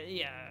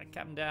 Yeah,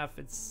 Captain Daff,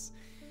 it's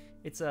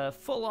a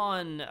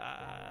full-on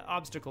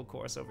obstacle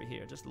course over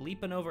here, just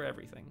leaping over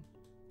everything.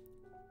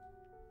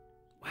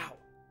 Wow.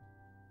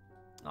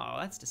 Oh,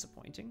 that's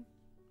disappointing.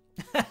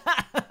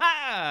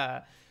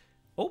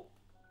 Oh.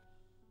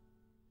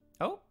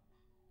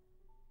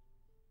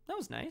 That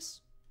was nice.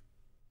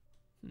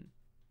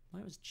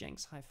 Why was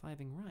Jenks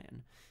high-fiving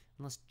Ryan?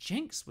 Unless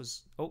Jenks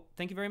was... Oh,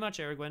 thank you very much,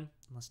 Aragwen.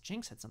 Unless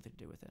Jenks had something to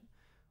do with it.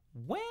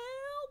 Well...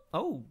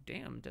 Oh,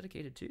 damn,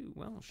 dedicated too.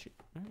 Well, shit.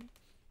 All right.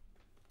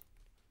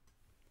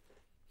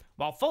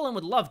 While Fulham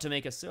would love to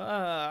make a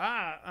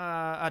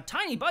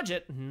tiny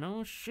budget...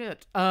 No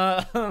shit.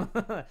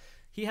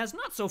 He has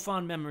not so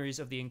fond memories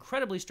of the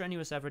incredibly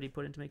strenuous effort he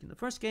put into making the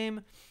first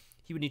game.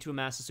 He would need to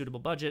amass a suitable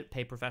budget,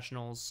 pay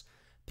professionals.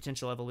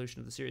 Potential evolution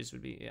of the series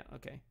would be... Yeah,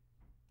 okay.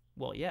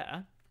 Well,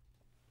 yeah.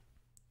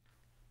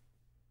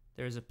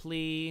 There's a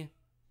plea.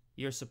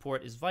 Your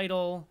support is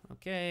vital.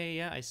 Okay,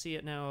 yeah, I see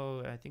it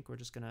now. I think we're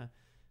just gonna...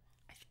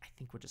 I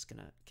think we're just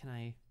gonna... Can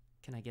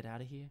I get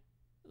out of here?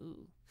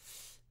 Ooh.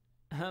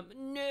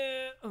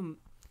 No. Due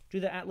to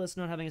the Atlas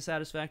not having a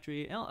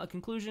satisfactory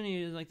conclusion,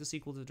 he would like the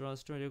sequel to draw the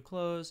story to a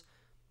close,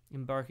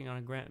 embarking on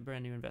a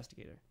brand new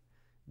investigator.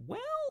 Well...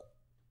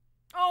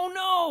 Oh,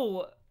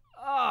 no!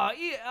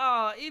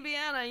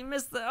 Eviana, you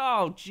missed the...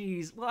 Oh,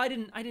 jeez. Well, I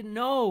didn't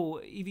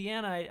know,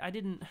 Eviana. I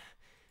didn't...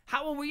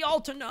 How are we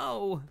all to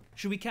know?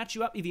 Should we catch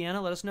you up,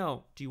 Eviana? Let us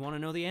know. Do you want to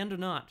know the end or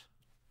not?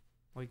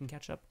 Or you can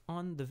catch up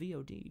on the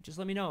VOD. Just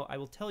let me know. I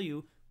will tell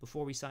you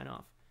before we sign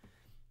off.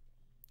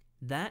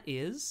 That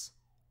is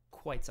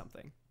quite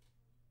something.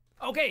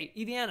 Okay,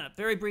 Eviana,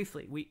 very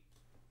briefly.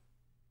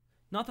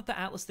 Not that the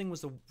Atlas thing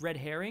was a red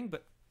herring,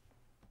 but...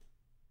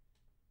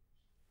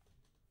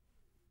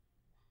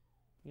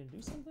 You gonna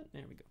do something?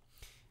 There we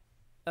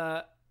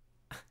go.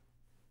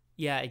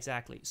 Yeah,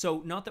 exactly.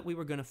 So, not that we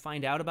were going to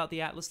find out about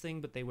the Atlas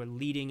thing, but they were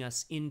leading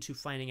us into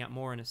finding out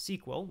more in a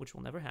sequel, which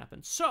will never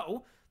happen.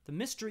 So, the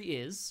mystery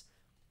is,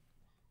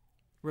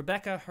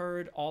 Rebecca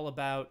heard all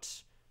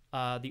about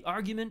the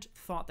argument,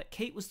 thought that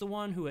Kate was the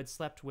one who had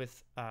slept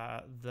with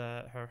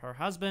her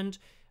husband,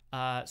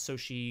 so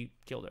she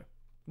killed her.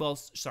 Well,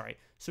 sorry.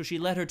 So she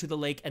led her to the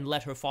lake and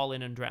let her fall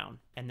in and drown,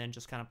 and then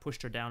just kind of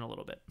pushed her down a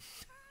little bit.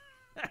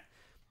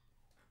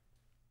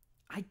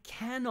 I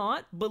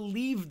cannot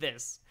believe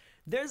this.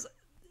 There's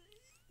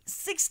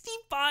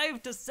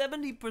 65 to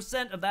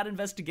 70% of that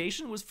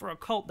investigation was for a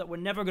cult that we're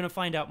never going to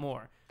find out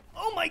more.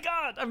 Oh my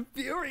god, I'm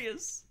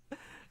furious.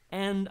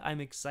 And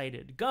I'm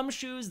excited.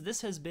 Gumshoes,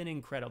 this has been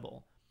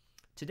incredible.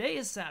 Today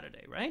is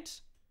Saturday, right?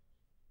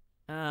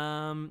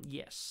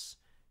 Yes.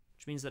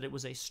 Which means that it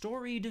was a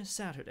storied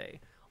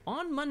Saturday.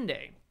 On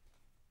Monday,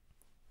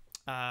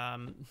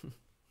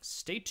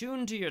 stay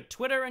tuned to your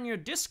Twitter and your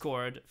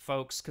Discord,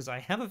 folks, because I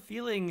have a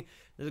feeling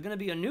there's going to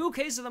be a new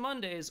Case of the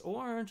Mondays,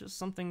 or just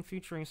something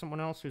featuring someone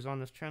else who's on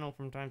this channel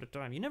from time to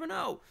time. You never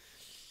know.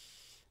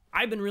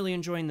 I've been really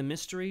enjoying the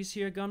mysteries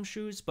here,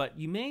 Gumshoes, but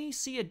you may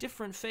see a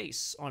different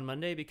face on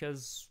Monday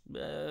because,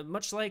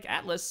 much like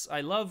Atlas,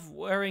 I love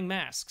wearing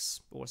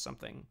masks or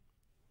something.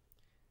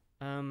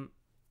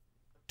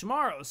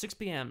 Tomorrow, 6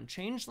 p.m.,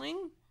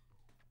 Changeling.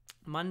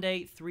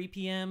 Monday, 3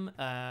 p.m.,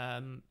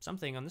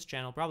 something on this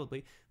channel,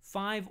 probably.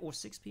 5 or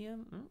 6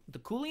 p.m., The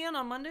Coolian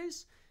on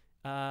Mondays.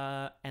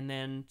 And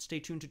then stay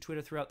tuned to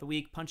Twitter throughout the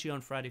week. Punchy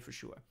on Friday for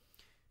sure.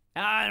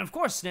 And of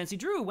course, Nancy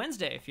Drew,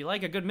 Wednesday. If you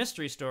like a good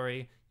mystery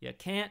story, you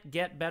can't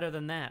get better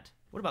than that.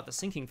 What about The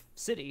Sinking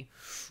City?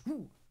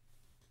 Ooh.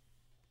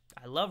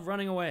 I love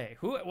running away.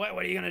 What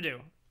are you going to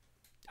do?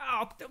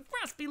 Oh, the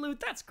Raspy Loot,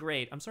 that's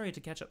great. I'm sorry to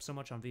catch up so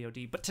much on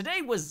VOD, but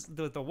today was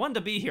the one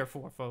to be here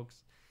for,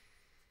 folks.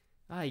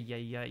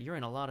 You're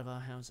in a lot of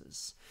our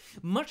houses.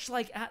 Much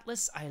like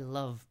Atlas, I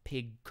love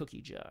pig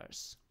cookie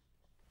jars.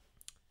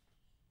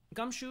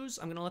 Gumshoes,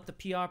 I'm going to let the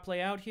PR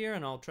play out here,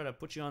 and I'll try to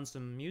put you on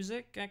some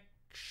music,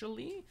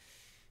 actually.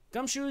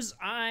 Gumshoes,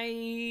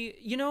 I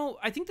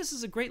think this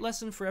is a great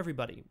lesson for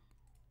everybody.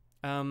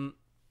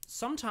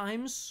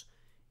 Sometimes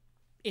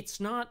it's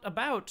not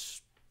about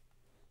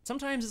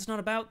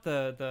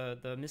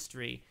the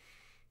mystery.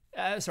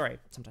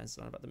 Sometimes it's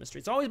not about the mystery.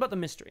 It's always about the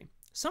mystery.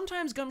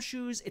 Sometimes,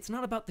 Gumshoes, it's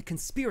not about the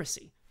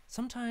conspiracy.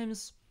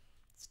 Sometimes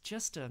it's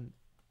just a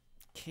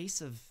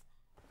case of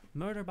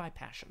murder by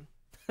passion.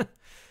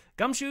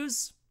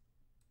 Gumshoes,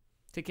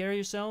 take care of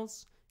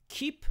yourselves.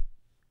 Keep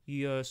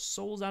your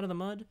souls out of the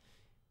mud.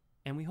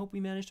 And we hope we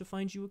manage to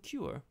find you a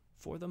cure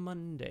for the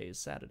Mondays,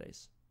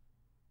 Saturdays.